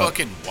amazing. It's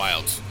fucking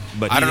wild.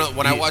 But I don't know.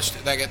 When I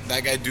watched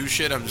that guy do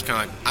shit, I'm just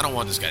kind of I don't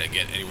want this guy to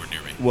get anywhere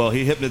near me. Well,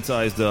 he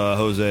hypnotized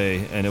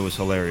Jose, and it was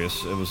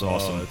hilarious. It was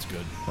awesome. Oh, that's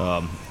good.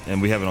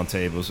 And we have it on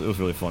tape. It was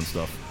really fun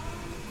stuff.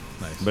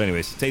 Nice. But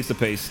anyways, Taste the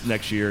Pace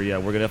next year. Yeah,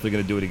 we're definitely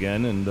going to do it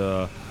again. And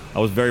I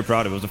was very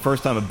proud of it. It was the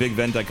first time a big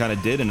event I kind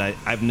of did, and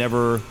I've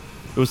never.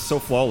 It was so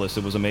flawless.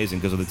 It was amazing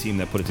because of the team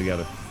that put it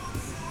together.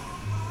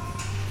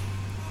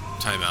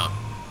 Time out.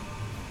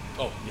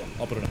 Oh, yeah,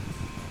 I'll put it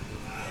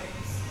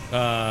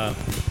on.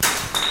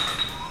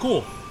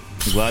 Cool.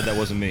 I'm glad that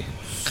wasn't me.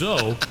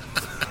 So,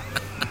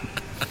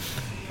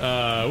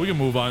 we can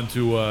move on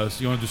to, so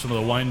you want to do some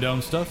of the wind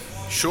down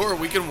stuff? Sure,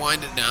 we can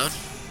wind it down.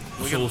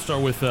 We'll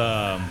start with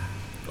our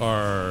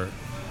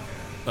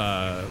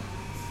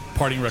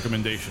parting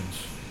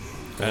recommendations.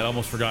 I had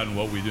almost forgotten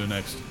what we do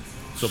next.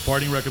 So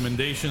parting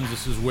recommendations,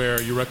 this is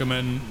where you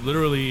recommend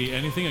literally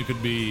anything. It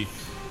could be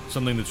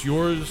something that's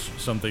yours,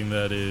 something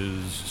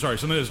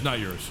that's not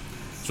yours.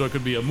 So it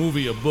could be a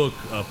movie, a book,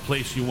 a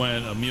place you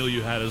went, a meal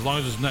you had. As long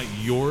as it's not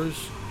yours,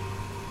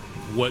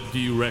 what do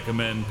you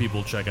recommend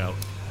people check out?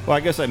 Well, I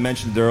guess I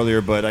mentioned it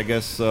earlier, but I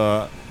guess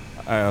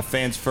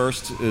Fans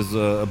First is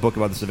a book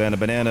about the Savannah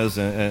Bananas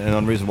and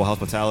Unreasonable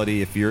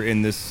Hospitality. If you're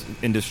in this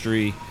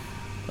industry,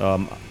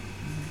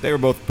 they were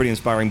both pretty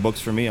inspiring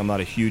books for me. I'm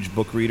not a huge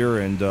book reader,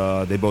 and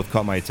they both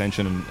caught my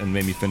attention and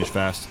made me finish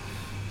fast.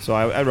 So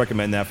I'd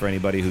recommend that for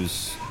anybody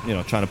who's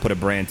trying to put a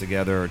brand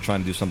together or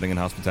trying to do something in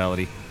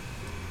hospitality.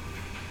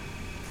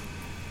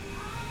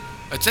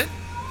 That's it?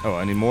 Oh,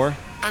 any more?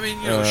 I mean,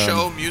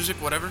 show, music,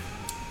 whatever.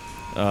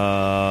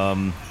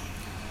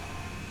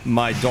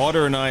 My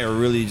daughter and I are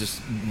really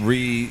just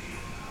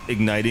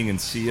reigniting in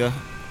Sia.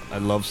 I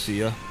love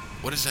Sia.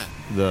 What is that?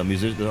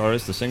 The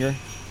artist, the singer.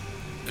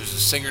 There's a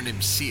singer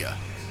named Sia.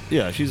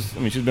 Yeah, she's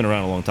been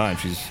around a long time.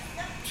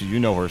 You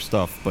know her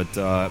stuff, but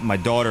my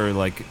daughter,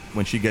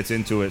 when she gets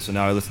into it, so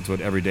now I listen to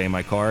it every day in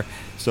my car.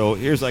 So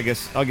here's, I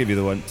guess, I'll give you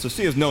the one. So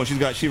Sia's known.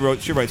 She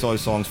writes all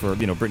these songs for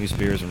Britney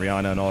Spears and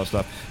Rihanna and all that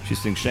stuff. She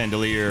sings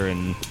Chandelier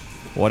and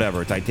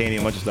whatever,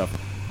 Titanium, a bunch of stuff.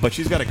 But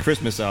she's got a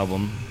Christmas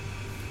album,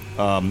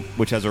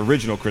 which has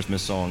original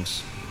Christmas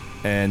songs,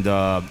 and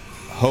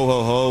Ho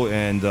Ho Ho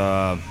and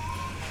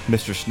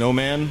Mr.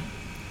 Snowman.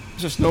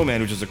 Mr.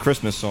 Snowman, which is a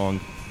Christmas song,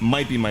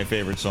 might be my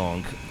favorite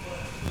song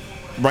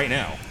right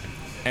now.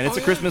 And it's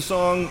a Christmas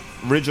song,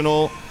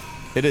 original.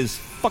 It is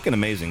fucking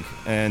amazing.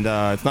 And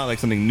it's not like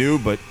something new,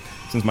 but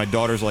since my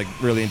daughter's like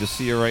really into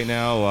Sia right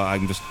now,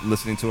 I'm just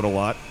listening to it a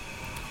lot.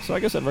 So I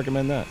guess I'd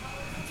recommend that.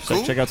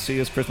 Cool. Check out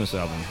Sia's Christmas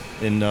album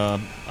in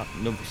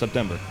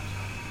September.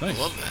 Nice.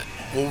 I love that.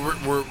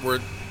 Well,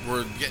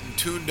 we're getting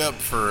tuned up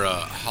for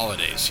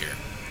holidays here.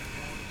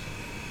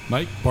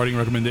 Mike, parting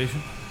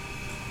recommendation?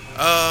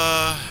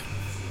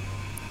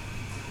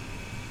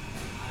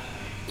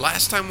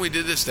 Last time we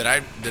did this, did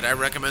I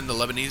recommend the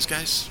Lebanese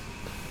guys?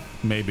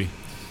 Maybe.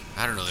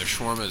 I don't know. Their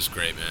shawarma is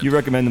great, man. You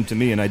recommend them to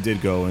me, and I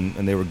did go,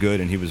 and they were good,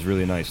 and he was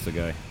really nice, the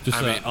guy.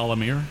 Just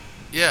Al-Amir?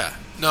 Yeah.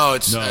 No,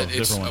 it's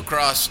different one.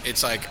 across.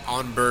 It's like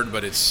on Bird,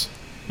 but it's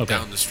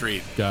down the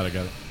street. Got it.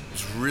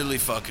 It's really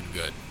fucking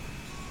good.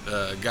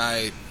 The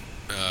guy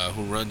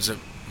who runs it,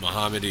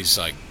 Mohammed, he's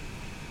like,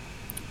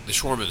 the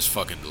shawarma is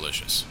fucking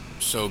delicious.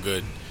 So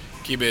good.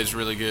 Kibbeh is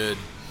really good.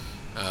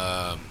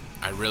 I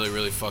really,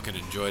 really fucking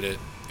enjoyed it.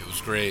 It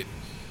was great.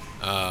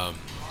 I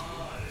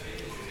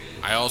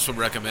also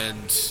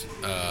recommend,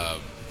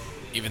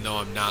 even though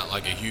I'm not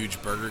like a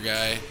huge burger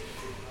guy,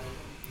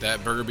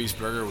 that Burger Beast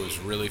burger was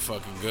really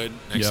fucking good.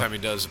 Next time he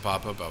does a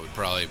pop-up, I would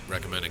probably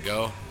recommend it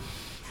go.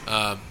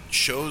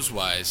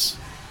 Shows-wise,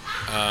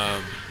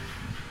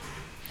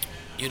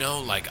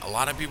 like a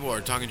lot of people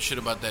are talking shit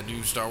about that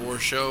new Star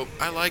Wars show.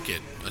 I like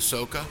it.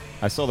 Ahsoka.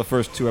 I saw the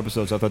first 2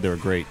 episodes. I thought they were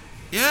great.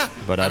 Yeah.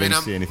 But I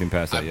didn't see anything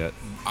past that yet.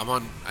 I'm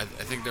on, I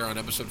think they're on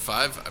episode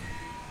 5. I'm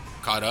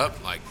caught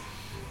up. Like,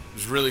 it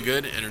was really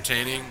good,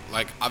 entertaining.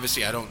 Like,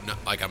 obviously, I don't know.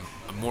 Like, I'm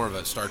more of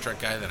a Star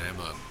Trek guy than I am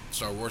a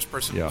Star Wars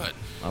person. Yeah, but,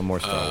 I'm more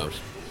Star Wars.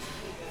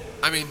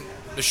 I mean,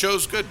 the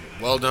show's good.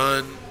 Well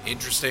done.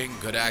 Interesting.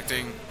 Good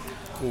acting.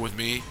 Cool with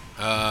me.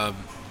 I'm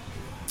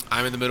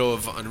in the middle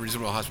of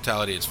Unreasonable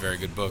Hospitality. It's a very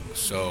good book.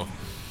 So,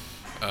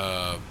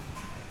 I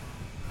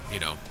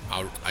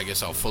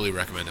guess I'll fully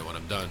recommend it when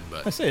I'm done.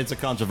 But I say it's a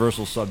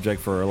controversial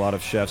subject for a lot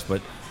of chefs,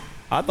 but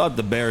I thought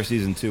The Bear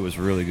season 2 was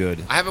really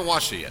good. I haven't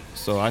watched it yet.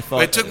 So I thought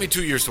but it took me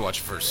 2 years to watch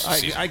the first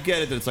season. I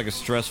get it that it's like a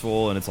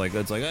stressful and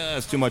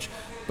it's too much.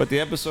 But the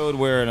episode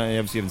where, and I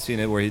obviously haven't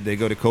seen it, where they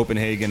go to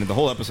Copenhagen, and the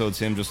whole episode's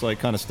him just like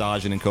kind of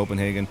staging in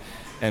Copenhagen,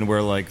 and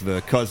where like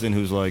the cousin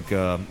who's like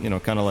kind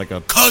of like a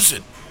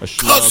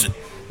schlub,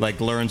 like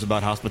learns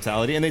about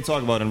hospitality, and they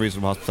talk about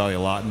Unreasonable Hospitality a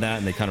lot in that,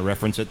 and they kind of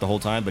reference it the whole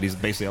time. But he's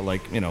basically at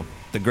like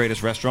the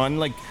greatest restaurant, and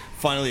like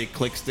finally it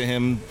clicks to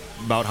him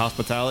about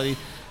hospitality.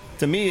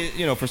 To me,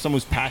 for someone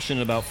who's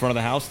passionate about front of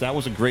the house, that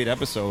was a great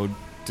episode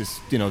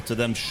to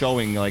them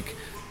showing like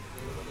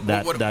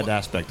that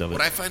aspect of it.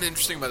 What I find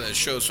interesting about that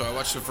show, so I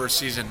watched the first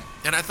season,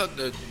 and I thought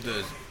the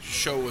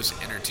show was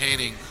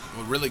entertaining.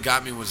 What really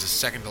got me was the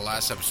second to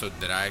last episode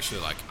that I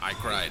actually I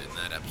cried in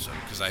that episode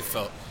because I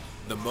felt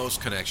the most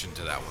connection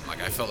to that one.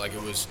 Like I felt like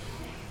it was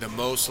the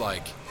most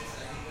like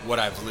what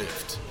I've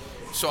lived.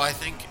 So I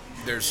think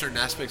there's certain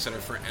aspects that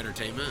are for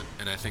entertainment,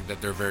 and I think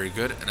that they're very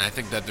good. And I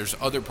think that there's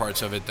other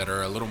parts of it that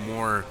are a little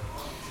more,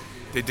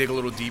 they dig a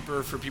little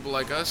deeper for people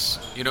like us,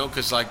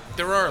 because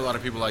there are a lot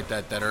of people like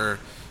that are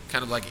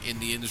kind of like in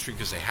the industry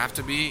because they have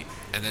to be,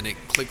 and then it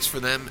clicks for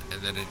them,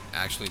 and then it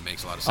actually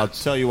makes a lot of sense.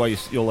 I'll tell you why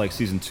you'll like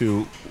season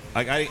 2.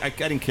 I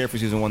didn't care for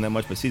season 1 that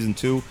much, but season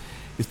 2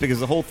 is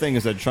because the whole thing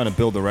is they're trying to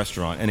build the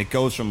restaurant, and it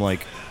goes from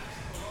like,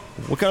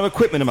 what kind of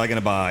equipment am I going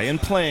to buy,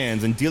 and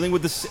plans, and dealing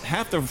with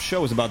half the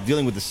show is about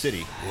dealing with the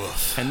city.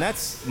 Woof. And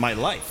that's my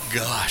life.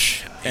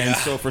 Gosh. And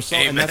so for some,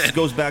 and that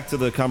goes back to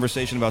the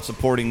conversation about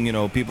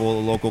supporting,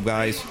 people, local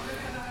guys.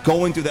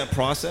 Going through that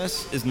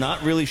process is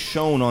not really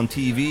shown on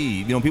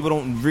TV. People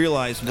don't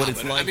realize what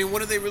it's like. I mean, what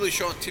do they really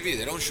show on TV?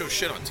 They don't show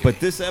shit on TV. But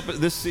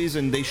this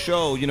season, they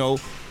show,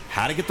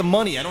 how to get the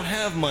money. I don't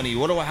have money.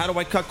 How do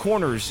I cut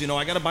corners?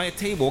 I got to buy a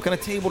table. What kind of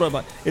table do I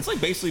buy? It's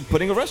like basically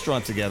putting a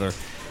restaurant together.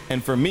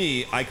 And for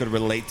me, I could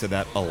relate to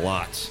that a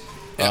lot.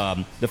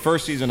 Yeah. The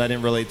first season I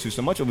didn't relate to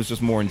so much. It was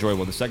just more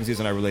enjoyable. The second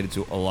season I related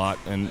to a lot,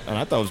 and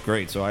I thought it was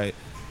great. So I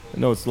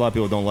know a lot of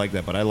people don't like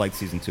that, but I liked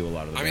season 2 a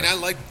lot of the time. I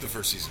liked the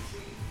first season.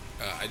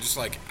 I just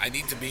I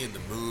need to be in the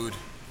mood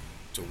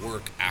to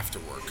work after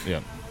work.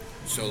 Yeah.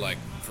 So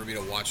for me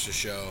to watch the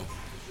show,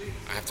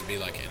 I have to be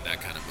in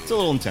that kind of mood. It's a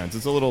little intense.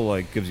 It's a little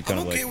gives you kind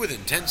I'm of okay with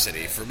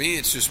intensity. For me,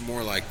 it's just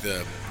more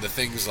the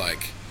things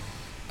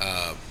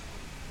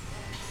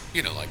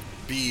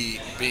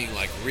being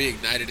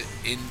reignited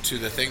into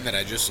the thing that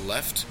I just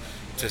left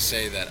to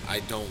say that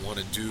I don't want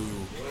to do.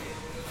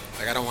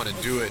 I don't want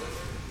to do it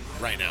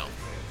right now.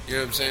 You know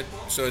what I'm saying?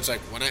 So it's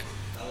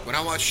when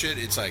I watch shit,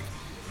 it's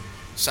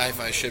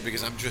sci-fi shit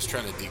because I'm just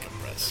trying to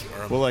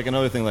decompress. Well,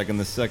 another thing, in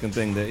the second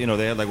thing that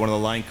they had one of the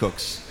line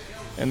cooks,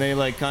 and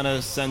they kind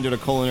of send her to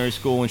culinary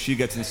school, and she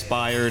gets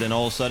inspired, and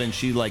all of a sudden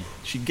she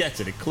gets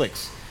it, it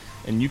clicks,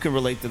 and you can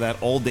relate to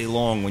that all day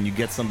long when you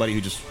get somebody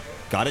who just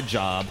got a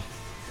job,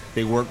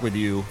 they work with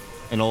you,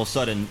 and all of a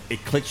sudden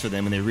it clicks for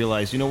them, and they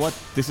realize,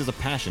 this is a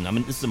passion.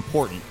 This is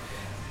important,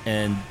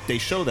 and they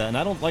show that, and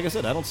I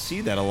don't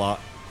see that a lot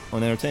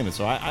on entertainment.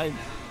 So I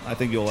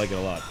think you'll like it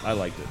a lot. I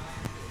liked it.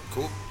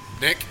 Cool.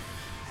 Nick?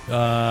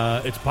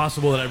 It's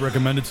possible that I've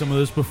recommended some of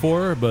this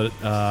before, but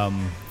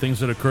things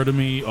that occur to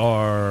me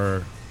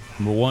are,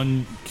 number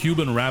one,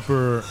 Cuban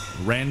rapper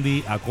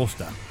Randy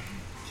Acosta.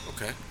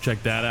 Okay.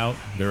 Check that out.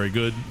 Very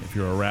good if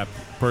you're a rap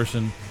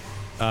person.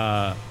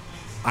 I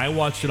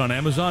watched it on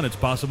Amazon. It's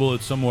possible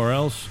it's somewhere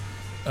else.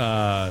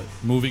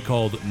 Movie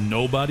called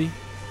Nobody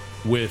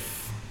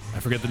with, I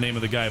forget the name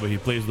of the guy, but he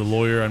plays the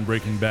lawyer on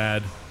Breaking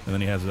Bad, and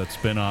then he has that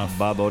spin-off.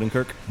 Bob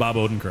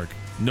Odenkirk.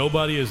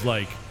 Nobody is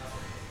like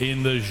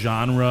in the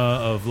genre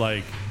of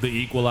like The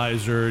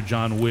Equalizer,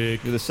 John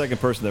Wick. You're the second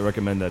person that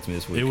recommended that to me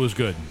this week. It was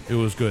good.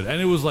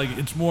 And it was like,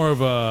 it's more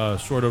of a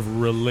sort of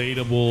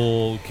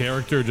relatable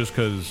character just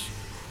because,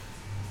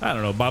 I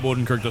don't know, Bob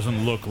Odenkirk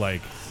doesn't look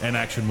like an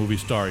action movie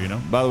star, you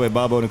know? By the way,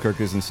 Bob Odenkirk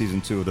is in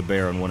season 2 of The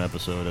Bear in one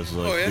episode as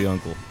like the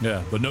uncle.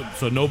 Yeah, but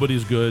so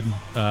Nobody's good.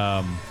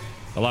 A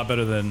lot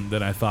better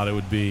than I thought it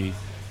would be.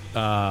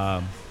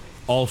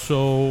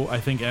 Also, I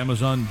think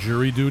Amazon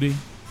Jury Duty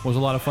was a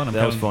lot of fun.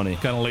 That was funny.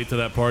 Kind of late to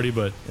that party,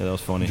 but yeah, that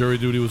was funny. Jury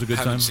Duty was a good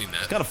Haven't time. seen that.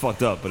 It's kind of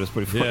fucked up, but it's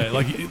pretty funny. Yeah,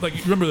 like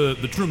you remember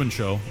the Truman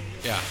Show?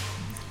 Yeah.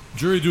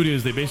 Jury Duty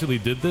is they basically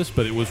did this,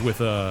 but it was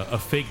with a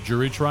fake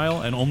jury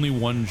trial, and only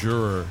one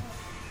juror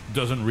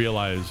doesn't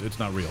realize it's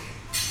not real.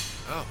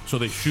 Oh. So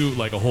they shoot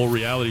like a whole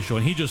reality show,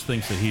 and he just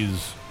thinks that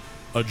he's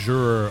a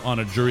juror on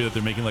a jury that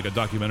they're making like a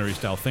documentary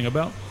style thing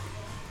about.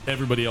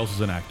 Everybody else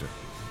is an actor.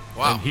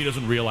 Wow. And he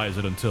doesn't realize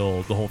it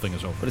until the whole thing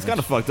is over. But it's kind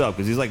of fucked up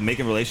because he's like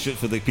making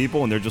relationships with the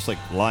people, and they're just like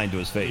lying to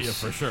his face. Yeah,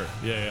 for sure.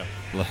 Yeah.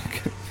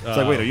 Like, it's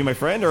like, wait, are you my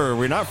friend or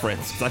we're not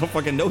friends? Because I don't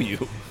fucking know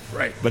you.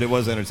 Right. But it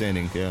was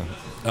entertaining, yeah.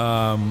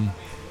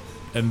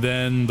 And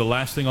then the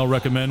last thing I'll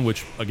recommend,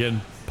 which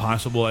again,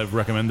 possible I've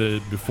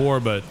recommended it before,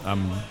 but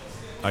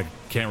I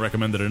can't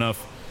recommend it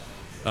enough.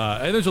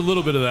 And there's a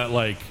little bit of that,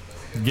 like,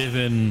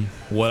 given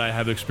what I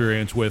have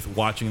experience with,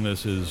 watching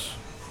this is,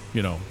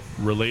 you know,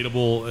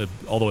 relatable,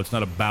 although it's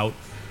not about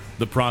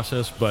the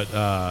process,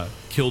 but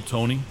Kill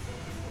Tony,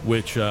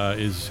 which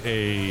is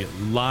a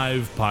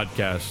live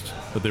podcast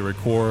that they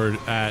record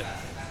at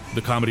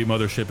the Comedy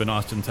Mothership in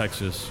Austin,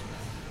 Texas.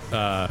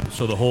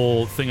 So the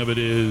whole thing of it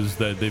is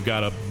that they've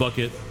got a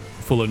bucket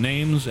full of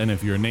names, and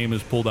if your name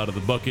is pulled out of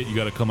the bucket, you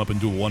got to come up and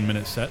do a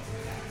 1-minute set,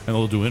 and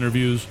they'll do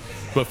interviews.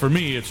 But for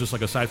me, it's just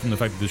like, aside from the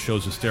fact that this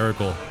show's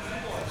hysterical,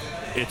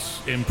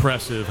 it's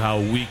impressive how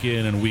week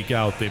in and week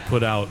out they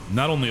put out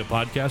not only a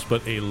podcast,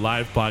 but a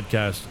live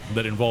podcast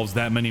that involves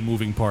that many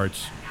moving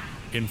parts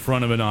in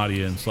front of an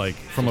audience. Like,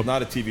 from It's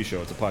not a TV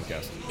show, it's a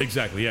podcast.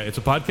 Exactly, yeah. It's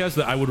a podcast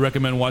that I would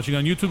recommend watching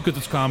on YouTube because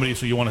it's comedy,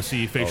 so you want to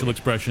see facial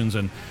expressions,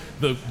 and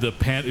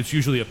it's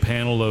usually a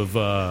panel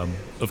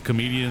of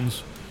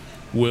comedians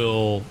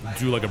will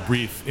do like a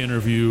brief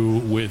interview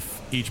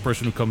with each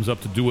person who comes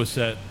up to do a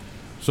set.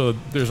 So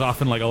there's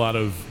often like a lot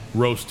of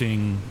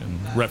roasting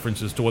and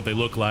references to what they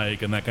look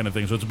like and that kind of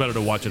thing. So it's better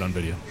to watch it on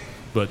video.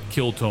 But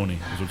Kill Tony.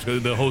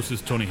 The host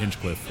is Tony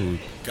Hinchcliffe, who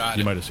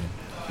you might have seen.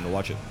 I'm gonna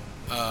watch it.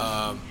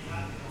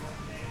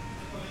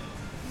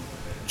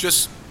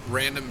 Just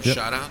random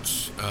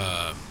shout-outs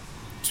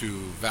to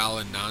Val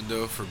and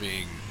Nando for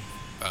being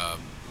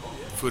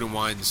Food and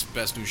Wine's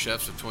best new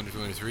chefs of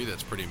 2023.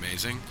 That's pretty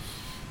amazing.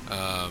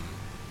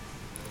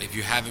 If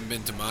you haven't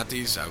been to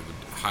Mati's, I would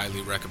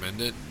highly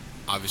recommend it.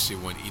 Obviously,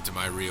 when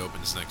Itamai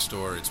reopens next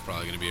door, it's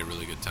probably going to be a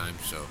really good time.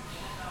 So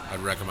I'd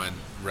recommend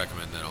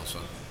that also.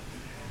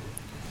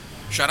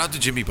 Shout out to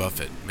Jimmy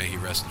Buffett. May he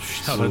rest in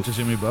peace. Shout out to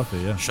Jimmy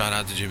Buffett, yeah. Shout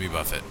out to Jimmy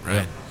Buffett,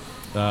 right?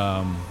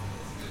 Yeah.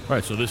 All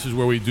right, so this is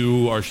where we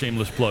do our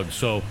shameless plugs.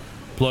 So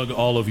plug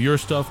all of your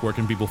stuff. Where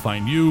can people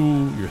find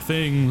you, your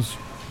things?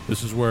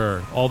 This is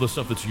where all the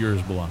stuff that's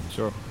yours belongs.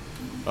 Sure.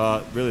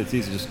 Really, it's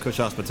easy. Just Kush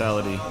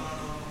Hospitality,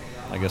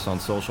 I guess, on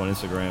social and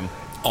Instagram.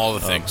 All the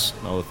things.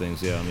 All the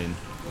things, yeah. I mean,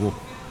 cool.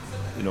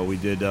 You know, we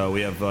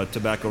have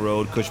Tobacco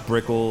Road, Kush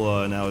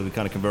Brickle. Now we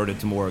kind of converted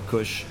to more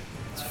Kush.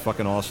 It's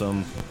fucking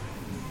awesome.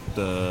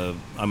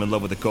 I'm in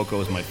love with the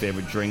cocoa. Is my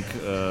favorite drink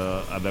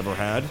I've ever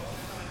had.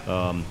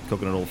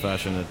 Coconut old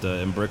fashioned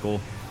in Brickle.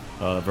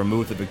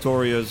 Vermouth at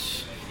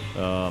Victoria's.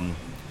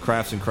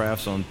 Crafts and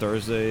Crafts on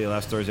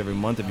last Thursday every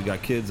month if you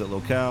got kids at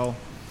Locale.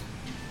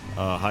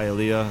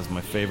 Hialeah is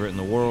my favorite in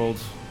the world.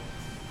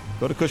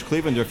 Go to Kush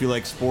Cleveland if you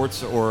like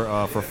sports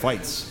or for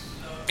fights.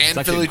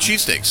 And Philly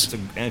cheesesteaks.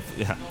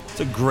 It's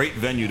a great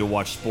venue to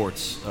watch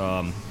sports.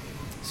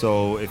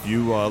 So if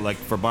you like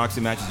for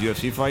boxing matches,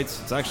 UFC fights,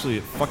 it's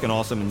actually fucking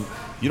awesome. And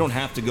you don't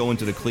have to go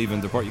into the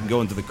Cleveland department. You can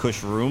go into the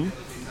Kush room.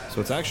 So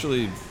it's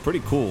actually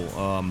pretty cool.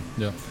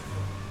 Yeah.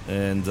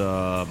 And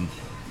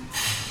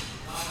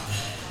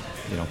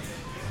you know,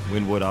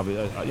 Wynwood,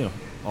 obviously,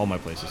 all my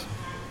places.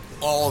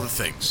 All the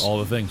things. All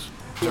the things.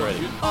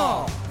 Already.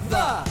 All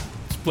the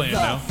It's playing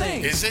now.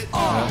 things. Is it?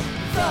 All the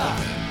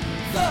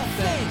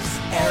things.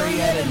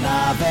 Arietta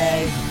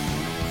Nave,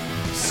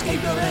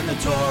 Scapegoat and the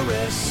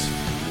Taurus,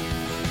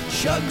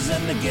 Chugs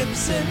and the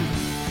Gibson.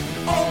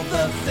 All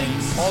the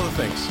things. All the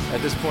things.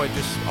 At this point,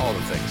 just all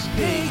the things.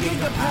 Big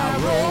Ink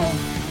Apparel,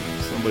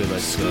 Somebody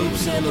like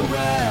Scoops and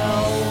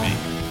Laurel.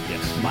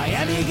 Yes.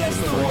 Miami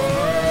against the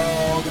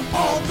world.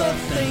 All the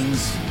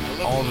things.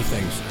 All the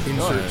things.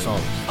 Insert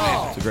songs.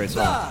 It's a great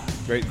song.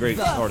 Great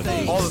artist.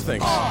 Things. All the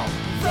things. All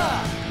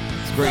the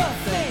It's great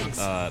things.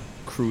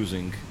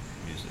 cruising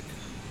music.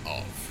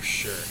 Oh, for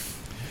sure.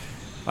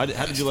 How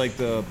did you like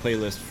the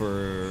playlist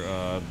for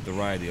the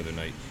ride the other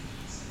night?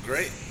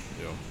 Great.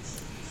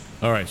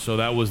 All right, so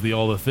that was the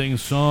All the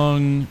Things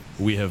song.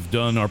 We have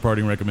done our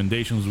parting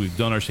recommendations. We've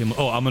done our shameless...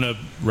 Oh, I'm going to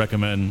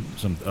recommend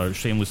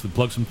shamelessly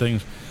plug some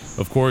things.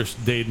 Of course,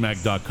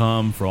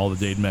 dademag.com for all the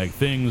Dade Mag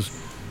things.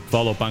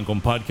 Follow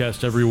Pancom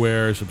Podcast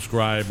everywhere.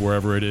 Subscribe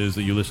wherever it is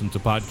that you listen to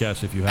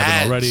podcasts if you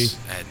haven't already.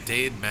 At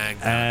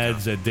dademag.com.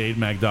 Ads at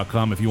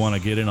dademag.com if you want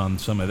to get in on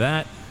some of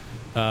that.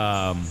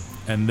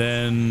 And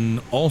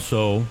then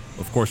also,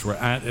 of course, we're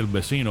at El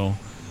Vecino,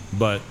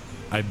 but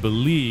I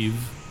believe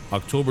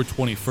October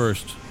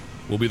 21st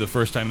will be the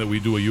first time that we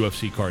do a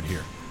UFC card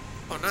here.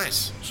 Oh,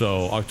 nice.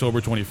 So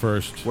October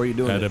 21st. Where are you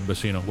doing at it? El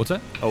Vecino. What's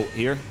that? Oh,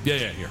 here? Yeah,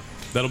 here.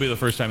 That'll be the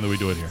first time that we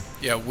do it here.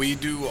 Yeah, we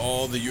do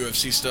all the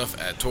UFC stuff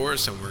at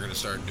Taurus, and we're going to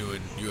start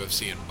doing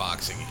UFC and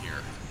boxing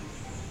here.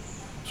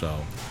 So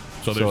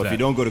So there's if that. you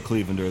don't go to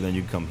Clevelander, then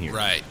you come here.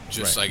 Right.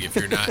 Just Right. like if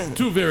you're not...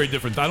 Two very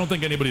different. I don't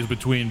think anybody's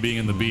between being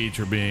in the beach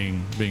or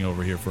being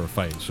over here for a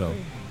fight. So,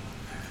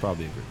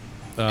 Probably agree.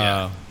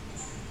 Yeah.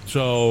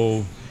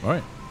 so all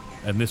right,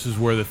 and this is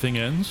where the thing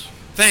ends.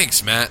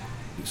 Thanks, Matt.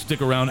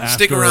 Stick around after.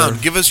 Stick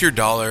around. Give us your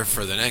 $1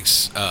 for the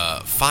next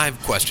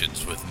 5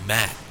 questions with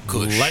Matt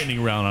Kush.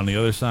 Lightning round on the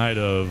other side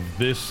of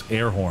this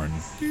air horn.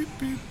 Beep,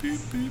 beep, beep,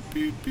 beep,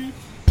 beep, beep.